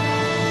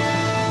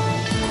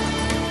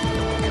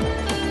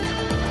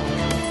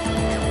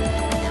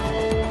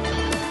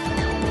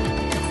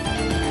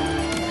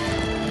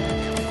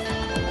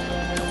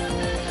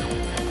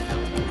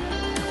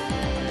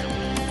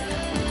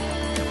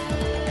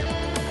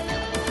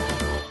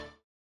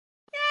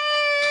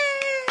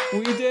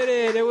 We did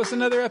it. It was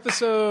another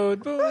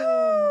episode.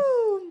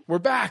 Boom. We're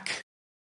back.